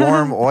this like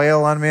warm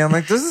oil on me. I'm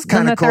like, this is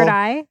kind of cool. Third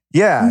eye?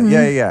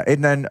 Yeah.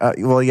 And then,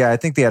 I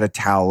think they had a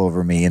towel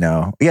over me,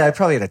 Yeah, I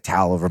probably had a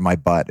towel over my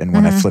butt, and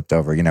when I flipped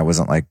over, it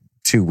wasn't like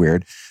too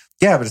weird.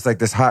 Yeah, but it's like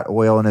this hot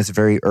oil, and it's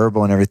very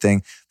herbal and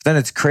everything. But then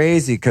it's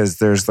crazy because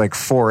there's like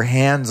 4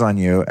 hands on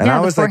you. And I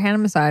was like,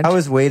 hand massage. I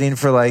was waiting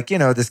for like,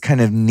 this kind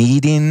of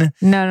kneading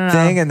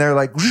thing. And they're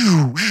like,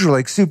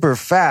 like super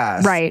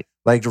fast. Right.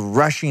 Like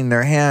rushing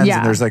their hands.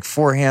 And there's like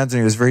 4 hands,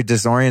 and it was very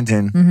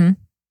disorienting.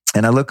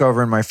 And I look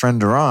over, and my friend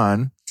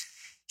Duran,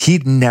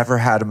 he'd never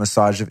had a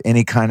massage of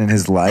any kind in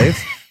his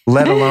life,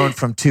 let alone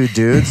from 2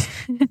 dudes,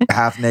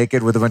 half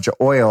naked with a bunch of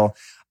oil.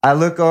 I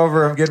look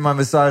over, I'm getting my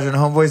massage, and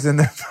homeboy's in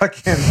there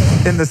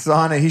in the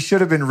sauna. He should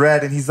have been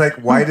red, and he's like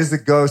white as a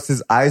ghost.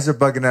 His eyes are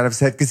bugging out of his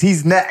head because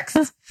he's next.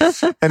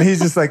 And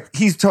he's just like,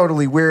 he's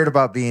totally weird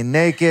about being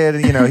naked.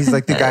 And, he's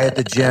like the guy at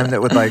the gym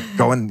that would like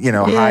go and,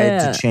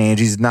 hide to change.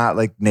 He's not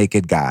like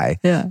naked guy,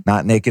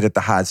 not naked at the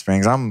hot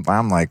springs.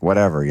 I'm like,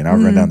 whatever, I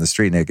run down the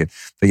street naked.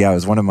 But yeah, it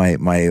was one of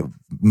my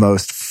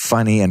most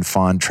funny and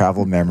fond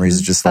travel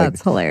memories. Just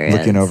like hilarious.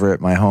 Looking over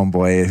at my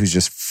homeboy who's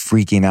just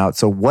freaking out.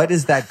 So what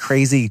is that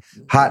crazy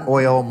hot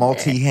oil,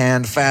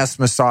 multi-hand, fast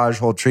massage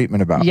whole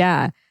treatment about?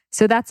 Yeah.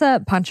 So that's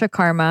a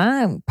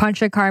panchakarma.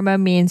 Panchakarma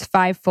means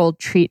 5-fold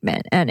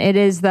treatment. And it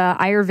is the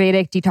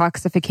Ayurvedic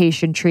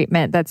detoxification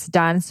treatment that's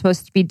done. It's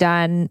supposed to be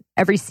done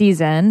every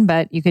season,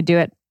 but you could do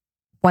it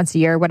once a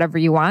year, whatever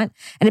you want.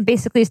 And it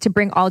basically is to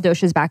bring all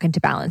doshas back into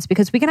balance,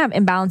 because we can have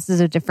imbalances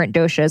of different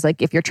doshas.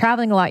 Like if you're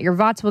traveling a lot, your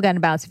vata will get into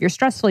balance. If you're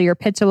stressful, your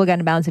pitta will get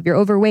into balance. If you're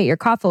overweight, your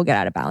kapha will get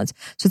out of balance.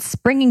 So it's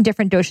bringing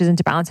different doshas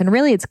into balance. And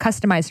really it's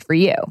customized for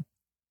you.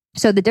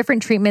 So the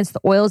different treatments,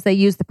 the oils they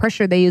use, the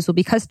pressure they use will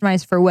be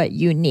customized for what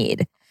you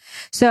need.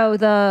 So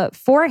the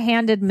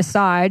 4-handed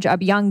massage,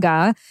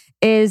 Abhyanga,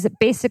 is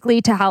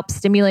basically to help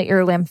stimulate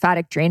your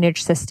lymphatic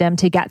drainage system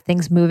to get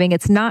things moving.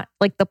 It's not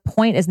like, the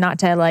point is not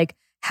to like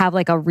have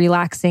like a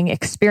relaxing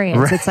experience.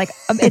 Right. It's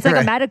like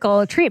a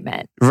medical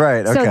treatment.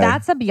 Right. Okay. So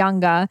that's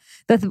Abhyanga.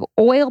 The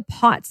oil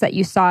pots that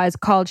you saw is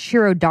called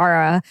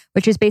Shirodhara,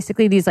 which is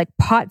basically these like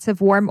pots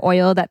of warm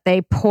oil that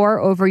they pour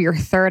over your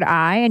third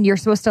eye, and you're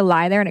supposed to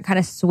lie there, and it kind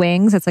of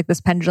swings. It's like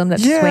this pendulum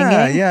that's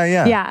swinging.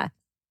 Yeah.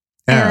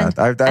 And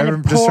I'm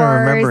it just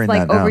remembering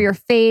like that now. over your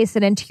face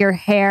and into your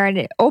hair, and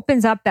it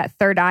opens up that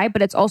third eye.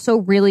 But it's also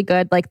really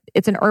good. Like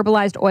it's an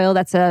herbalized oil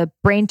that's a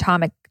brain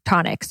tonic.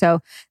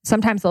 So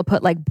sometimes they'll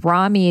put like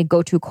Brahmi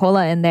Gotu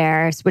Kola in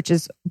there, which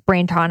is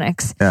brain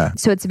tonics. Yeah.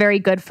 So it's very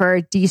good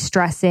for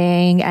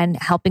de-stressing and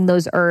helping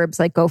those herbs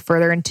like go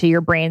further into your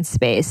brain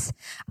space.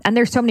 And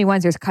there's so many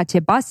ones. There's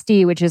Katya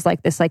Basti, which is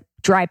like this like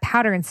dry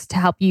powders to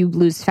help you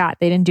lose fat.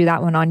 They didn't do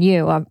that one on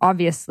you,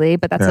 obviously,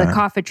 but that's a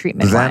kapha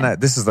treatment one.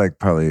 This is like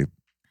probably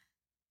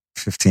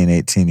 15,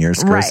 18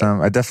 years ago or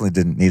something. I definitely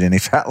didn't need any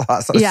fat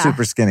loss. I was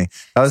super skinny.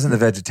 I was in the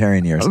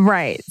vegetarian years.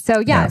 Right.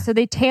 So so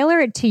they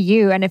tailor it to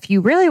you. And if you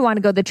really want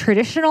to go the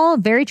traditional,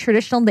 very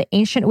traditional, the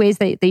ancient ways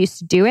that they used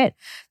to do it,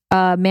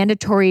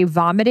 mandatory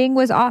vomiting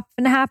was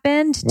often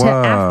happened to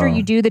after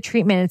you do the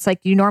treatment. It's like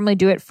you normally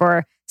do it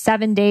for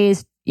 7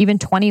 days, even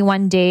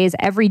 21 days.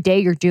 Every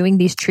day you're doing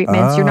these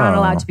treatments. You're not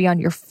allowed to be on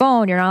your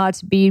phone. You're not allowed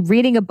to be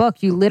reading a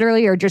book. You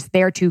literally are just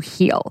there to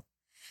heal.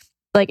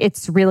 Like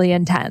it's really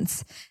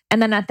intense.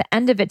 And then at the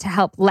end of it, to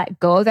help let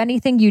go of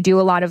anything, you do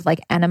a lot of like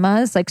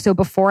enemas. Like, so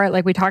before,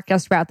 like we talked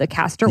just about the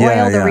castor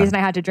oil, the reason I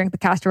had to drink the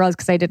castor oil is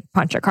because I did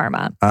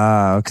panchakarma.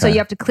 Okay. So you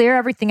have to clear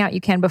everything out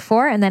you can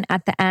before. And then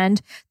at the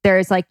end,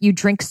 there's like, you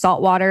drink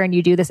salt water and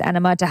you do this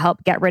enema to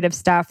help get rid of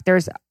stuff.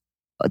 There's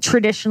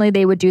traditionally,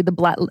 they would do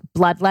the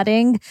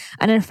bloodletting.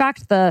 And in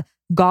fact, the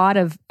god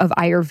of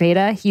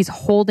Ayurveda, he's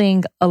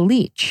holding a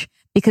leech,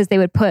 because they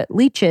would put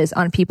leeches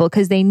on people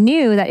because they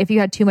knew that if you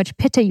had too much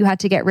pitta, you had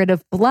to get rid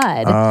of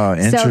blood. Oh,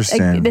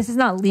 interesting. So this is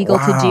not legal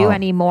to do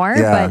anymore,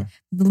 but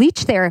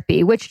leech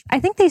therapy, which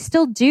I think they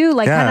still do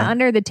like kind of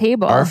under the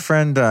table. Our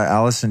friend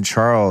Allison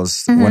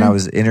Charles, when I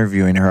was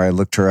interviewing her, I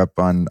looked her up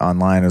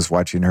online. I was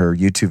watching her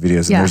YouTube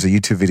videos, and there's a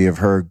YouTube video of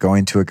her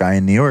going to a guy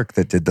in New York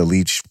that did the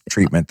leech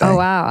treatment thing. Oh,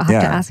 wow. I'll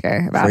have to ask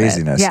her about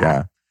Craziness,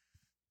 Yeah.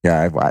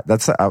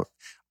 That's...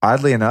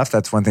 Oddly enough,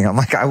 that's one thing I'm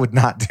like, I would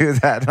not do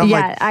that.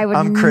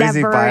 I'm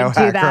crazy never biohacker.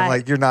 do that. I'm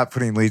like, you're not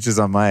putting leeches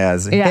on my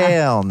ass.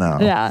 Hell no.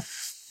 Yeah.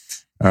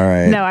 All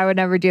right. No, I would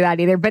never do that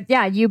either. But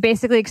yeah, you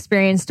basically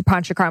experienced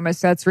panchakarma,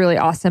 so that's really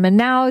awesome. And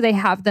now they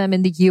have them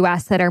in the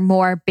US that are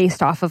more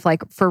based off of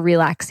like for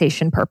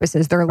relaxation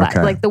purposes. They're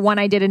like the one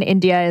I did in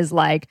India is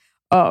like,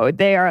 oh,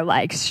 they are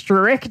like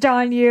strict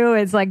on you.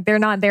 It's like they're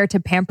not there to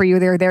pamper you.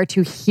 They're there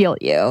to heal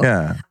you.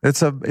 Yeah.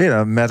 It's a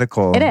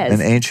medical, it is.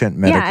 An ancient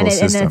medical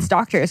system. And it's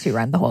doctors who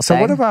run the whole so thing.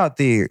 So what about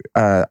the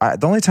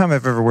only time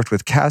I've ever worked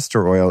with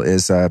castor oil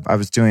is I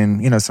was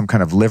doing, some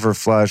kind of liver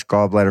flush,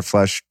 gallbladder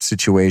flush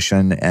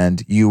situation.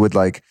 And you would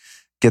like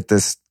get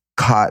this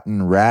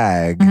cotton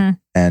rag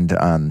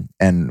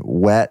and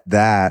wet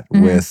that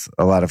with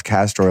a lot of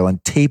castor oil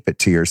and tape it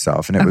to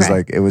yourself. And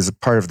it was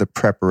part of the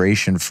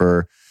preparation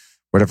for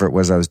whatever it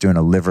was I was doing,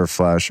 a liver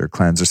flush or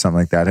cleanse or something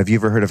like that. Have you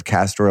ever heard of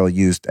castor oil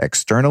used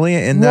externally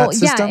in that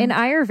system? Yeah, in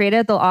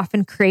Ayurveda, they'll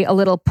often create a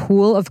little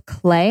pool of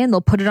clay and they'll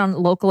put it on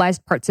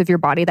localized parts of your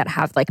body that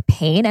have like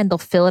pain and they'll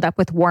fill it up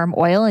with warm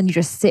oil and you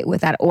just sit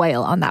with that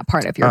oil on that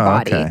part of your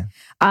body. Okay.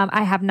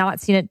 I have not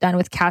seen it done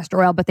with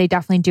castor oil, but they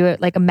definitely do it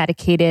like a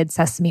medicated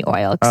sesame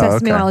oil.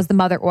 Sesame oil is the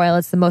mother oil.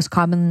 It's the most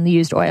commonly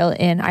used oil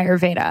in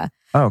Ayurveda.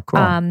 Oh,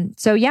 cool.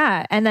 So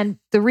yeah, and then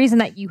the reason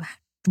that you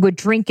would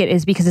drink it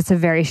is because it's a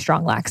very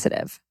strong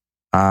laxative.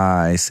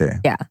 I see.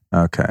 Yeah.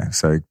 Okay.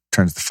 So it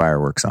turns the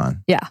fireworks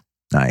on. Yeah.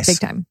 Nice. Big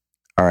time.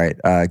 All right.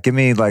 Give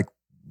me like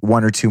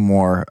one or two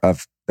more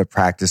of the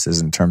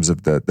practices in terms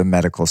of the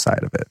medical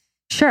side of it.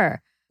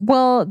 Sure.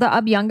 Well, the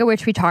Abhyanga,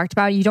 which we talked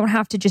about, you don't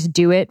have to just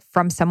do it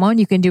from someone.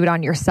 You can do it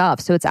on yourself.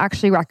 So it's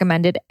actually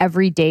recommended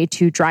every day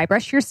to dry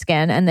brush your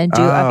skin and then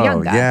do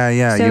Abhyanga.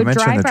 Yeah. So you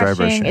mentioned the dry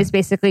brushing is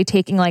basically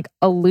taking like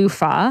a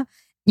loofah.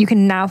 You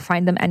can now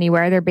find them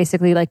anywhere. They're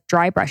basically like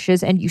dry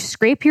brushes and you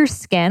scrape your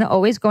skin,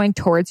 always going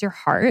towards your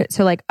heart.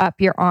 So like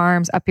up your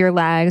arms, up your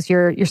legs,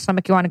 your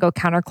stomach, you want to go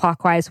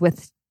counterclockwise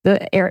with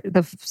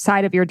the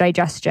side of your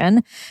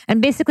digestion.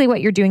 And basically what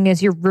you're doing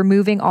is you're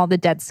removing all the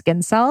dead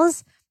skin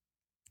cells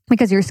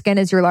because your skin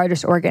is your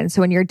largest organ.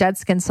 So when your dead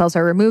skin cells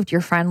are removed,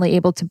 you're finally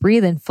able to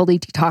breathe and fully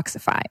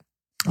detoxify.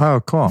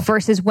 Oh, cool.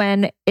 Versus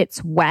when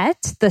it's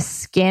wet, the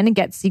skin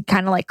gets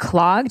kind of like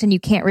clogged and you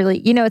can't really,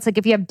 it's like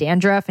if you have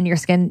dandruff and your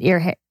skin,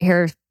 your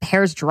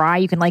hair's dry,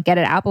 you can like get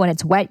it out. But when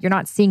it's wet, you're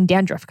not seeing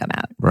dandruff come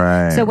out.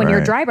 Right. So when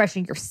you're dry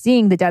brushing, you're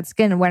seeing the dead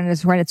skin. And when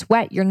it's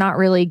wet, you're not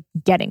really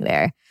getting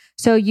there.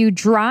 So you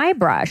dry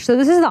brush. So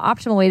this is the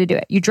optimal way to do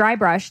it. You dry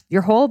brush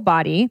your whole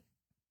body.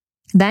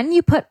 Then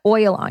you put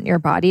oil on your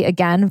body.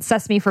 Again,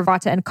 sesame for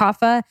vata and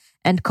kapha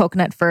and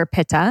coconut for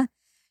pitta.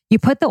 You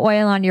put the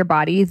oil on your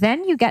body,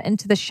 then you get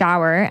into the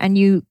shower and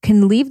you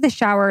can leave the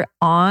shower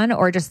on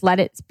or just let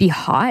it be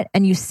hot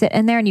and you sit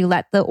in there and you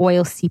let the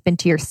oil seep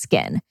into your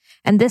skin.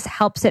 And this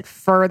helps it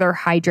further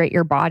hydrate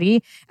your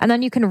body. And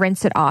then you can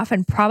rinse it off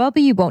and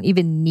probably you won't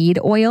even need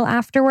oil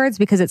afterwards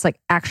because it's like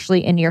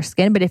actually in your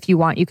skin. But if you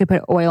want, you could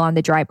put oil on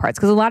the dry parts.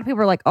 Because a lot of people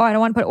are like, oh, I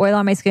don't want to put oil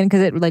on my skin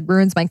because it like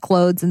ruins my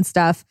clothes and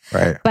stuff.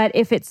 Right. But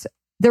if it's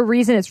the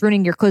reason it's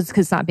ruining your clothes is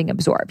because it's not being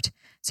absorbed.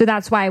 So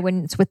that's why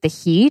when it's with the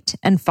heat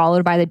and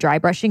followed by the dry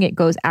brushing, it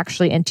goes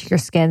actually into your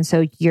skin.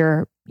 So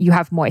you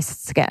have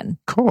moist skin.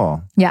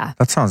 Cool. Yeah.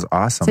 That sounds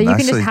awesome. So you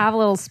can just have a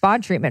little spa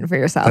treatment for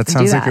yourself. That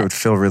sounds like it would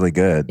feel really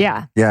good.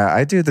 Yeah. Yeah.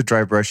 I do the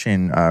dry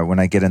brushing when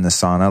I get in the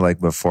sauna, like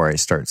before I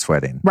start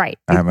sweating. Right.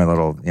 I have my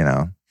little,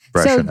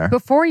 brush in there.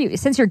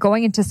 Since you're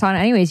going into sauna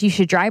anyways, you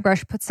should dry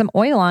brush, put some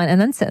oil on, and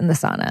then sit in the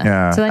sauna.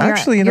 Yeah. So then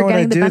actually, you know what?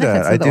 I do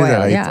that.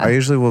 I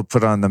usually will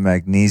put on the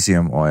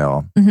magnesium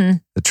oil, the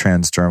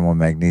transdermal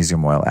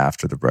magnesium oil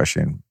after the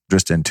brushing,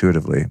 just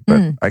intuitively.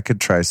 But I could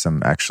try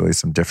some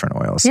different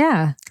oils.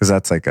 Yeah. Because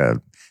that's like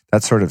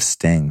that sort of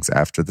stings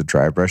after the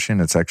dry brushing.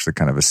 It's actually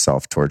kind of a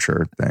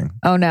self-torture thing.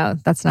 Oh no,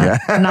 that's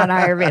not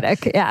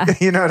Ayurvedic. Yeah.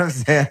 You know what I'm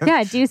saying?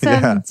 Yeah.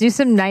 Do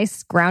some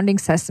nice grounding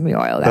sesame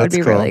oil. That would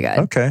be really good.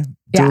 Okay.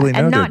 Yeah, Duly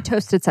and noted. not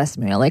toasted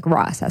sesame oil, like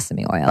raw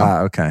sesame oil.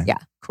 Okay. Yeah.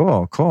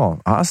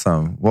 Cool.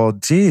 Awesome. Well,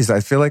 geez,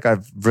 I feel like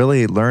I've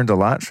really learned a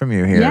lot from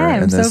you here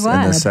in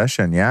this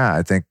session.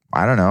 Yeah.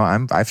 I don't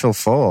know. I feel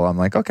full. I'm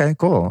like, okay,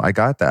 cool. I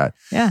got that.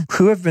 Yeah.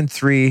 Who have been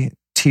 3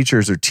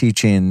 teachers or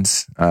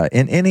teachings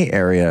in any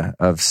area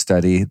of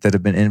study that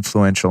have been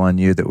influential on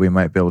you that we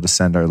might be able to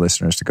send our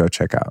listeners to go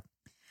check out?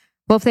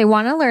 Well, if they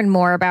want to learn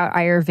more about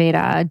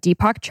Ayurveda,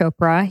 Deepak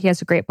Chopra, he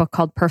has a great book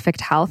called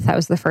Perfect Health. That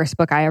was the first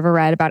book I ever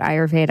read about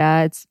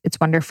Ayurveda. It's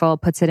wonderful.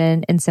 Puts it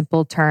in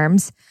simple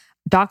terms.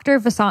 Dr.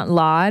 Vasant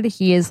Lad,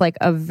 he is like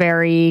a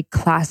very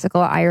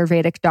classical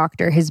Ayurvedic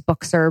doctor. His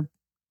books are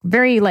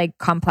very like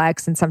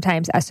complex and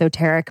sometimes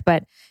esoteric,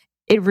 but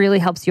it really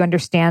helps you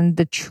understand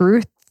the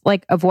truth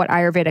like of what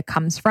Ayurveda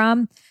comes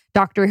from.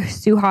 Dr.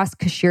 Suhas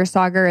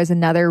Kashirsagar is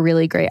another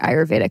really great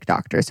Ayurvedic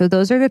doctor. So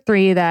those are the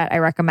 3 that I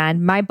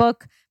recommend. My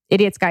book,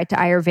 Idiot's Guide to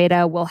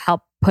Ayurveda, will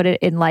help put it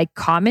in like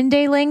common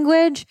day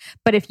language.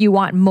 But if you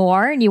want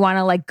more and you want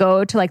to like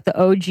go to like the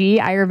OG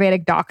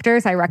Ayurvedic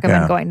doctors, I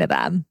recommend going to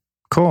them.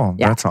 Cool.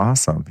 Yeah. That's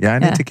awesome. Yeah, I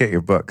need to get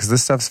your book because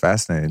this stuff's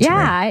fascinating to me.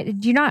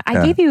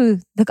 I gave you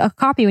a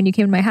copy when you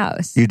came to my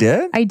house. You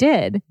did? I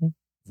did.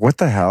 What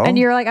the hell? And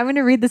you're like, I'm going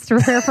to read this to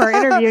prepare for our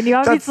interview. And you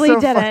obviously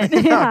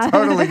didn't. No,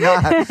 totally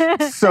not.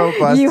 So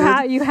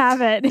busted. You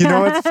have it. You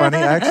know what's funny?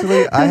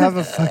 Actually, I have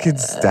a fucking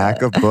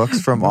stack of books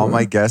from all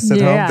my guests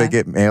at home. They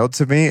get mailed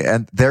to me,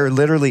 and they're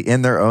literally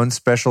in their own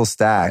special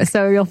stack.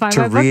 So you'll find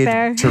my book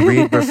there. To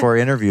read before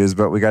interviews,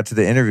 but we got to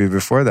the interview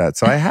before that.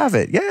 So I have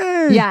it.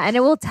 Yay! Yeah, and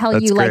it will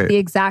tell you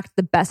great. like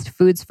the best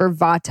foods for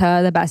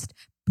Vata, the best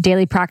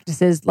daily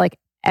practices, like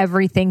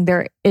everything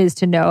there is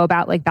to know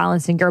about like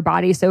balancing your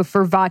body. So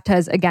for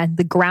Vatas, again,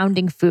 the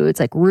grounding foods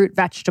like root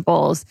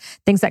vegetables,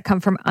 things that come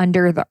from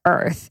under the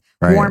earth,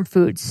 warm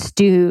foods,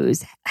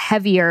 stews,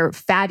 heavier,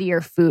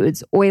 fattier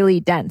foods, oily,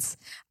 dense,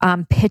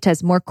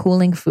 pittas, more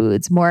cooling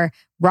foods, more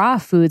raw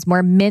foods,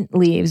 more mint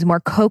leaves, more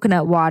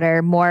coconut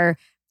water, more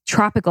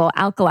tropical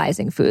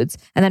alkalizing foods.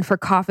 And then for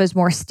Kaphas,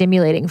 more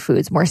stimulating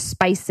foods, more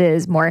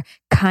spices, more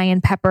cayenne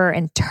pepper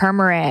and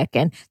turmeric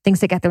and things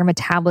that get their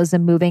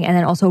metabolism moving. And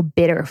then also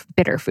bitter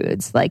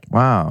foods like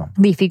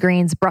leafy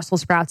greens,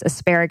 Brussels sprouts,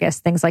 asparagus,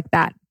 things like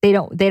that. They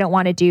don't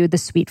want to do the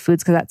sweet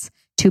foods because that's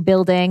too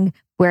building.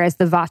 Whereas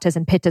the Vatas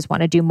and Pittas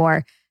want to do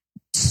more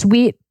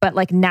sweet, but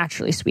like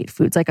naturally sweet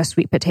foods, like a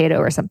sweet potato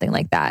or something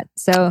like that.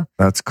 So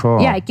that's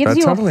cool. Yeah, it gives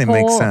you totally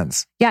makes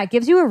sense. Yeah, it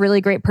gives you a really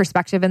great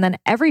perspective. And then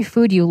every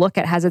food you look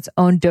at has its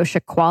own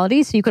dosha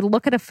quality. So you could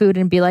look at a food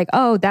and be like,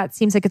 oh, that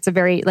seems like it's a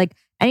very like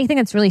anything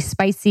that's really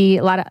spicy,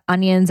 a lot of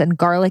onions and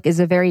garlic is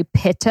a very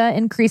pitta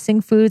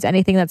increasing foods.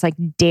 Anything that's like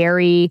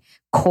dairy,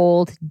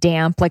 cold,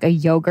 damp, like a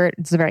yogurt,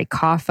 it's a very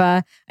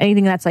kapha.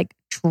 Anything that's like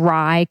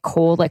dry,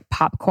 cold, like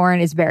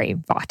popcorn is very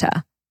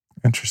vata.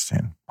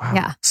 Interesting. Wow.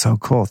 Yeah. So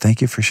cool.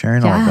 Thank you for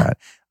sharing all of that.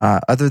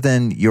 Other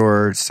than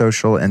your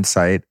social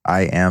insight,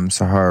 I am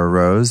Sahara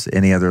Rose.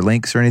 Any other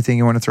links or anything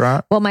you want to throw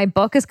out? Well, my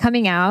book is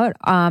coming out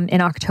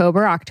in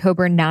October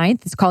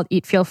 9th. It's called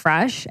Eat, Feel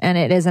Fresh. And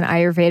it is an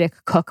Ayurvedic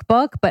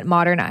cookbook, but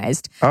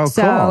modernized. Oh,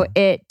 so cool.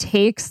 It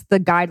takes the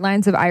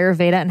guidelines of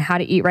Ayurveda and how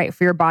to eat right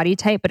for your body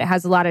type, but it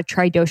has a lot of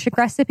tridoshic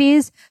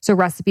recipes. So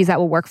recipes that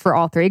will work for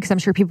all three. Because I'm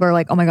sure people are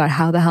like, oh my God,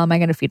 how the hell am I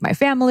going to feed my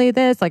family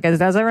this? Like,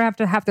 does everyone have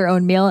to have their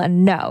own meal?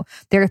 And no,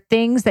 there are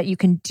things that you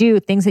can do,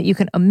 things that you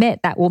can omit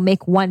that will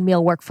make one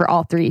meal work for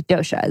all three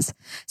doshas.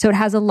 So it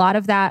has a lot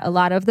of that, a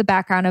lot of the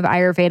background of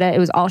Ayurveda. It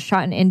was all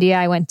shot in India.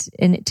 I went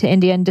to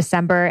India in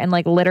December and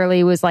like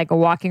literally was like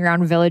walking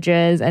around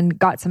villages and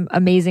got some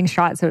amazing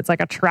shots. So it's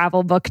like a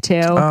travel book too.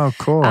 Oh,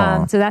 cool.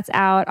 So that's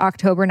out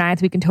October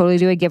 9th. We can totally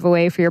do a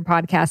giveaway for your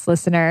podcast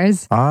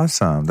listeners.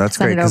 Awesome. That's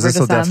great because this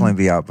will definitely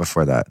be out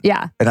before that.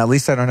 Yeah. And at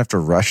least I don't have to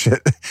rush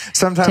it.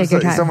 Sometimes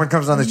someone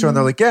comes on the show and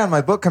they're like, yeah,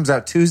 my book comes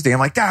out Tuesday. I'm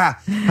like, how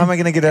am I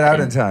going to get it out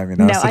in time? You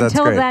know? No, so that's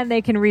until great. then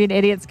they can read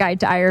Idiot's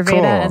Guide to Ayurveda.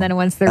 Cool. And then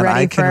once they're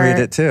ready I can read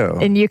it too.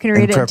 And you can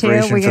read it too.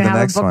 We're going to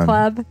have a book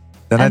club.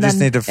 Then I just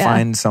need to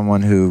find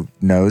someone who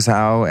knows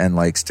how and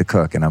likes to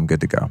cook, and I'm good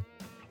to go.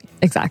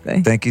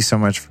 Exactly. Thank you so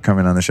much for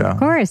coming on the show. Of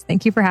course.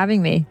 Thank you for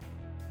having me.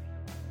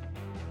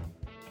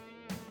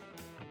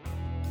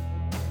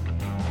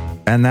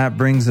 And that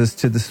brings us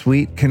to the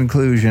sweet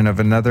conclusion of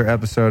another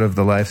episode of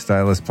the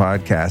Lifestylist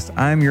Podcast.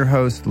 I'm your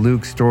host,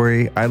 Luke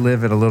Story. I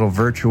live at a little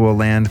virtual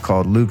land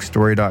called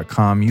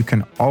lukestory.com. You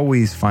can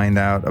always find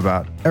out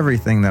about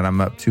everything that I'm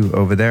up to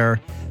over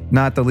there,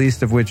 not the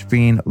least of which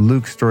being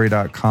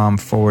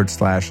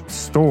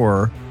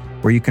lukestory.com/store,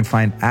 where you can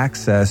find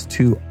access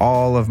to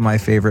all of my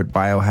favorite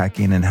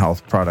biohacking and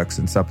health products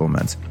and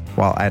supplements.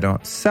 While I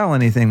don't sell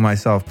anything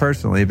myself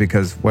personally,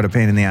 because what a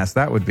pain in the ass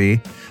that would be,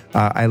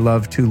 I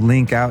love to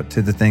link out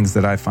to the things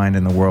that I find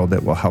in the world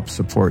that will help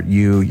support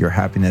you, your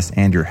happiness,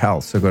 and your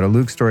health. So go to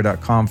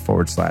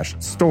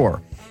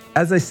lukestory.com/store.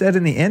 As I said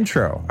in the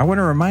intro, I want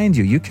to remind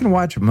you, you can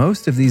watch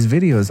most of these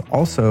videos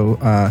also.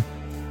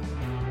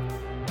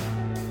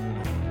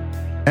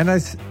 And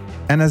as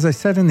I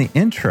said in the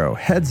intro,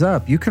 heads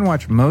up, you can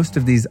watch most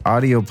of these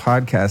audio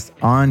podcasts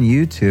on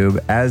YouTube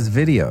as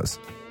videos.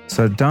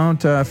 So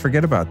don't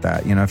forget about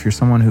that. You know, if you're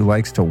someone who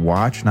likes to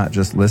watch, not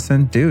just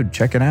listen, dude,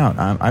 check it out.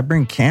 I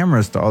bring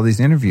cameras to all these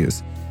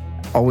interviews.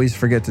 Always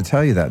forget to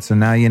tell you that. So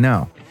now you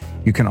know.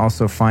 You can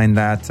also find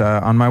that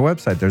on my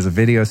website. There's a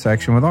video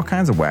section with all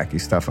kinds of wacky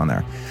stuff on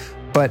there.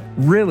 But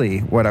really,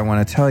 what I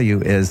want to tell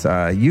you is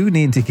you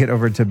need to get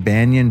over to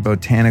Banyan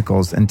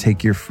Botanicals and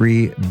take your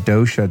free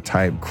dosha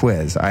type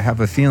quiz. I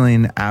have a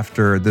feeling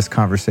after this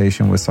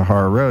conversation with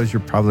Sahara Rose, you're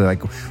probably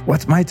like,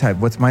 what's my type?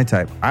 What's my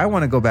type? I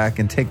want to go back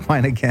and take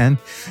mine again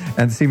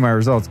and see my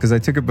results because I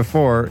took it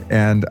before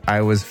and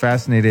I was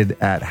fascinated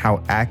at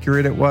how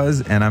accurate it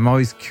was. And I'm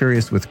always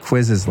curious with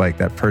quizzes like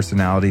that,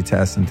 personality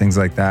tests and things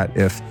like that,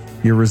 if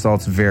your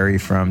results vary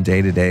from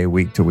day to day,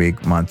 week to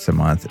week, month to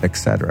month,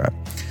 etc.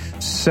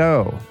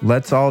 So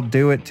let's all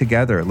do it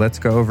together. Let's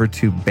go over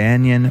to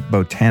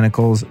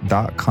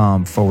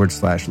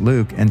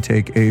banyanbotanicals.com/Luke and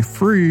take a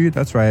free,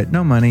 that's right,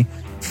 no money,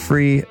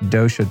 free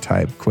dosha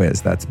type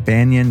quiz. That's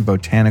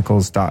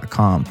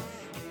banyanbotanicals.com.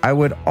 I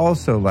would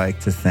also like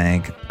to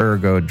thank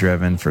Ergo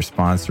Driven for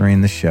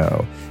sponsoring the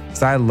show.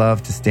 because I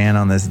love to stand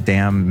on this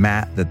damn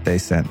mat that they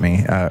sent me.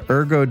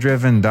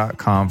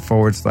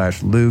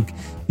 ergodriven.com/Luke.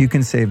 You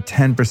can save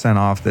 10%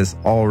 off this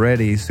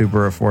already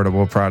super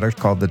affordable product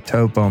called the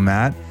Topo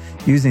Mat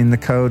using the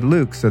code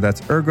Luke. So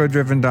that's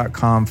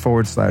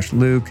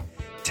ergodriven.com/Luke.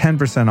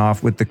 10%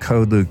 off with the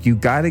code Luke. You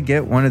got to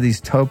get one of these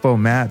Topo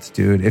mats,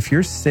 dude. If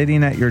you're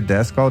sitting at your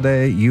desk all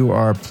day, you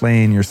are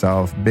playing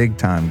yourself big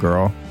time,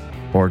 girl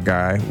or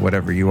guy,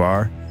 whatever you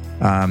are.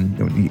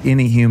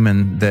 Any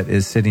human that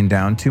is sitting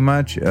down too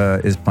much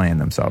is playing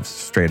themselves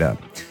straight up.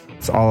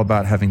 It's all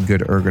about having good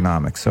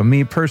ergonomics. So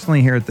me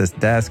personally here at this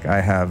desk, I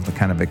have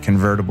kind of a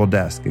convertible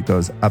desk. It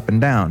goes up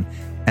and down.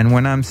 And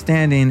when I'm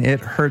standing, it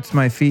hurts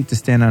my feet to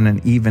stand on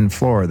an even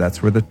floor.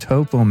 That's where the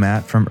Topo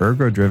Mat from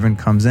ErgoDriven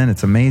comes in.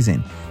 It's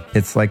amazing.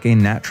 It's like a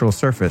natural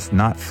surface,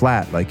 not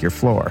flat like your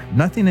floor.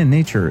 Nothing in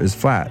nature is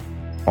flat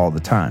all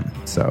the time.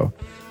 So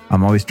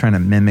I'm always trying to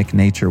mimic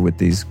nature with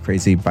these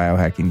crazy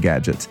biohacking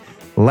gadgets.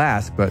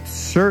 Last, but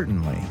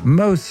certainly,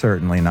 most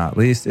certainly not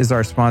least, is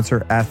our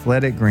sponsor,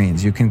 Athletic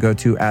Greens. You can go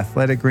to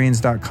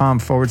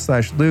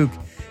athleticgreens.com/Luke.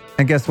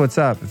 And guess what's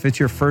up? If it's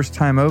your first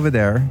time over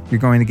there, you're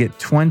going to get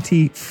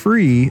 20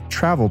 free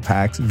travel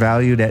packs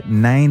valued at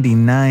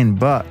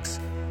 $99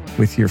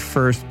 with your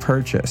first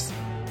purchase.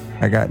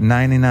 I got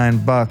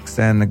 $99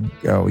 and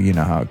you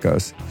know how it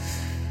goes.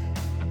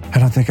 I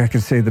don't think I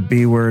can say the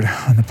B word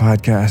on the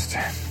podcast.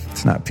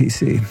 It's not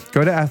PC.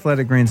 Go to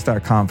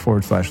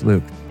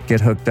athleticgreens.com/Luke. Get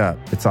hooked up.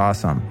 It's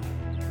awesome.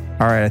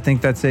 All right, I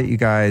think that's it, you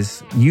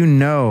guys. You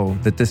know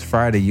that this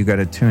Friday you got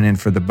to tune in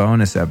for the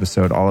bonus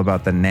episode all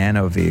about the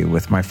Nano V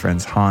with my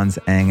friends Hans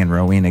Eng and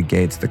Rowena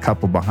Gates, the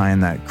couple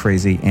behind that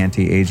crazy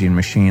anti-aging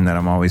machine that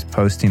I'm always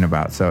posting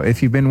about. So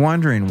if you've been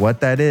wondering what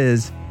that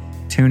is,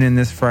 tune in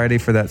this Friday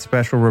for that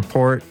special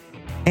report.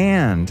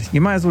 And you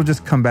might as well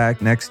just come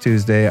back next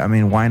Tuesday. I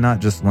mean, why not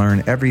just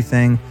learn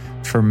everything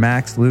for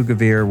Max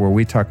Lugavere, where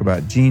we talk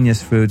about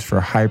genius foods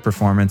for high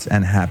performance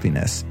and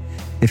happiness.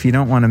 If you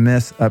don't want to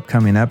miss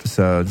upcoming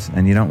episodes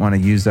and you don't want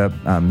to use up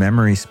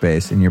memory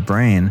space in your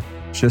brain,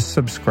 just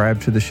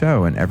subscribe to the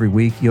show. And every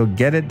week you'll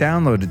get it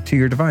downloaded to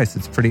your device.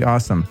 It's pretty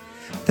awesome.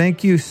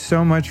 Thank you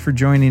so much for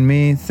joining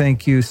me.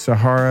 Thank you,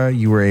 Sahara.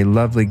 You were a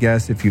lovely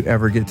guest. If you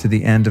ever get to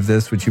the end of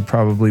this, which you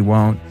probably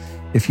won't,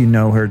 if you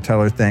know her,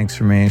 tell her thanks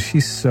for me.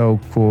 She's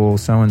so cool,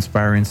 so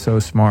inspiring, so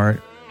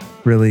smart.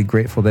 Really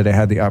grateful that I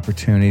had the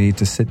opportunity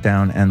to sit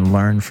down and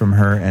learn from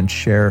her and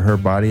share her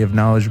body of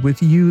knowledge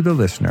with you, the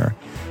listener.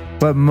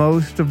 But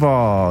most of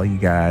all, you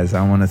guys,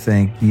 I want to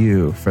thank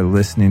you for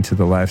listening to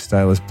the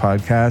Lifestylist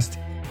podcast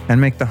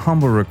and make the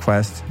humble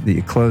request that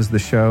you close the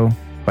show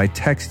by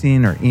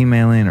texting or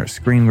emailing or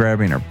screen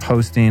grabbing or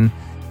posting.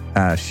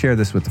 Share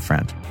this with a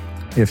friend.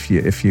 If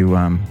you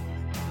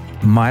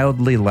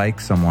mildly like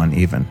someone,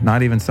 even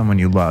not even someone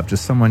you love,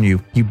 just someone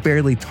you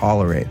barely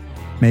tolerate,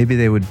 maybe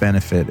they would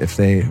benefit if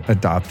they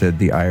adopted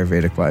the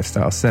Ayurvedic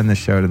lifestyle. Send the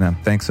show to them.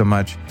 Thanks so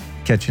much.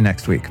 Catch you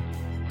next week.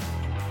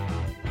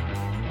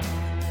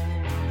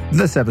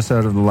 This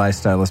episode of the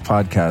Lifestylist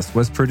podcast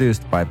was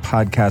produced by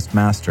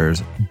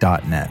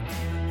podcastmasters.net.